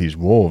familiar with these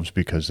wolves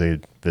because they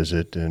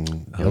visit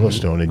in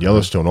Yellowstone. In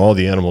Yellowstone, all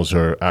the animals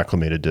are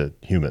acclimated to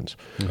humans.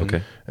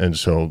 Okay. And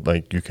so,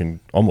 like, you can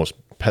almost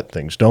pet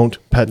things. Don't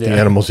pet the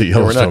animals at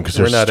Yellowstone because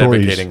there's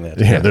stories. Advocating that.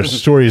 Yeah, there's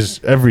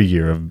stories every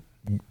year of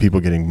people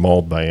getting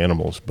mauled by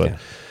animals, but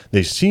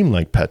they seem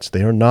like pets.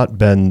 They are not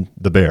Ben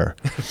the bear.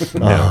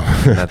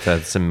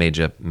 That's some made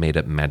up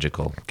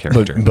magical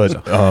character.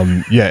 But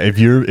if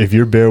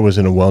your bear was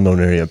in a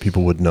well-known area,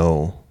 people would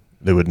know.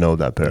 They would know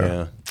that bear.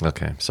 Yeah.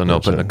 Okay, so no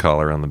putting a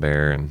collar on the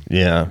bear and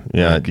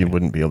You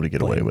wouldn't be able to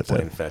get away with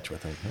playing it. fetch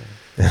with him.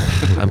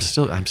 I'm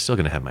still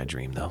gonna have my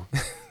dream though.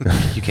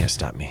 You can't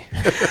stop me.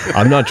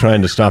 I'm not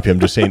trying to stop you. I'm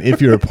just saying,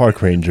 if you're a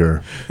park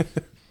ranger,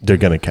 they're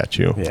gonna catch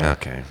you. Yeah.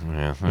 Okay.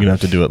 Yeah. You're gonna have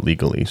to do it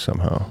legally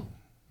somehow.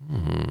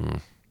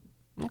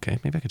 Okay,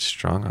 maybe I could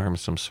strong arm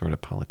some sort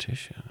of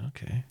politician.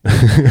 Okay.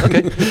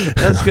 Okay.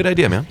 That's a good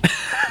idea, man.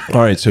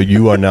 All right, so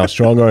you are now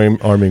strong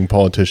arming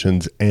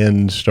politicians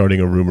and starting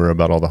a rumor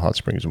about all the hot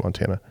springs in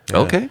Montana.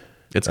 Okay.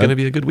 It's going to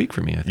be a good week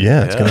for me, I think.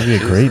 Yeah, it's gonna be a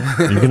great.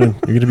 You're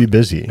gonna be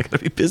busy. I'm going to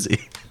be busy.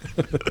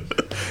 I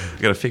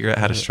got to figure out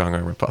how to strong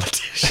arm a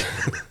politician.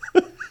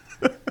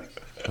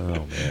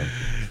 Oh man.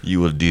 You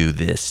will do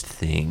this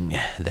thing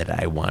that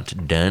I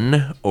want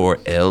done, or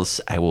else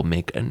I will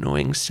make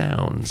annoying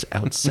sounds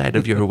outside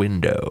of your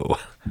window.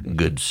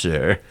 Good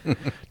sir,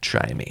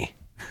 try me.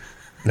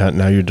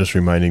 Now you're just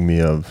reminding me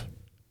of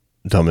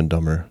Dumb and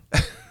Dumber.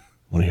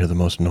 Want to hear the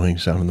most annoying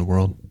sound in the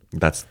world?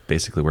 That's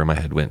basically where my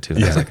head went to.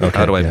 I was like,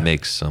 how do I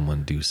make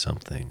someone do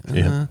something?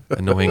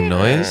 Annoying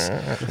noise?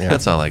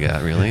 That's all I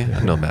got, really.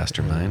 I'm no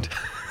mastermind.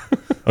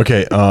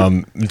 Okay,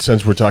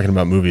 since we're talking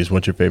about movies,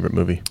 what's your favorite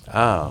movie?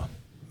 Oh,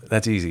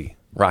 that's easy.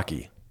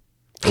 Rocky.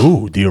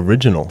 Ooh, the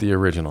original. The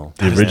original.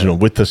 The original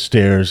with the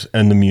stairs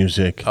and the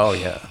music. Oh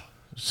yeah.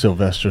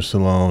 Sylvester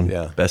Stallone.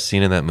 Yeah. Best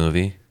scene in that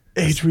movie?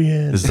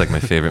 Adrian. This is like my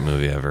favorite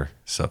movie ever.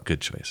 So good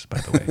choice,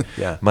 by the way.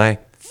 Yeah. My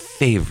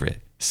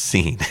favorite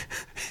scene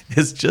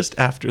is just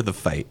after the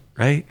fight,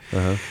 right?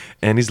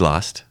 And he's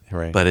lost,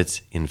 Right. but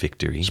it's in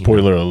victory.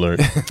 Spoiler alert.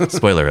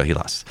 Spoiler alert, he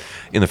lost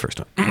in the first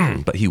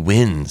one. But he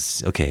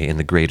wins, okay, in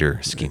the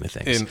greater scheme of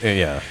things.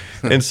 Yeah.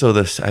 And so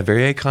this a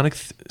very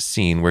iconic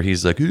scene where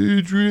he's like,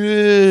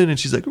 Adrian, and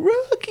she's like,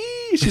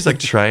 Rocky. She's like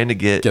trying to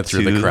get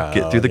through the crowd.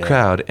 Get through the Yeah.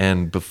 crowd.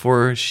 And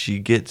before she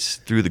gets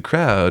through the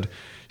crowd,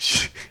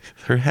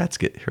 her hat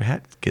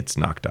gets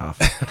knocked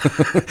off.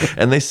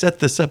 And they set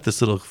this up,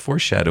 this little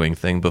foreshadowing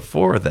thing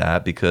before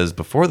that, because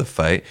before the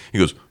fight, he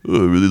goes, oh,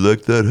 I really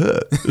like that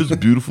hat. It's a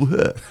beautiful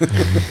hat.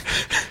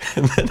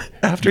 And then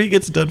after he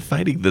gets done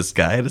fighting this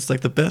guy, and it's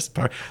like the best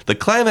part, the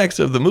climax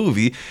of the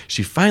movie,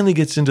 she finally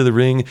gets into the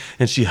ring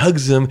and she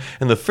hugs him,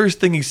 and the first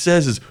thing he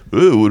says is,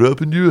 oh, what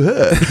happened to your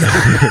hat?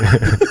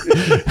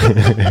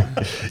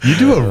 You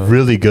do a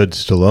really good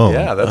Stallone.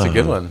 Yeah, that's a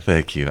good one.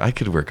 Thank you. I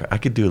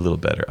could do a little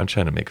better. I'm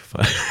trying to make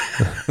fun.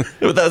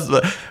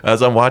 But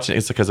as I'm watching,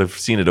 it's because I've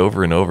seen it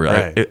over and over.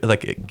 Right.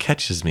 It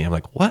catches me. I'm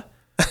like, what?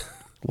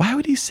 Why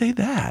would he say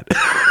that?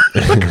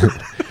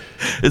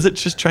 Is it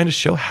just trying to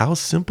show how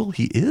simple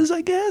he is, I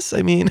guess?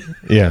 I mean,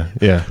 Yeah.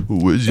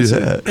 where's your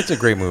hat? It's a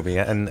great movie,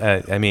 and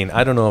I mean,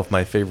 I don't know if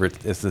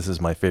this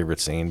is my favorite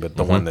scene, but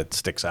the one that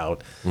sticks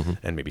out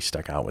and maybe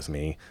stuck out with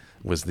me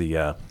was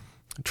the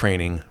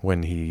training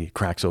when he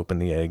cracks open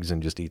the eggs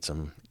and just eats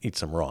them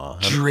raw.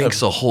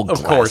 Drinks a whole glass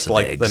of course, of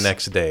like eggs. the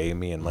next day,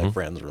 me and my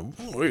friends were,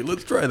 wait,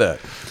 let's try that.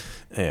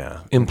 Yeah,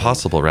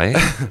 Impossible, right?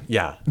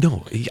 yeah.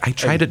 No, I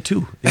tried it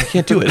too. You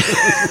can't do it.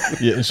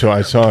 Yeah, so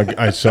I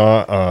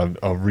saw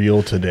a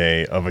reel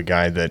today of a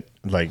guy that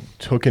like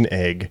took an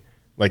egg,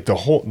 like the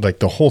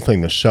whole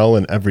thing, the shell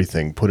and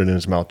everything, put it in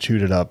his mouth,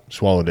 chewed it up,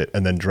 swallowed it,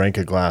 and then drank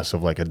a glass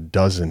of like a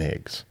dozen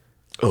eggs.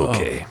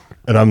 Okay.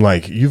 And I'm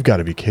like, you've got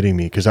to be kidding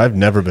me, because I've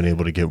never been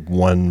able to get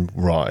one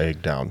raw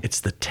egg down. It's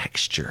the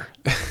texture.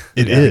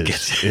 It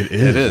is.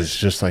 It's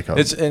just like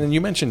And you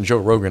mentioned Joe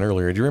Rogan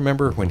earlier. Do you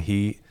remember when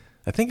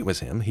I think it was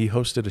him. He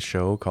hosted a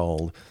show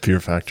called Fear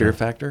Factor. Fear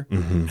Factor.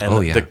 And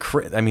Oh, yeah.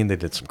 I mean, they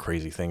did some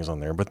crazy things on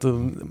there, but the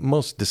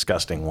most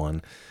disgusting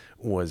one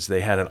was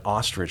they had an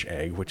ostrich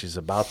egg, which is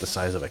about the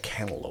size of a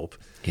cantaloupe.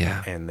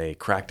 Yeah. And they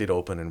cracked it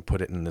open and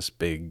put it in this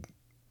big,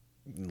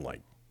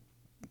 like,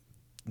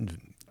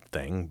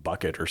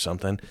 bucket or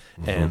something.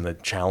 And the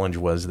challenge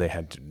was they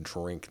had to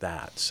drink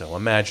that. So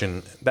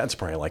imagine that's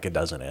probably like a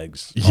dozen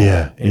eggs.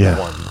 Yeah, in yeah.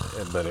 one.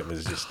 But it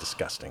was just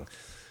disgusting.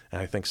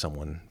 And I think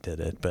someone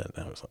did it, but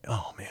I was like,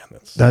 oh man,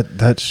 that's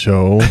That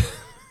show.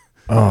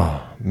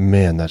 Oh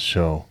man, that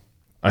show.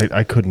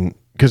 I couldn't,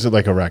 because of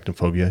like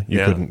arachnophobia. You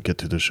Yeah. couldn't get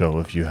to the show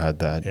if you had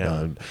that.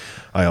 Yeah.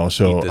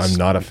 I'm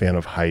not a fan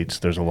of heights.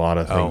 There's a lot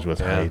of things with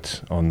yeah.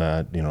 heights on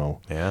that.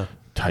 yeah.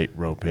 Tight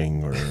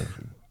roping or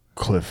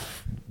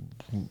cliff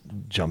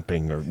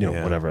jumping or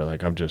Yeah. whatever.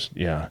 Like I'm just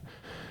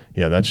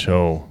That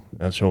show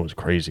was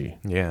crazy.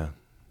 Yeah.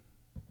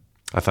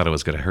 I thought it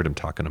was good. I heard him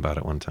talking about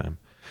it one time.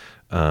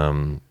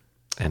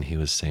 and he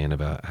was saying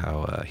about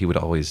how he would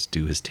always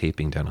do his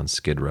taping down on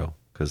Skid Row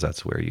because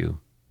that's where you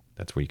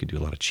could do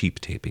a lot of cheap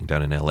taping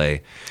down in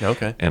L.A.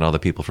 Okay. And all the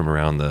people from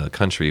around the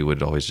country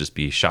would always just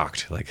be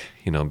shocked, like,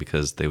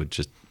 because they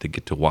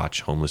get to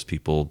watch homeless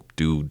people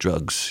do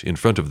drugs in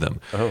front of them.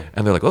 Oh.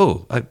 And they're like,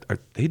 oh, are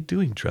they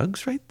doing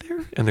drugs right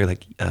there? And they're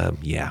like,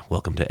 yeah,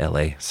 welcome to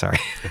L.A. Sorry.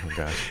 Oh,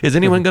 gosh. Is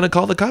anyone going to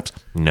call the cops?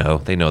 No,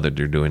 they know that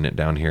they're doing it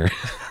down here.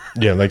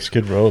 Yeah, like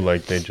Skid Row,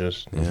 like they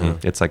just.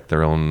 It's like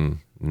their own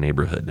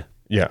neighborhood.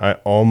 Yeah, I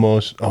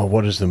almost. Oh,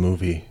 what is the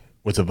movie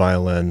with the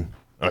violin?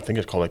 I think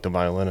it's called like The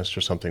Violinist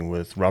or something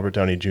with Robert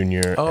Downey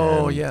Jr.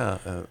 Oh, and yeah.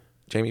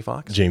 Jamie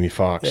Foxx? Jamie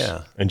Foxx.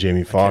 Yeah. And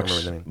Jamie Foxx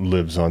remember the name.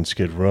 lives on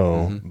Skid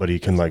Row, but he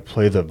can like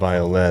play the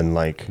violin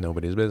like.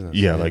 Nobody's business.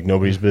 Yeah, like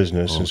nobody's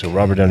business. And so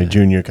Robert Downey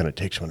Jr. kind of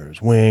takes him under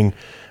his wing.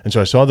 And so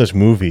I saw this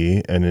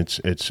movie, and it's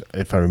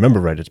if I remember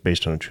right, it's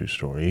based on a true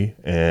story.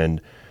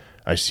 And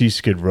I see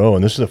Skid Row,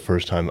 and this is the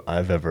first time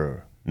I've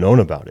ever known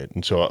about it.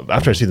 And so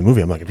after I see the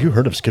movie, I'm like, have you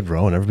heard of Skid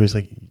Row? And everybody's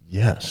like,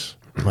 yes.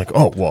 I'm like,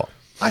 oh, well,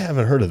 I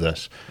haven't heard of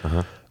this.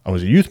 I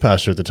was a youth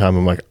pastor at the time.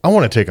 I'm like, I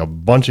want to take a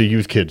bunch of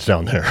youth kids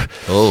down there.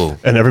 Oh.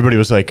 And everybody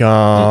was like,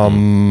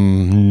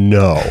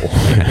 no.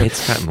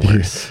 It's gotten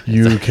worse.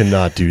 You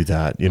cannot do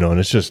that, and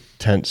it's just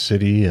tent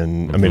city.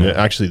 And I mean,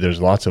 actually,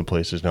 there's lots of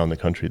places now in the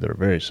country that are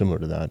very similar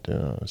to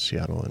that.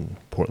 Seattle and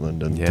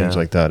Portland and things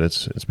like that.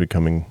 It's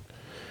becoming.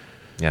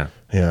 Yeah.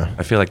 Yeah.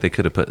 I feel like they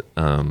could have put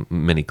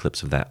many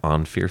clips of that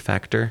on Fear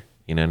Factor.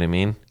 You know what I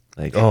mean?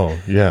 Like, Oh,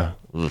 yeah.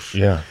 oof.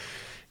 Yeah.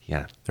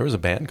 Yeah. There was a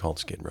band called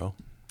Skid Row.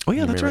 Oh,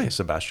 yeah, You that's remember right.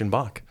 Sebastian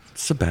Bach.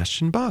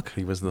 Sebastian Bach.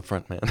 He was the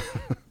front man.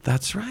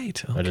 That's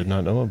right. I did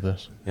not know of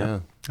this.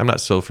 Yeah. I'm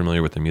not so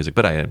familiar with the music,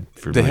 but I am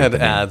They familiar had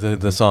with the name.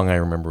 the song I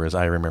remember is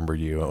I Remember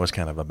You. It was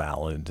kind of a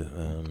ballad.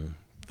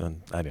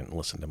 And I didn't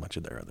listen to much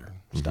of their other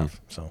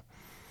stuff. So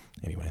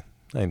anyway,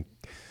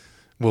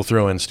 we'll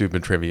throw in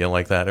stupid trivia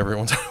like that every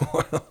once in a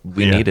while.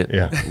 We Yeah, need it.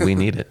 yeah. We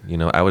need it.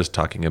 I was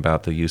talking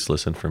about the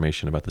useless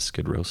information about the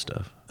Skid Row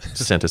stuff.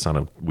 Sent us on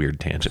a weird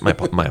tangent. My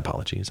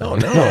apologies. No,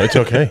 it's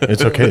okay.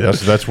 It's okay.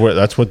 That's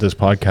what this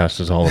podcast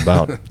is all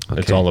about. It's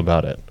Okay. all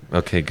about it.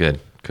 Okay, good.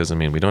 Because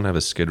we don't have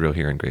a Skid Row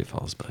here in Great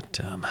Falls,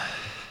 but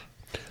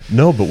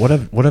No, but what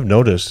I've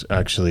noticed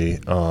actually,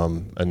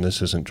 and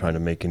this isn't trying to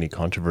make any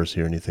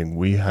controversy or anything.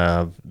 We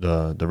have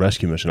the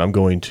rescue mission. I'm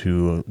going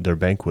to their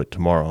banquet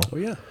tomorrow. Oh,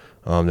 yeah.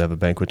 They have a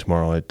banquet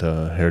tomorrow at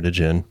the Heritage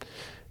Inn,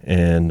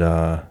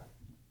 and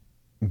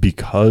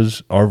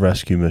because our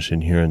rescue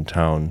mission here in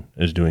town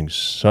is doing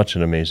such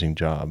an amazing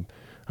job,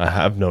 I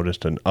have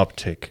noticed an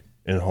uptick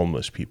in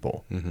homeless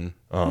people.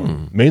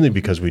 Mainly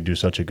because we do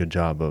such a good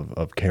job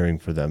of caring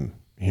for them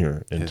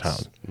here in town.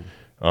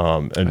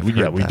 And we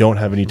heard that. don't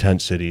have any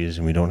tent cities,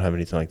 and we don't have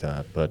anything like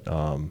that. But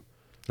Well,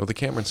 the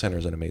Cameron Center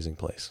is an amazing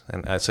place.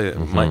 And I say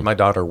my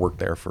daughter worked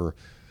there for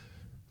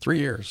 3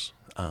 years.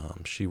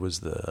 She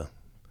was the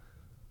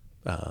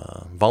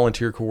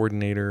volunteer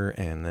coordinator,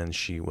 and then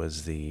she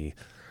worked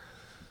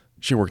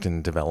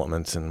in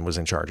development and was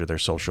in charge of their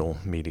social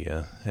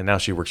media. And now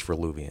she works for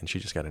Alluvian. She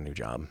just got a new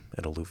job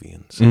at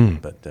Alluvian. So,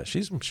 but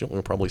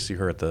we'll probably see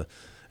her at the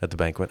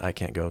banquet. I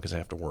can't go because I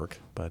have to work.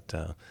 But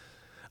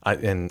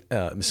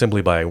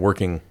simply by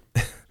working,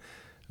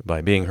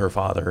 by being her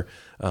father,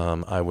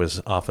 I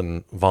was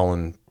often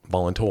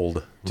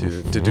voluntold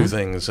to do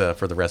things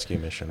for the rescue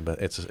mission.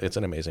 But it's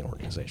an amazing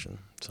organization.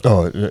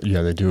 So.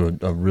 yeah, they do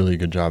a really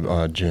good job.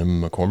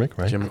 Jim McCormick,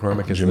 right? Jim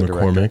McCormick is Jim the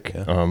director.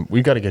 McCormick. Yeah.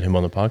 We got to get him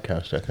on the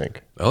podcast, I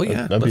think. Oh,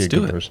 yeah, that'd be let's a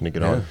do good it. person to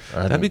get on.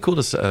 that'd be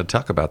cool to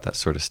talk about that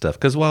sort of stuff.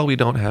 Because while we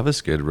don't have a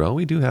Skid Row,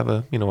 we do have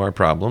our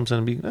problems,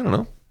 and I don't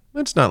know.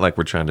 It's not like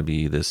we're trying to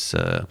be this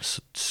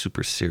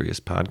super serious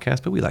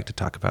podcast, but we like to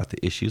talk about the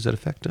issues that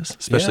affect us,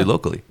 especially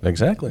locally.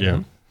 Exactly.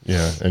 Yeah,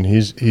 yeah, and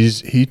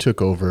he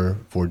took over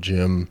for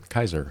Jim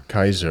Kaiser.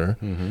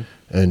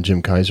 and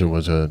Jim Kaiser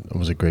was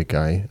a great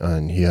guy,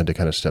 and he had to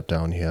kind of step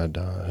down. He had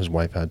his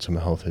wife had some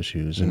health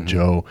issues, and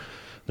Joe,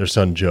 their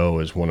son Joe,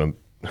 is one of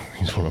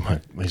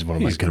my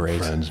He's good great.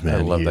 friends. Man,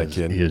 I love that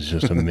kid. He is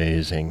just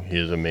amazing. He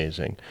is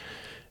amazing,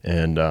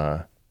 and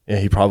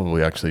he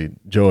probably actually,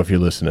 Joe, if you're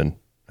listening.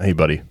 Hey,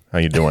 buddy, how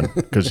you doing?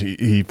 Because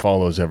he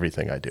follows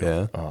everything I do.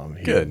 Yeah,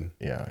 good.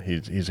 Yeah,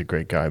 he's a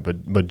great guy.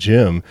 But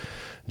Jim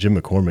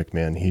McCormick,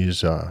 man,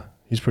 he's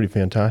pretty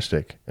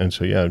fantastic. And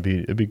so yeah,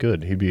 it'd be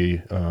good. He'd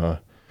be a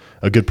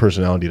good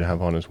personality to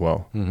have on as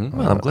well.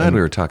 Well, I'm glad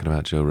we were talking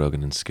about Joe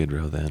Rogan and Skid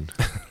Row then.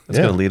 That's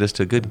Yeah. going to lead us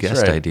to good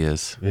guest right.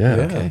 ideas. Yeah.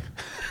 Okay.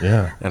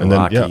 Yeah, And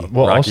Rocky, Rocky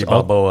also,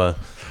 Balboa.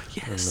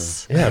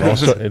 Yes. yeah,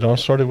 it all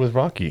started with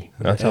Rocky.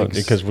 That's how, Eggs.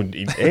 because when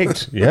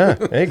eggs,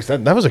 eggs.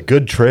 That was a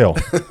good trail.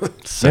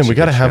 Man, we a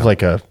got to good have trail.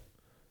 like a.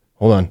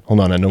 Hold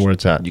on, I know where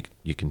it's at.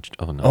 You can.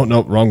 Oh no. Oh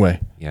no, wrong way.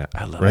 Yeah,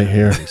 I love Right that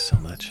here. movie so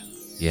much.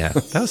 Yeah,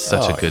 that was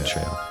such a good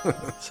trail.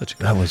 Such a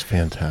good. That was I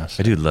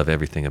fantastic. do love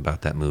everything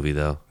about that movie,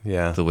 though.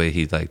 Yeah. The way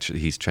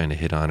he's trying to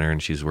hit on her,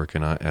 and she's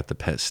working at the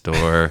pet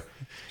store.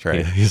 That's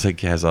right. He's like,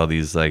 he has all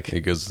these like. He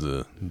goes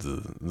the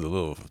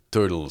little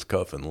turtle's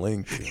cuff and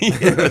link.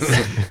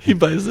 Yes. He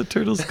buys the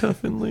turtle's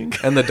cuff and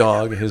link. And the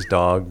dog, his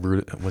dog,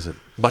 was it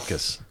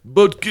Butkus?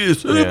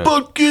 Butkus, Yeah. hey,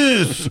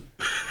 Butkus.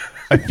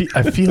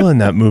 I feel in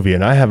that movie,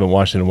 and I haven't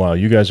watched it in a while.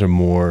 You guys are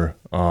more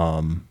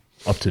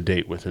up to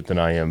date with it than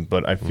I am,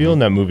 but I feel in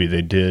that movie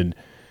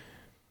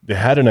they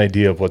had an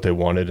idea of what they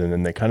wanted, and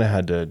then they kind of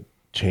had to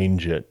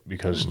change it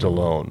because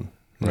Stallone,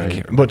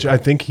 right? But I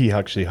think he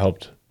actually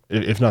helped,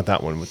 if not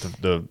that one, with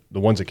the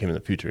ones that came in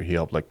the future, he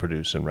helped like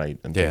produce and write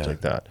and things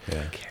like that.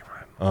 Yeah.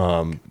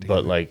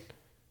 But like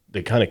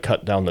they kind of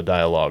cut down the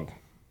dialogue.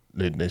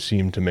 They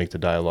seem to make the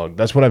dialogue.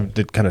 That's what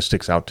that kind of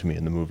sticks out to me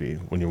in the movie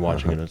when you're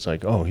watching it. It's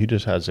like, oh, he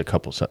just has a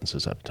couple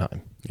sentences at a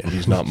time. Yeah.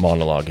 He's not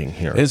monologuing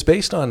here. It's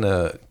based on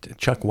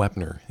Chuck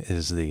Wepner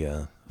is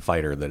the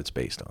fighter that it's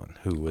based on,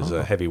 who was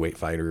a heavyweight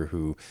fighter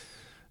who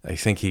I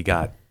think he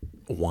got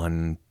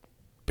one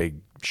big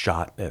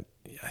shot at.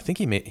 I think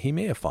he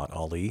may have fought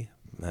Ali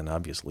and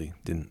obviously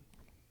didn't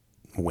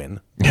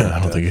win. Yeah, I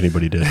don't think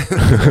anybody did.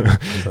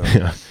 So,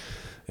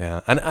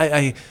 yeah, and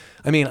I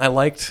mean I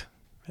liked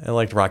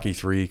Rocky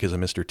III because of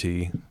Mr.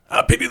 T.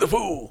 I pity the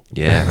fool.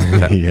 Yeah,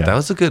 that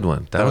was a good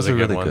one. That was a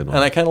really good one.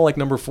 And I kind of like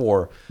number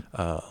 4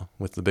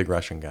 with the big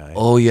Russian guy.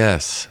 Oh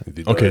yes.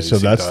 Okay, so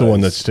that's the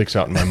one that sticks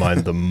out in my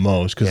mind the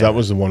most because that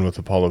was the one with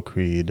Apollo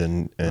Creed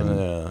and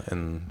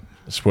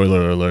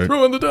spoiler alert.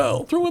 Throw in the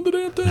towel. Throw in the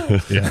damn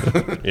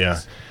towel. Yeah.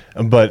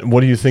 But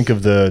what do you think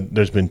of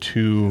there's been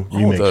 2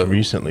 remakes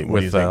recently. What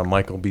do you with think?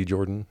 Michael B.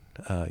 Jordan.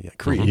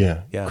 Creed.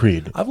 Yeah,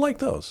 Creed. I've liked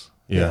those.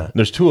 Yeah.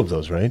 There's 2 of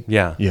those, right?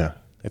 Yeah. Yeah.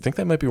 I think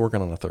they might be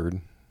working on a third.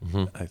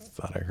 I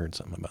thought I heard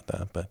something about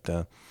that. But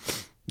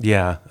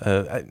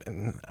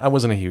I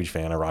wasn't a huge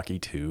fan of Rocky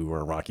 2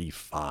 or Rocky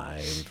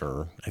 5,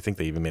 or I think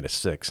they even made a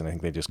 6, and I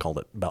think they just called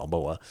it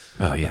Balboa.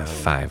 Oh yeah,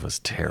 5 was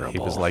terrible. He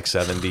was like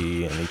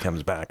 70, and he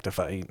comes back to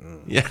fight.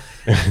 Yeah.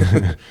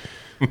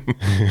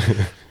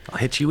 I'll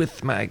hit you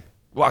with my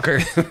walker.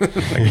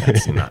 Like,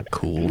 that's not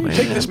cool, man.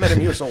 Take this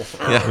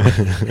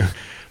Metamucil. Yeah.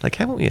 Like,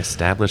 haven't we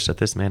established that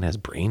this man has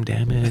brain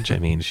damage? I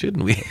mean,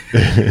 shouldn't we?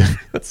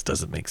 That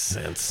doesn't make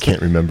sense.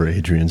 Can't remember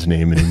Adrian's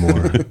name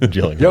anymore.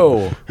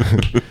 Yo.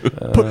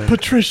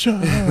 Patricia.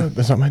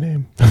 That's not my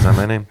name. That's not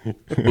my name.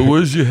 But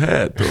where's your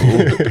hat, though?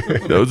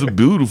 That was a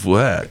beautiful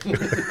hat.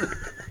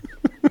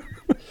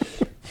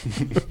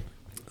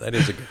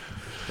 That's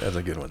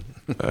a good one.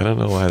 I don't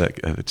know why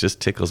it just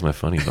tickles my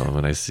funny bone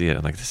when I see it.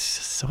 I'm like, this is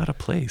just so out of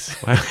place.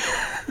 Why?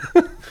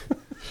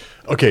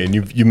 Okay, and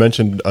you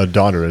mentioned a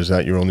daughter. Is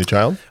that your only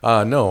child?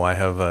 No, I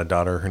have a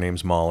daughter. Her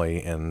name's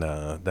Molly, and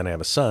then I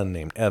have a son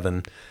named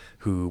Evan,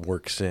 who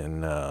works in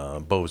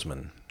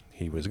Bozeman.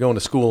 He was going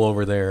to school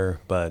over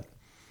there, but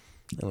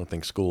I don't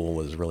think school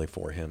was really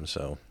for him,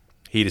 so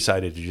he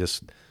decided to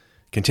just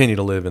continue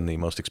to live in the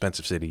most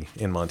expensive city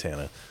in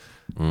Montana.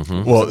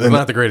 Mm-hmm. Well,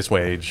 not the greatest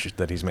wage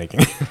that he's making.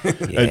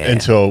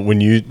 And so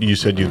when you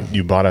said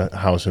you bought a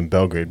house in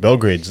Belgrade,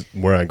 Belgrade's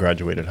where I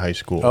graduated high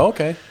school. Oh,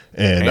 okay.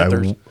 And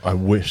Panthers. I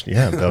wished,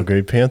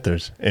 Belgrade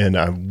Panthers. And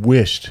I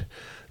wished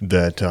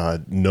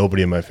that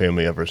nobody in my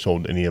family ever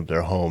sold any of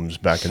their homes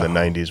back in the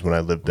 90s when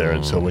I lived there.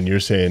 And so when you're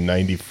saying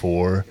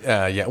 94.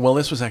 Yeah. Well,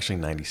 this was actually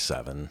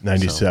 97.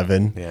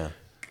 97. So, yeah.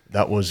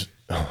 That was,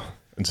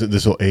 and so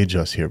this will age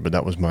us here, but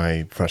that was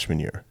my freshman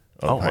year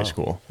of high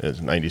school. It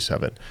was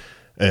 97.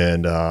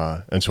 And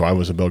so I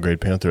was a Belgrade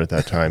Panther at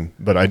that time.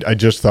 But I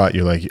just thought,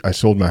 you're like, I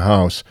sold my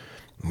house.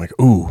 I'm like,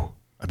 ooh,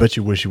 I bet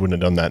you wish you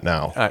wouldn't have done that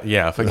now.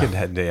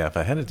 If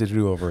I had it to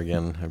do over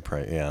again, I'd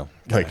probably,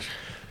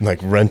 Like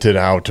rent it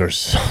out or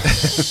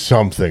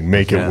something,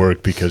 make it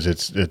work, because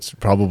it's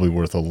probably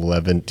worth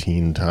 11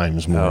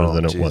 times more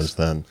than it was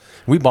then.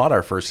 We bought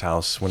our first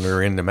house when we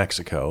were in New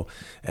Mexico,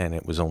 and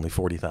it was only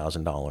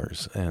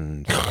 $40,000,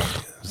 and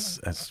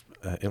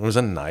it was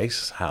a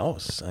nice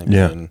house. I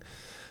mean,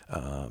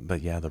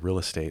 but the real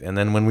estate. And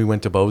then when we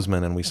went to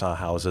Bozeman and we saw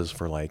houses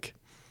for like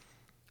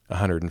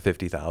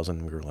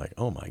 $150,000, we were like,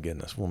 oh my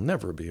goodness, we'll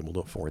never be able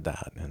to afford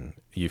that. And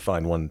you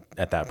find one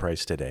at that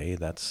price today,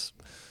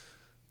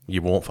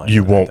 you won't find.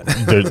 You won't.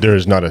 There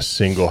is not a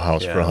single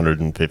house for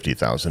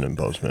 $150,000 in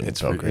Bozeman.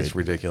 It's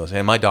ridiculous.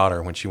 And my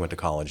daughter, when she went to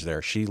college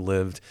there, she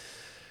lived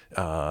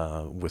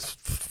with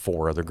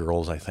 4 other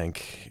girls, I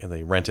think, and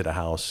they rented a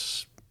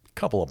house a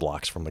couple of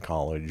blocks from the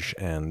college,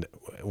 and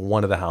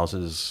one of the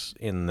houses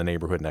in the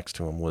neighborhood next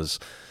to them was,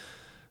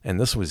 and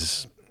this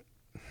was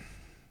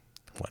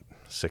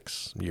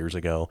 6 years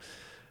ago,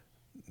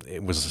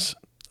 it was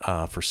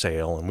for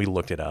sale, and we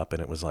looked it up,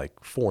 and it was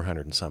like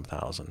 400 and some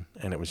thousand,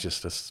 and it was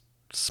just a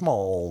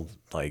small,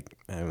 and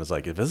it was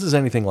like, if this is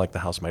anything like the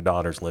house my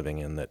daughter's living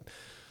in that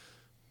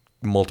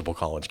multiple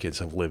college kids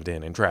have lived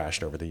in and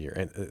trashed over the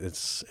year,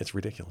 it's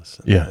ridiculous.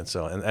 And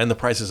so the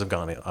prices have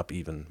gone up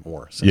even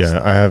more since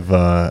then.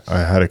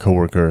 I had a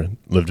coworker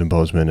lived in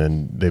Bozeman,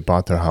 and they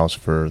bought their house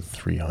for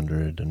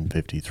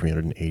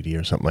 $380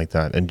 or something like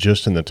that. And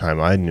just in the time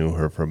I knew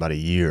her, for about a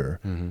year,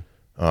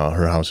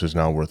 her house is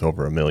now worth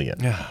over $1 million.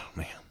 Oh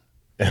man.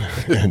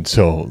 And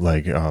so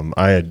like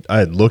I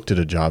had looked at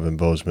a job in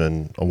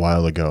Bozeman a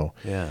while ago.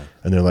 Yeah.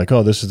 And they're like,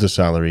 oh, this is the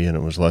salary, and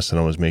it was less than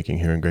I was making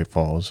here in Great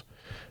Falls.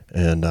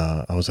 And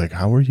I was like,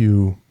 how are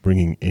you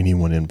bringing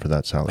anyone in for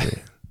that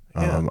salary?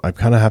 Yeah. I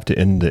kind of have to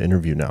end the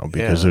interview now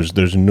because Yeah.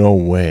 there's no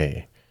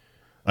way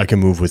I can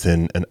move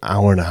within an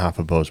hour and a half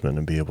of Bozeman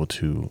and be able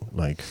to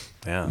like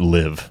Yeah.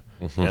 live.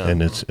 Yeah.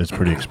 And it's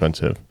pretty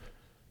expensive.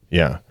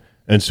 Yeah.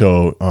 And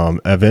so,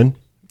 Evan,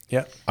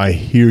 Yeah. I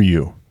hear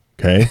you.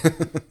 Okay.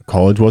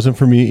 College wasn't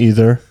for me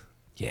either.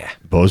 Yeah.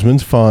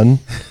 Bozeman's fun.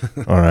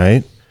 All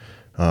right.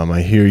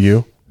 I hear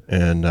you.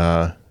 And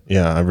I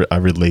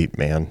relate,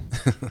 man.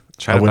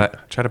 Try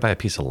to buy a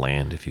piece of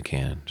land if you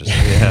can. Just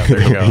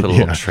there you go. put a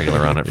little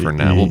trailer on it for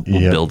now. We'll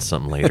Yeah. build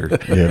something later.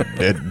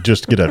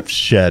 Just get a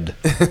shed.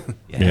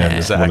 Yeah,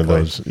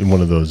 exactly.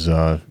 One of those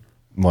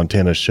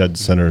Montana shed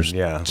centers.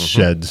 Yeah.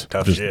 Sheds.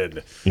 Tough Just,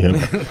 shit.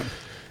 Yeah.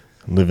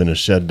 Live in a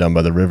shed down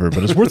by the river,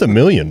 but it's worth $1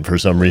 million for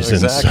some reason.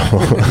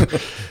 Exactly.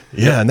 So,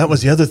 yeah, and that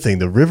was the other thing.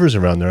 The rivers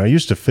around there. I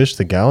used to fish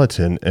the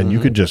Gallatin, and you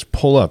could just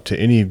pull up to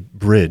any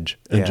bridge,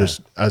 and Yeah. just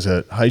as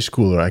a high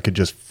schooler, I could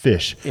just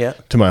fish Yeah.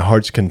 to my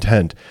heart's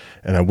content.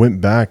 And I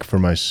went back for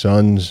my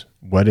son's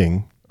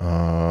wedding.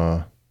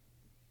 It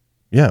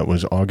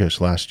was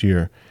August last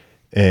year,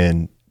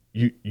 and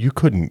you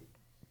couldn't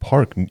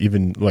park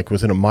even like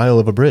within a mile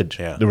of a bridge.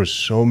 Yeah. There were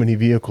so many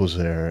vehicles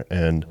there,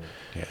 and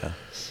Yeah.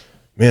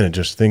 man, it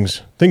just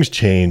things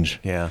change.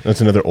 Yeah.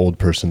 That's another old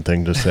person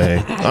thing to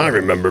say. I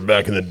remember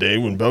back in the day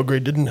when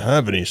Belgrade didn't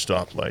have any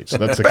stoplights.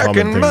 That's a Back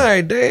common in thing.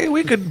 my day,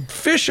 we could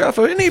fish off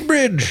of any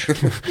bridge.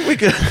 We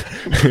could.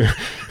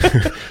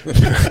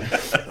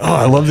 Oh,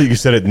 I love that you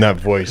said it in that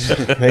voice.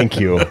 Thank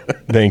you.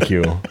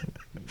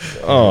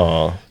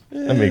 Oh,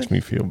 that makes me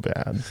feel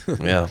bad.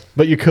 Yeah,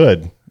 But you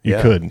could. You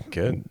Yeah. could.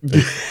 Good.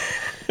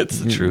 it's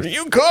the truth.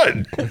 You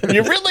could.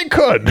 You really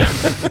could.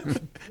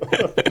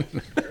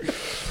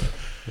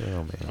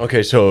 Oh, man.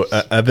 Okay, so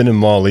Evan and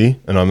Molly,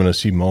 and I'm going to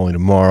see Molly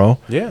tomorrow.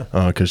 Yeah.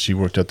 Because she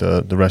worked at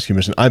the rescue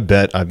mission. I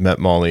bet I've met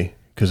Molly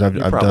because I've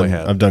probably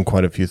have. I've done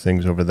quite a few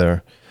things over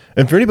there.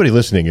 And for anybody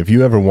listening, if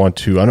you ever want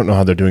to, I don't know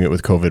how they're doing it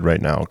with COVID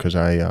right now because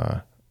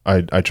I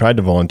tried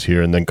to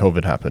volunteer and then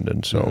COVID happened,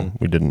 and so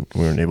we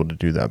weren't able to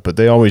do that. But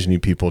they always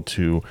need people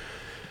to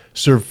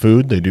serve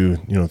food. They do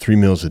 3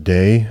 meals a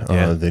day.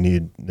 Yeah. They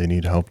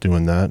need help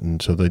doing that,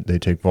 and so they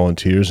take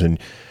volunteers. And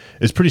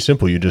it's pretty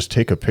simple. You just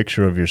take a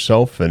picture of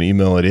yourself and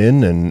email it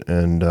in,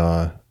 and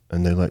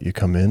they let you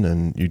come in,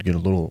 and you'd get a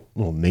little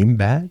name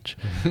badge,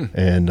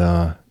 and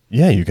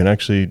you can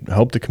actually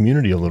help the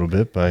community a little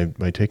bit by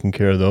taking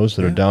care of those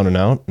that are down and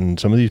out. And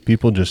some of these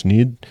people just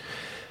need.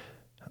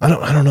 I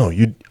don't know.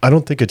 I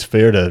don't think it's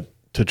fair to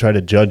try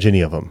to judge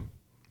any of them.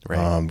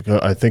 Right.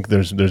 I think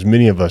there's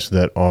many of us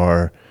that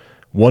are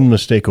one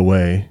mistake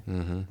away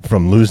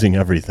from losing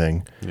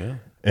everything. Yeah.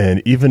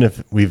 And even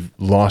if we've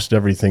lost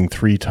everything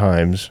 3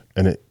 times,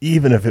 and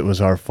even if it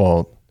was our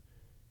fault,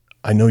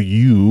 I know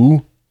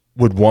you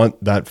would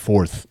want that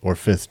 4th or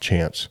 5th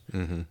chance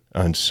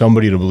and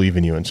somebody to believe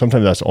in you. And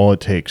sometimes that's all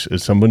it takes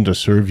is someone to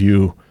serve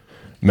you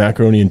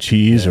macaroni and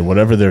cheese or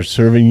whatever they're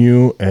serving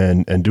you,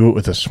 and do it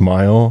with a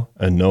smile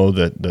and know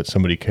that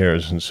somebody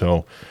cares. And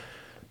so,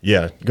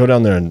 go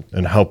down there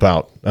and help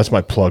out. That's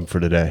my plug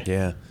for today.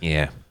 Yeah.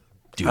 Yeah,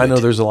 I know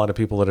there's a lot of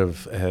people that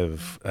have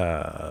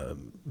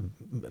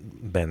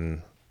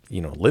been,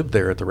 lived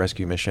there at the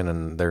rescue mission,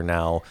 and they're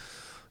now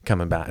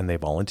coming back and they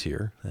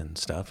volunteer and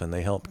stuff, and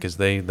they help because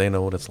they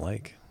know what it's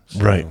like. So,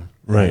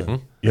 Right.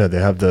 Yeah, they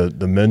have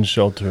the men's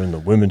shelter and the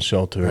women's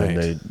shelter,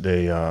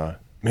 Right.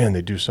 and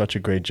they do such a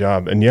great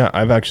job. And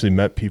I've actually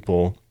met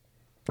people,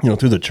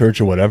 through the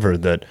church or whatever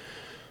that,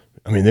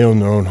 they own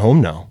their own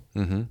home now.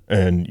 Mm-hmm.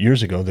 And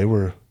years ago they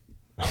were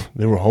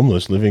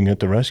homeless living at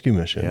the rescue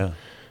mission. Yeah.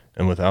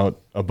 And without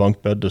a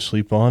bunk bed to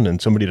sleep on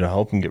and somebody to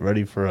help them get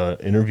ready for an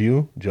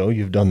interview. Joe,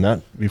 you've done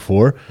that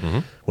before. Mm-hmm.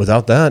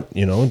 Without that,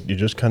 you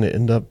just kind of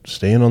end up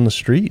staying on the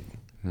street.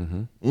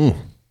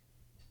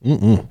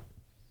 Mm-hmm.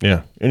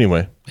 Yeah.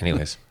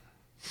 Anyways,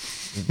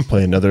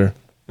 Play another.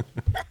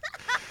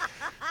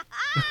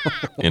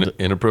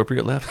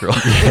 inappropriate laugh, girl.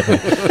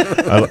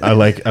 I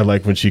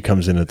like when she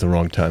comes in at the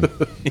wrong time.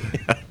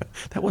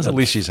 That was At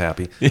least she's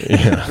happy.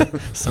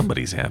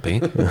 somebody's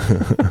happy.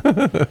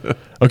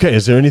 Okay,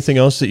 is there anything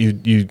else that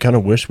you kind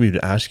of wish we'd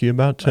ask you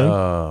about, Tim?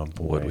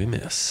 What we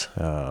miss?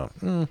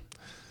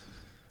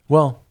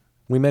 Well,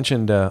 we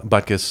mentioned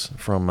Butkus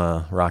from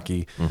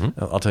Rocky.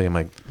 I'll tell you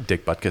my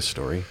Dick Butkus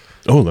story.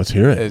 Oh, let's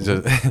hear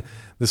it.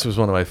 This was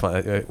one of my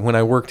fun. When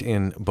I worked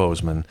in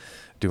Bozeman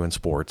doing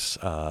sports,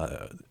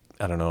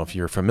 I don't know if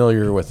you're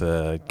familiar with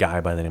a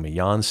guy by the name of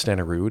Jan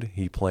Stenerud.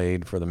 He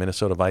played for the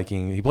Minnesota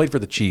Vikings. He played for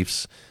the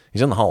Chiefs.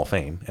 He's in the Hall of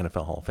Fame,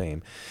 NFL Hall of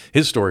Fame.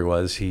 His story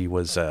was he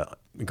was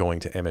going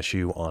to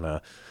MSU on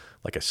a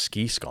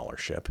ski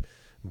scholarship,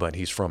 but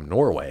he's from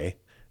Norway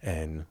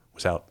and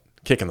was out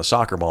kicking the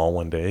soccer ball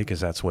one day because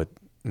that's what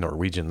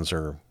Norwegians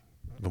are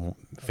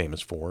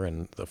famous for.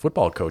 And the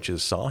football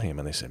coaches saw him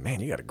and they said,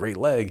 "Man, you got a great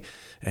leg."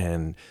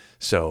 And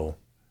so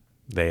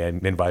they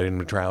had invited him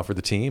to try out for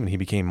the team, and he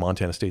became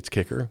Montana State's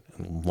kicker.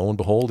 And lo and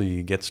behold,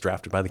 he gets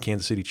drafted by the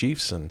Kansas City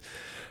Chiefs and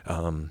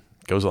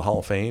goes to the Hall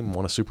of Fame,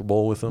 won a Super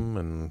Bowl with them,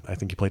 and I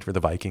think he played for the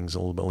Vikings a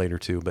little bit later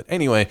too. But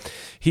anyway,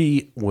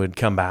 he would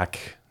come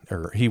back,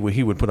 or he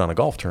would put on a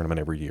golf tournament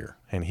every year,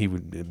 and he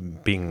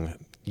would, being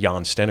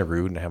Jan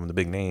Stenerud and having the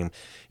big name,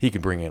 he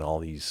could bring in all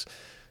these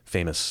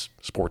famous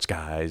sports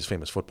guys,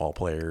 famous football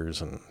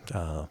players, and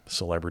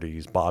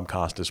celebrities, Bob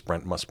Costas,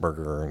 Brent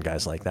Musburger, and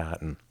guys like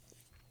that.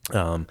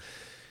 And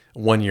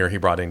one year he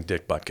brought in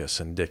Dick Butkus,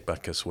 and Dick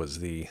Butkus was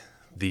the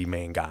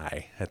main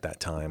guy at that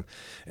time.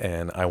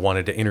 And I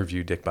wanted to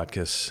interview Dick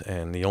Butkus,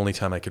 and the only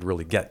time I could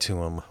really get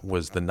to him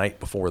was the night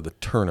before the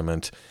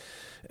tournament.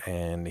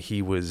 And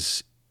he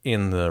was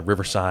in the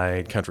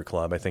Riverside Country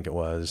Club, I think it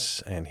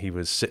was, and he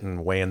was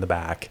sitting way in the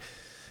back.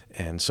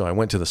 And so I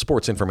went to the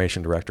sports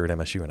information director at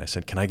MSU, and I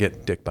said, "Can I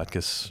get Dick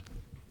Butkus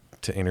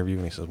to interview?"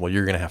 And he says, "Well,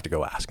 you're going to have to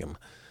go ask him."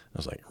 I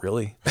was like,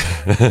 "Really?"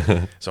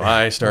 So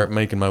I start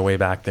making my way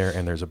back there,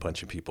 and there's a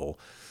bunch of people.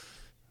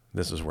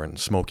 This is when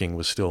smoking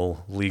was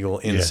still legal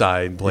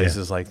inside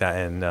places like that,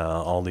 and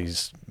all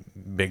these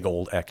big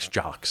old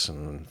ex-jocks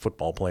and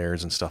football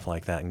players and stuff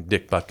like that. And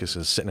Dick Butkus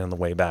is sitting in the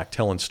way back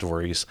telling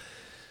stories.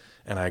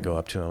 And I go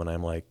up to him, and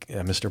I'm like,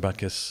 "Mr.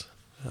 Butkus,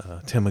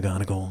 Tim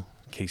McGonigal,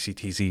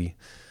 KCTZ."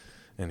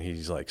 And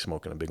he's like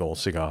smoking a big old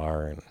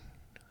cigar. And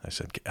I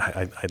said,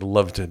 I'd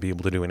love to be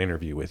able to do an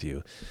interview with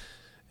you.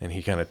 And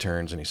he kind of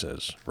turns and he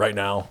says, "Right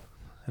now?"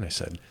 And I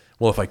said,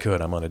 "Well, if I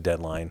could, I'm on a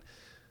deadline."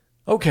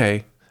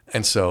 "Okay."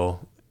 And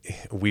so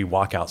we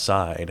walk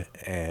outside,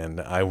 and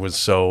I was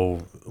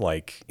so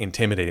like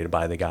intimidated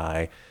by the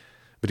guy,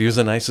 but he was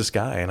the nicest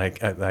guy. And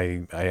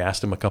I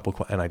asked him a couple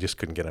questions, and I just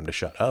couldn't get him to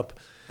shut up.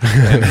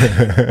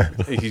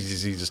 And he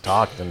just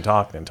talked and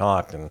talked and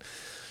talked and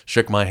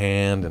shook my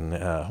hand, and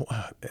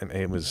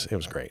it was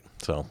great.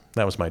 So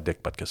that was my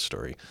Dick Butkus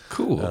story.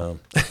 Cool.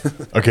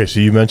 Okay, so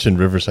you mentioned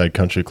Riverside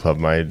Country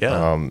Club,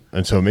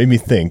 and so it made me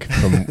think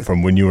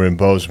from when you were in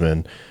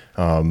Bozeman.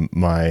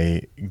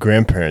 My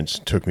grandparents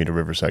took me to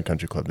Riverside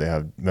Country Club. They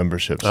have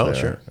memberships there,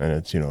 sure. And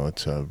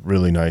it's a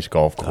really nice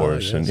golf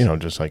course, yes.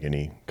 and just like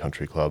any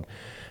country club.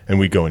 And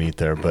we go and eat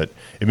there, but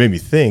it made me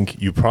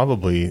think. You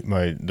probably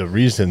the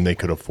reason they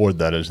could afford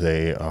that is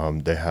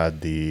they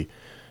had the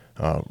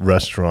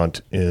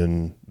restaurant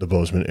in the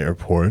Bozeman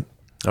Airport.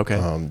 Okay.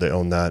 They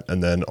own that.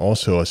 And then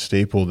also a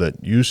staple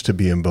that used to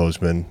be in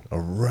Bozeman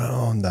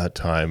around that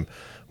time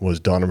was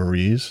Donna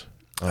Marie's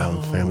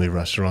family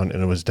restaurant.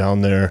 And it was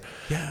down there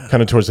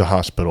kind of towards the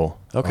hospital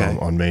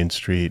on Main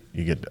Street.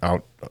 You get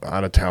out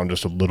of town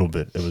just a little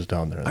bit. It was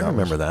down there. I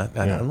remember that.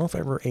 I don't know if I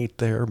ever ate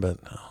there, but...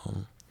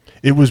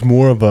 It was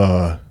more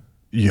of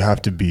you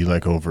have to be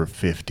like over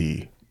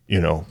 50,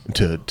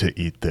 to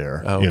eat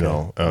there,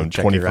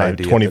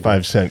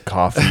 25 cent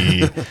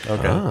coffee,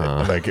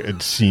 like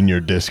a senior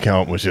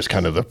discount was just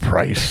kind of the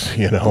price,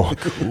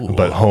 Cool.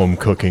 But home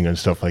cooking and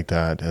stuff like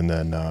that. And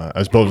then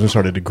as Bozeman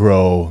started to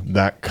grow,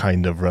 that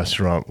kind of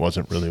restaurant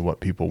wasn't really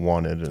what people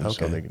wanted. And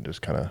so they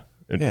just kind of,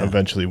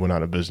 eventually went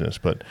out of business.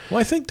 But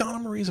I think Donna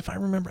Marie's, if I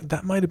remember,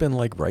 that might have been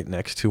like right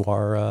next to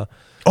our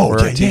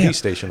TV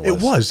station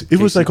was. It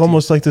was like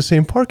almost like the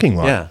same parking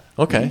lot. Yeah.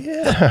 Okay.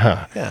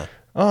 Yeah. Yeah.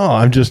 Oh,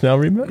 I'm just now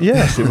remembering.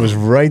 Yes, it was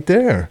right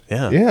there.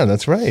 Yeah,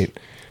 that's right.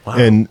 Wow.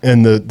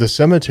 And the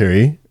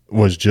cemetery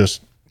was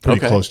just pretty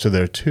close to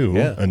there too.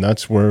 Yeah. And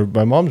that's where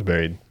my mom's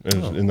buried,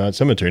 in that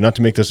cemetery. Not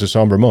to make this a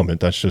somber moment,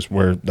 that's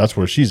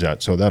where she's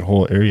at. So that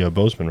whole area of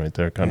Bozeman right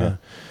there kind of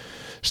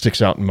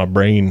sticks out in my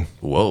brain.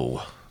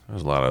 Whoa.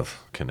 There's a lot of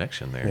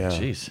connection there. Yeah.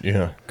 Jeez.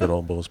 Yeah. Good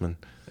old Bozeman.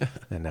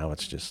 And now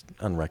it's just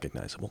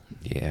unrecognizable.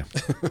 Yeah.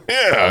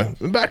 Yeah.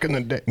 Back in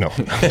the day. No.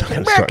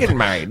 Back in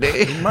my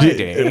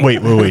day.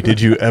 Wait.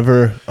 Did you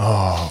ever?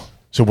 Oh.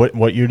 So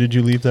what year did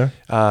you leave there?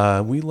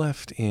 We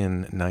left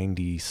in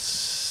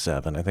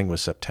 97. I think it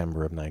was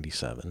September of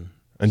 97.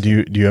 And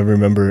do you ever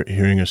remember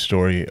hearing a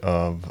story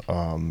of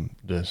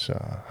this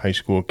high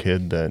school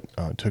kid that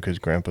took his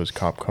grandpa's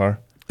cop car?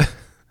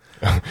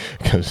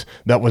 Because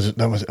it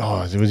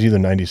was either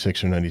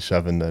 96 or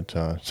 97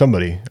 that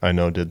somebody I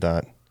know did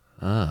that.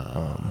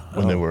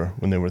 When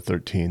they were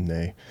 13,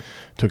 they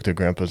took their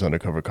grandpa's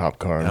undercover cop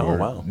car and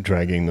were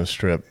dragging the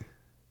strip.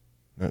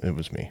 It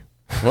was me.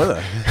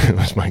 What? It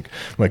was my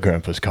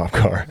grandpa's cop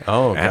car.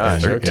 Oh,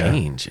 At gosh.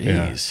 13.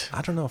 Yeah. Jeez.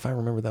 I don't know if I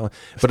remember that one.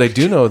 But I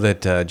do know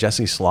that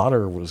Jesse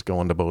Slaughter was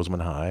going to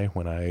Bozeman High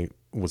when I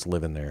was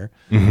living there.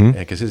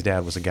 Because his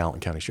dad was a Gallatin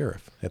County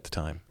Sheriff at the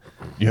time.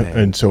 Yep,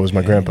 and so was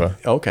my grandpa.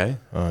 Okay.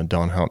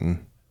 Don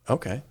Houghton.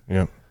 Okay.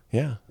 Yep.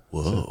 Yeah.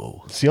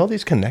 Whoa. See all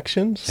these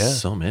connections? Yeah.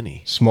 So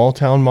many. Small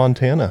town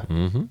Montana.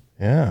 Mm-hmm.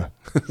 Yeah.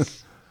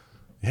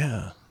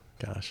 Yeah.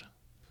 Gosh.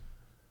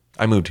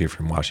 I moved here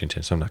from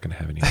Washington, so I'm not going to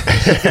have any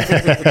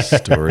of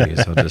those stories.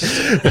 I'll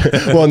just...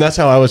 Well, and that's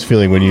how I was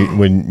feeling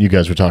when you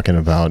guys were talking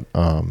about,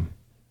 I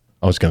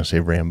was going to say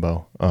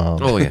Rambo.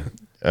 Oh, yeah.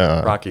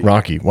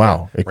 Rocky.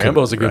 Wow.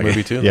 Rambo's a good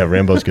movie too. Yeah,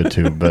 Rambo's good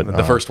too. But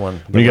The first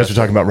one. When you guys were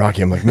talking about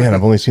Rocky, I'm like, man,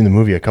 I've only seen the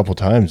movie a couple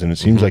times, and it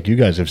seems like you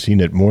guys have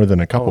seen it more than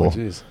a couple. Oh,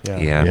 geez.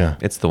 Yeah.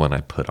 It's the one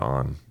I put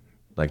on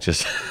Like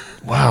just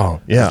Wow.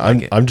 Yeah,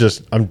 like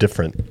I'm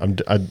different.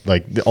 I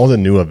like all the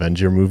new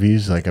Avenger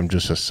movies. Like I'm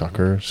just a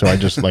sucker. So I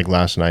just like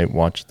last night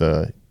watched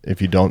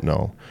if you don't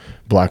know,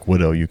 Black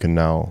Widow. You can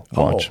now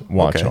watch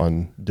okay.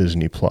 on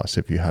Disney Plus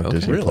if you have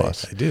Disney Really?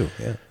 Plus. I do.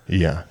 Yeah.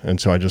 Yeah, and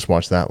so I just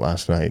watched that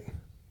last night,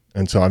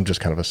 and so I'm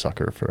just kind of a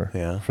sucker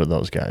for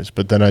those guys.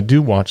 But then I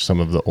do watch some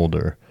of the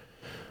older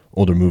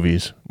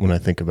movies when I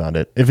think about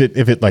it. If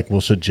it like will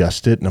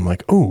suggest it, and I'm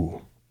like,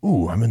 ooh,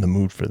 I'm in the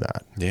mood for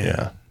that.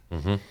 Yeah.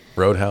 Mm-hmm.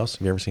 Roadhouse.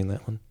 Have you ever seen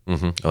that one?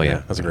 Mm-hmm. Oh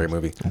yeah, That's a great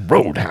movie.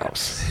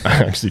 Roadhouse.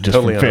 Actually, just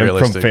Totally from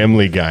unrealistic.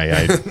 Family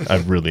Guy, I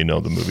really know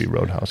the movie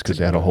Roadhouse because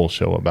they had a whole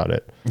show about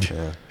it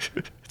Yeah.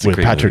 it's a with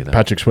great movie, though.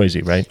 Patrick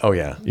Swayze, right? Oh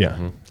yeah.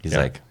 Yeah, He's yeah.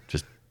 like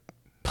just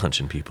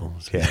punching people.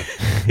 Yeah.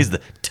 He's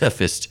the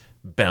toughest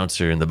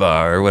bouncer in the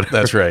bar or whatever.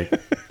 That's right.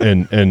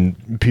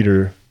 and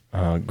Peter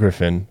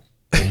Griffin,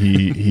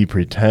 he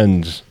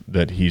pretends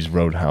that he's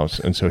Roadhouse,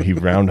 and so he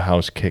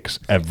roundhouse kicks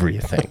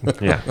everything.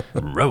 Yeah,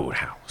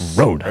 Roadhouse.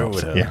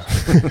 Roadhouse. Yeah.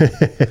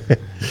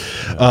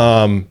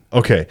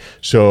 Okay,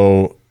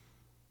 so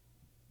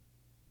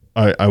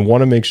I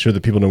want to make sure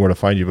that people know where to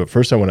find you, but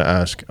first I want to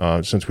ask,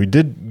 since we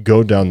did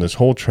go down this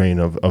whole train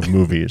of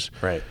movies,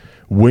 Right.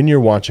 when you're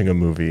watching a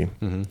movie,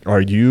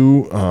 are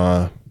you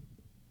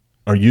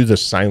the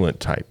silent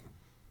type,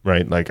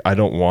 right? Like I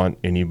don't want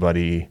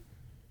anybody,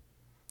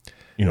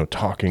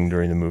 talking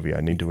during the movie. I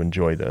need to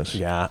enjoy this.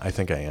 Yeah, I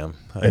think I am.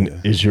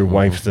 And is your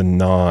wife the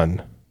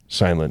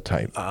non-silent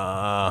type?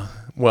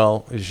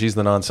 Well, she's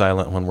the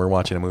non-silent when we're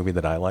watching a movie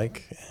that I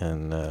like,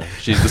 and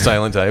she's the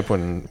silent type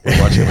when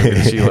we're watching a movie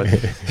that she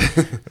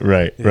likes.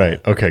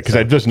 Right. Okay. Because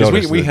I just 'Cause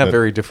noticed we have that-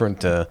 very different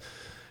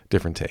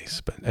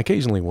tastes, but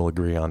occasionally we'll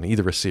agree on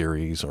either a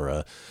series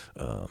or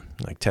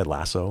like Ted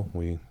Lasso.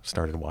 We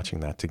started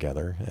watching that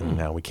together, and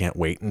now we can't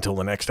wait until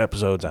the next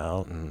episode's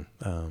out. And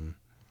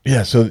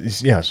So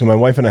my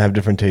wife and I have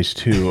different tastes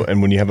too.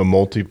 And when you have a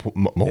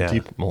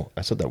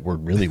I said that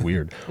word really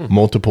weird,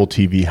 multiple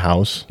TV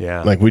house.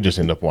 Yeah. Like we just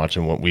end up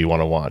watching what we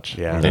want to watch.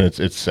 Yeah. And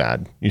it's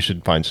sad. You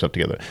should find stuff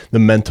together. The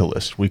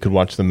Mentalist. We could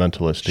watch The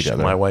Mentalist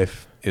together. my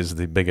wife is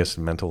the biggest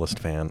Mentalist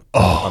fan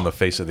on the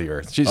face of the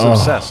earth. She's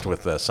obsessed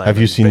with Simon Have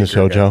you seen the Baker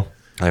show, guy. Joe?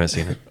 I haven't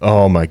seen it.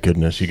 Oh my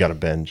goodness, you got to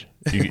binge.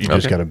 You just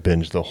Okay. got to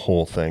binge the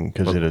whole thing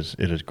because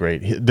it is great.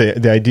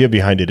 The idea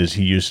behind it is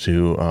he used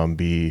to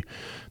be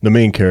the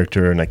main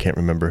character, and I can't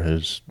remember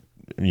his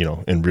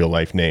in real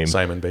life name.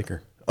 Simon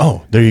Baker.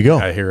 Oh, there you go.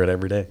 I hear it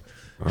every day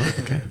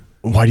Okay.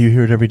 Why do you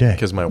hear it every day?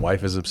 because my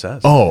wife is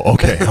obsessed. Oh,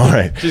 okay, all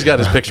right. She's got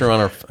his picture on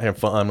her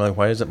phone. I'm like,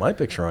 why isn't my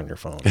picture on your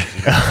phone?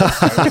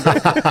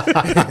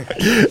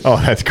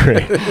 Oh, that's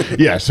great.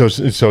 Yeah. So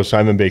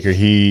Simon Baker,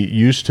 he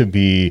used to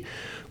be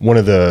one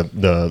of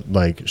the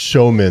like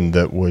showmen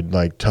that would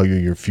like tell you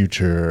your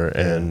future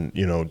and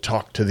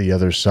talk to the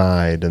other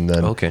side, and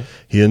then Okay.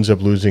 he ends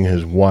up losing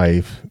his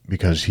wife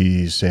because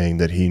he's saying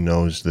that he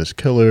knows this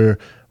killer.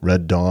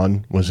 Red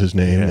Dawn was his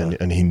name, Yeah.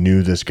 and he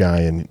knew this guy,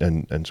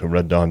 and so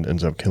Red Dawn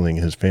ends up killing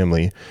his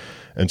family.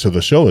 And so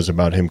the show is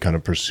about him kind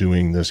of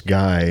pursuing this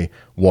guy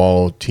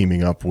while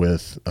teaming up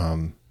with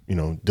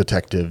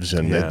detectives,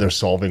 and Yeah. they're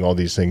solving all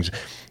these things.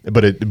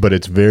 But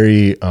it's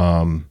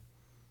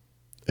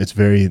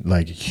very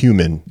like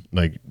human,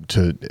 like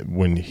to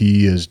when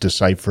he is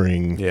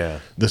deciphering Yeah.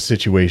 the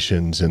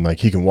situations, and like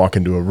he can walk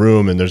into a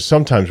room, and there's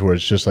sometimes where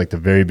it's just like the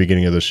very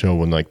beginning of the show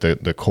when like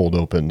the cold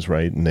opens,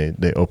 right, and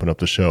they open up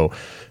the show,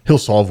 he'll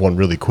solve one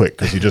really quick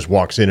because he just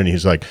walks in and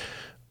he's like,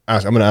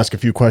 I'm going to ask a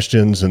few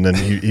questions, and then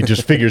he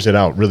just figures it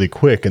out really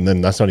quick, and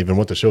then that's not even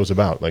what the show's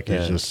about. Like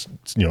he's just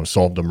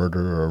solved a murder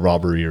or a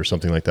robbery or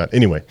something like that.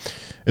 Anyway,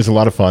 it's a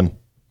lot of fun,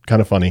 kind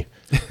of funny,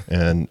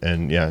 and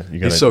yeah, you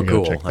got He's so you gotta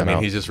cool. check that I mean,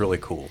 out. he's just really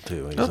cool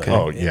too. He's Okay.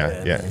 Oh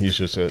yeah. He's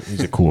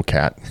a cool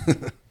cat.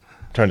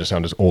 Trying to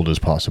sound as old as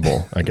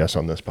possible, I guess,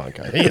 on this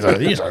podcast.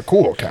 He's a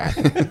cool cat.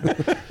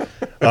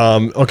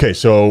 Okay,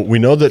 so we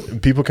know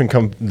that people can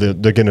come. They're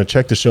going to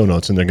check the show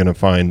notes, and they're going to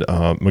find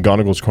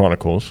McGonagall's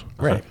Chronicles,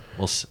 Right.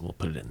 We'll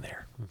put it in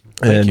there.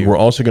 and you. we're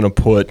also going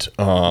to put.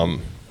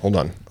 Hold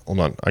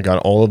on. I got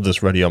all of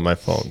this ready on my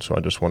phone, so I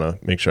just want to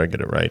make sure I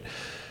get it right.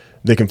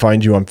 They can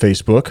find you on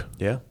Facebook.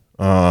 Yeah.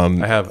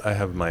 I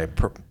have my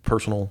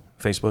personal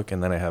Facebook,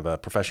 and then I have a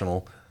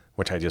professional,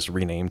 which I just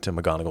renamed to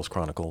McGonagall's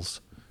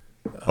Chronicles.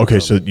 Okay,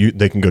 so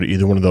they can go to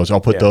either one of those.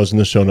 I'll put Yeah. those in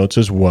the show notes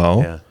as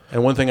well. Yeah.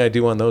 And one thing I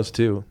do on those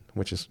too,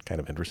 which is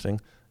kind of interesting,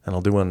 and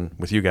I'll do one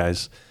with you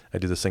guys. I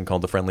do this thing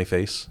called the friendly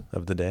face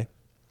of the day.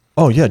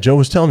 Oh yeah, Joe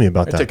was telling me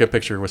about I that. take a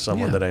picture with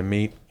someone that I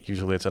meet.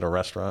 Usually it's at a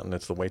restaurant and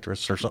it's the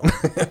waitress or something.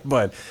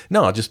 But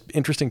no, just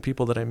interesting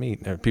people that I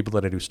meet, people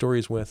that I do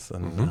stories with,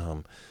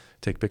 and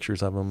take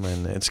pictures of them.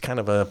 And it's kind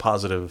of a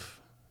positive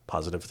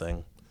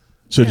thing.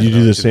 So do you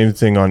do the same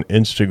thing on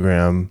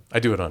Instagram? I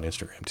do it on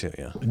Instagram too,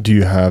 yeah. Do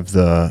you have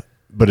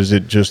but is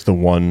it just the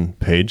one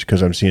page?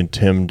 Because I'm seeing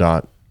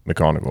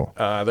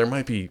Tim.McGonagall. There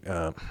might be,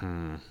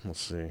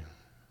 let's see.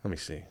 Let me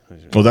see.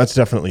 Well, that's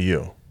definitely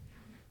you.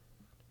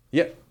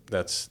 Yeah,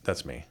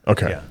 that's me.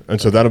 Okay. Yeah.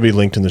 And so that'll be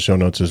linked in the show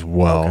notes as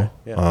well.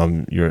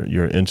 Okay, yeah.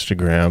 Your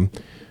Instagram,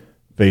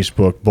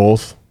 Facebook,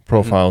 both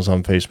profiles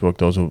on Facebook.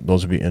 Those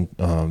will be in.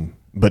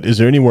 But is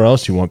there anywhere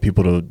else you want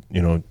people to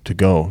to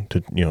go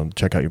to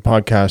check out your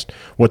podcast?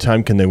 What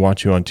time can they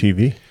watch you on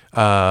TV?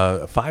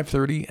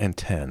 5:30 and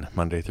 10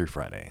 Monday through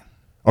Friday.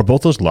 Are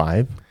both those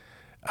live?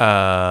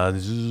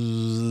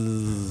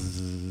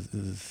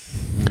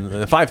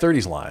 5:30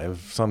 is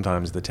live.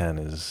 Sometimes the 10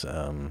 is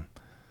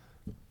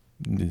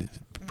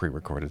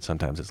pre-recorded.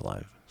 Sometimes it's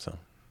live. So.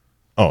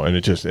 Oh, and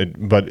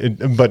but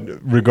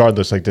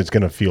regardless, like it's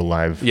gonna feel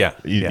live. Yeah,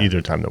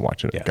 Either time they're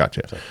watching it. Yeah,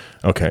 Gotcha. so.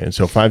 Okay, and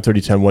so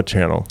 5:30, 10. What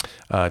channel?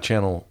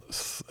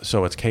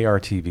 So it's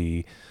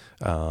KRTV.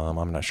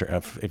 I'm not sure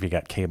if you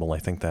got cable. I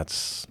think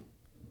that's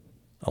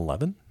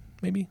 11,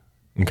 maybe.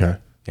 Okay.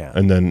 Yeah.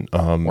 And then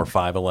or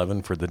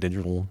 511 for the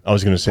digital. I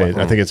was gonna say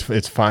I think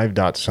it's 5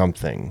 dot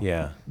something.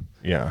 Yeah.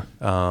 Yeah.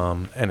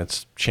 And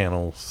it's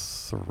channel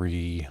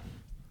 3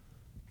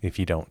 if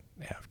you don't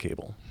have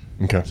cable.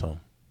 Okay. So.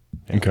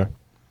 Yeah. Okay.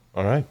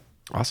 All right.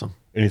 Awesome.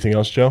 Anything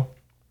else, Joe?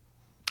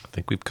 I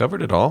think we've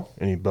covered it all.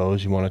 Any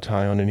bows you want to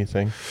tie on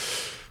anything?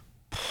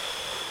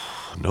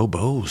 No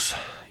bows.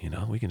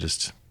 We can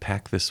just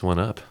pack this one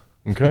up.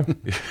 Okay.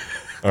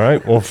 All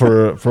right. Well,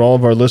 for all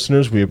of our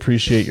listeners, we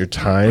appreciate your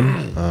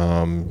time.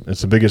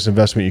 It's the biggest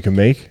investment you can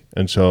make.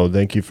 And so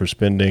thank you for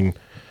spending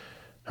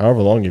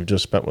however long you've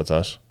just spent with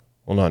us.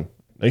 Hold on.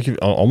 Thank you.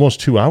 Almost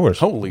 2 hours.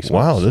 Holy smokes.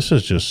 Wow. This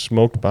has just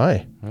smoked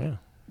by. Yeah.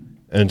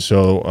 And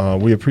so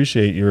we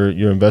appreciate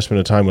your investment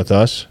of time with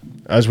us.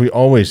 As we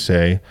always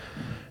say,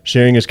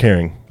 sharing is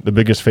caring. The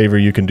biggest favor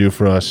you can do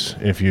for us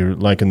if you're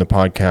liking the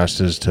podcast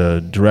is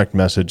to direct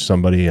message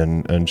somebody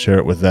and share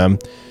it with them.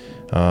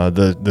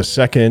 The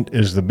second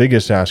is the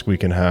biggest ask we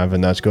can have,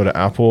 and that's go to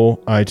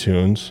Apple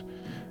iTunes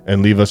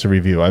and leave us a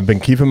review. I've been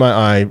keeping my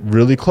eye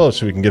really close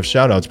so we can give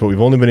shout outs, but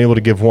we've only been able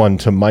to give one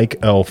to Mike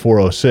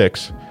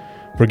L406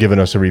 for giving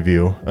us a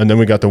review. And then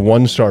we got the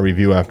 1-star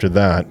review after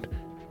that.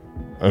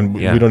 And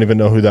we don't even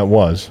know who that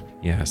was.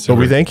 Yeah. So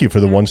But we thank you for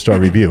the 1-star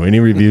review. Any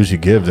reviews you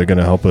give, they're going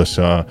to help us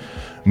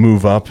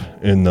move up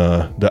in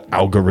the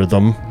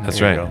algorithm That's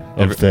There you right.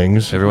 go. of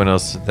things. Everyone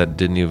else that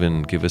didn't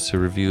even give us a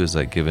review is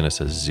like giving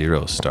us a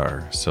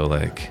 0-star. So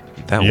like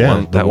that Yeah,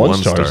 one, the that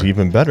 1-star is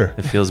even better.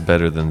 it feels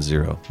better than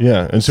 0.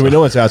 Yeah, and so we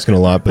know it's asking a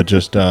lot, but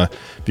just if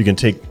you can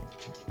take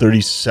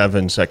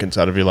 37 seconds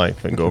out of your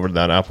life and go over to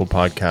that Apple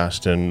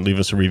podcast and leave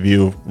us a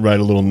review,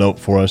 write a little note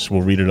for us.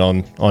 We'll read it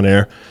on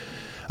air.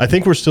 I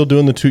think we're still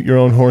doing the toot your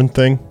own horn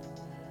thing.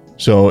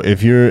 So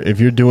if you're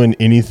doing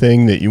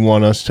anything that you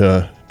want us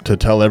to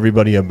tell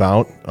everybody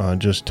about,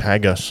 just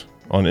tag us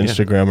on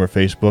Instagram or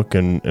Facebook,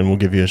 and we'll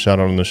give you a shout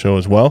out on the show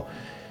as well.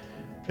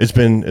 It's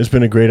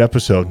been a great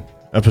episode.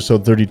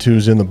 Episode 32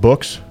 is in the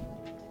books.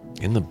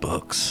 In the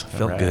books.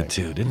 Felt right. good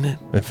too, didn't it?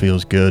 It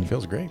feels good.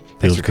 Feels great.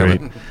 Feels for coming.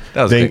 great.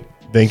 That was great.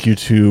 Thank you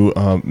to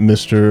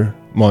Mr.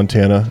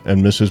 Montana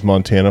and Mrs.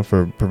 Montana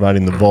for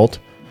providing the vault.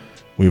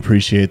 We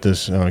appreciate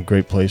this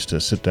great place to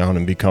sit down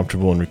and be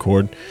comfortable and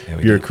record. Yeah,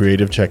 If you're a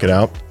creative, check it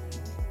out.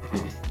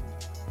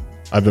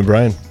 I've been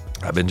Brian.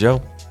 I've been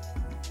Joe.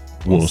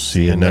 We'll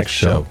see you next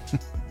show.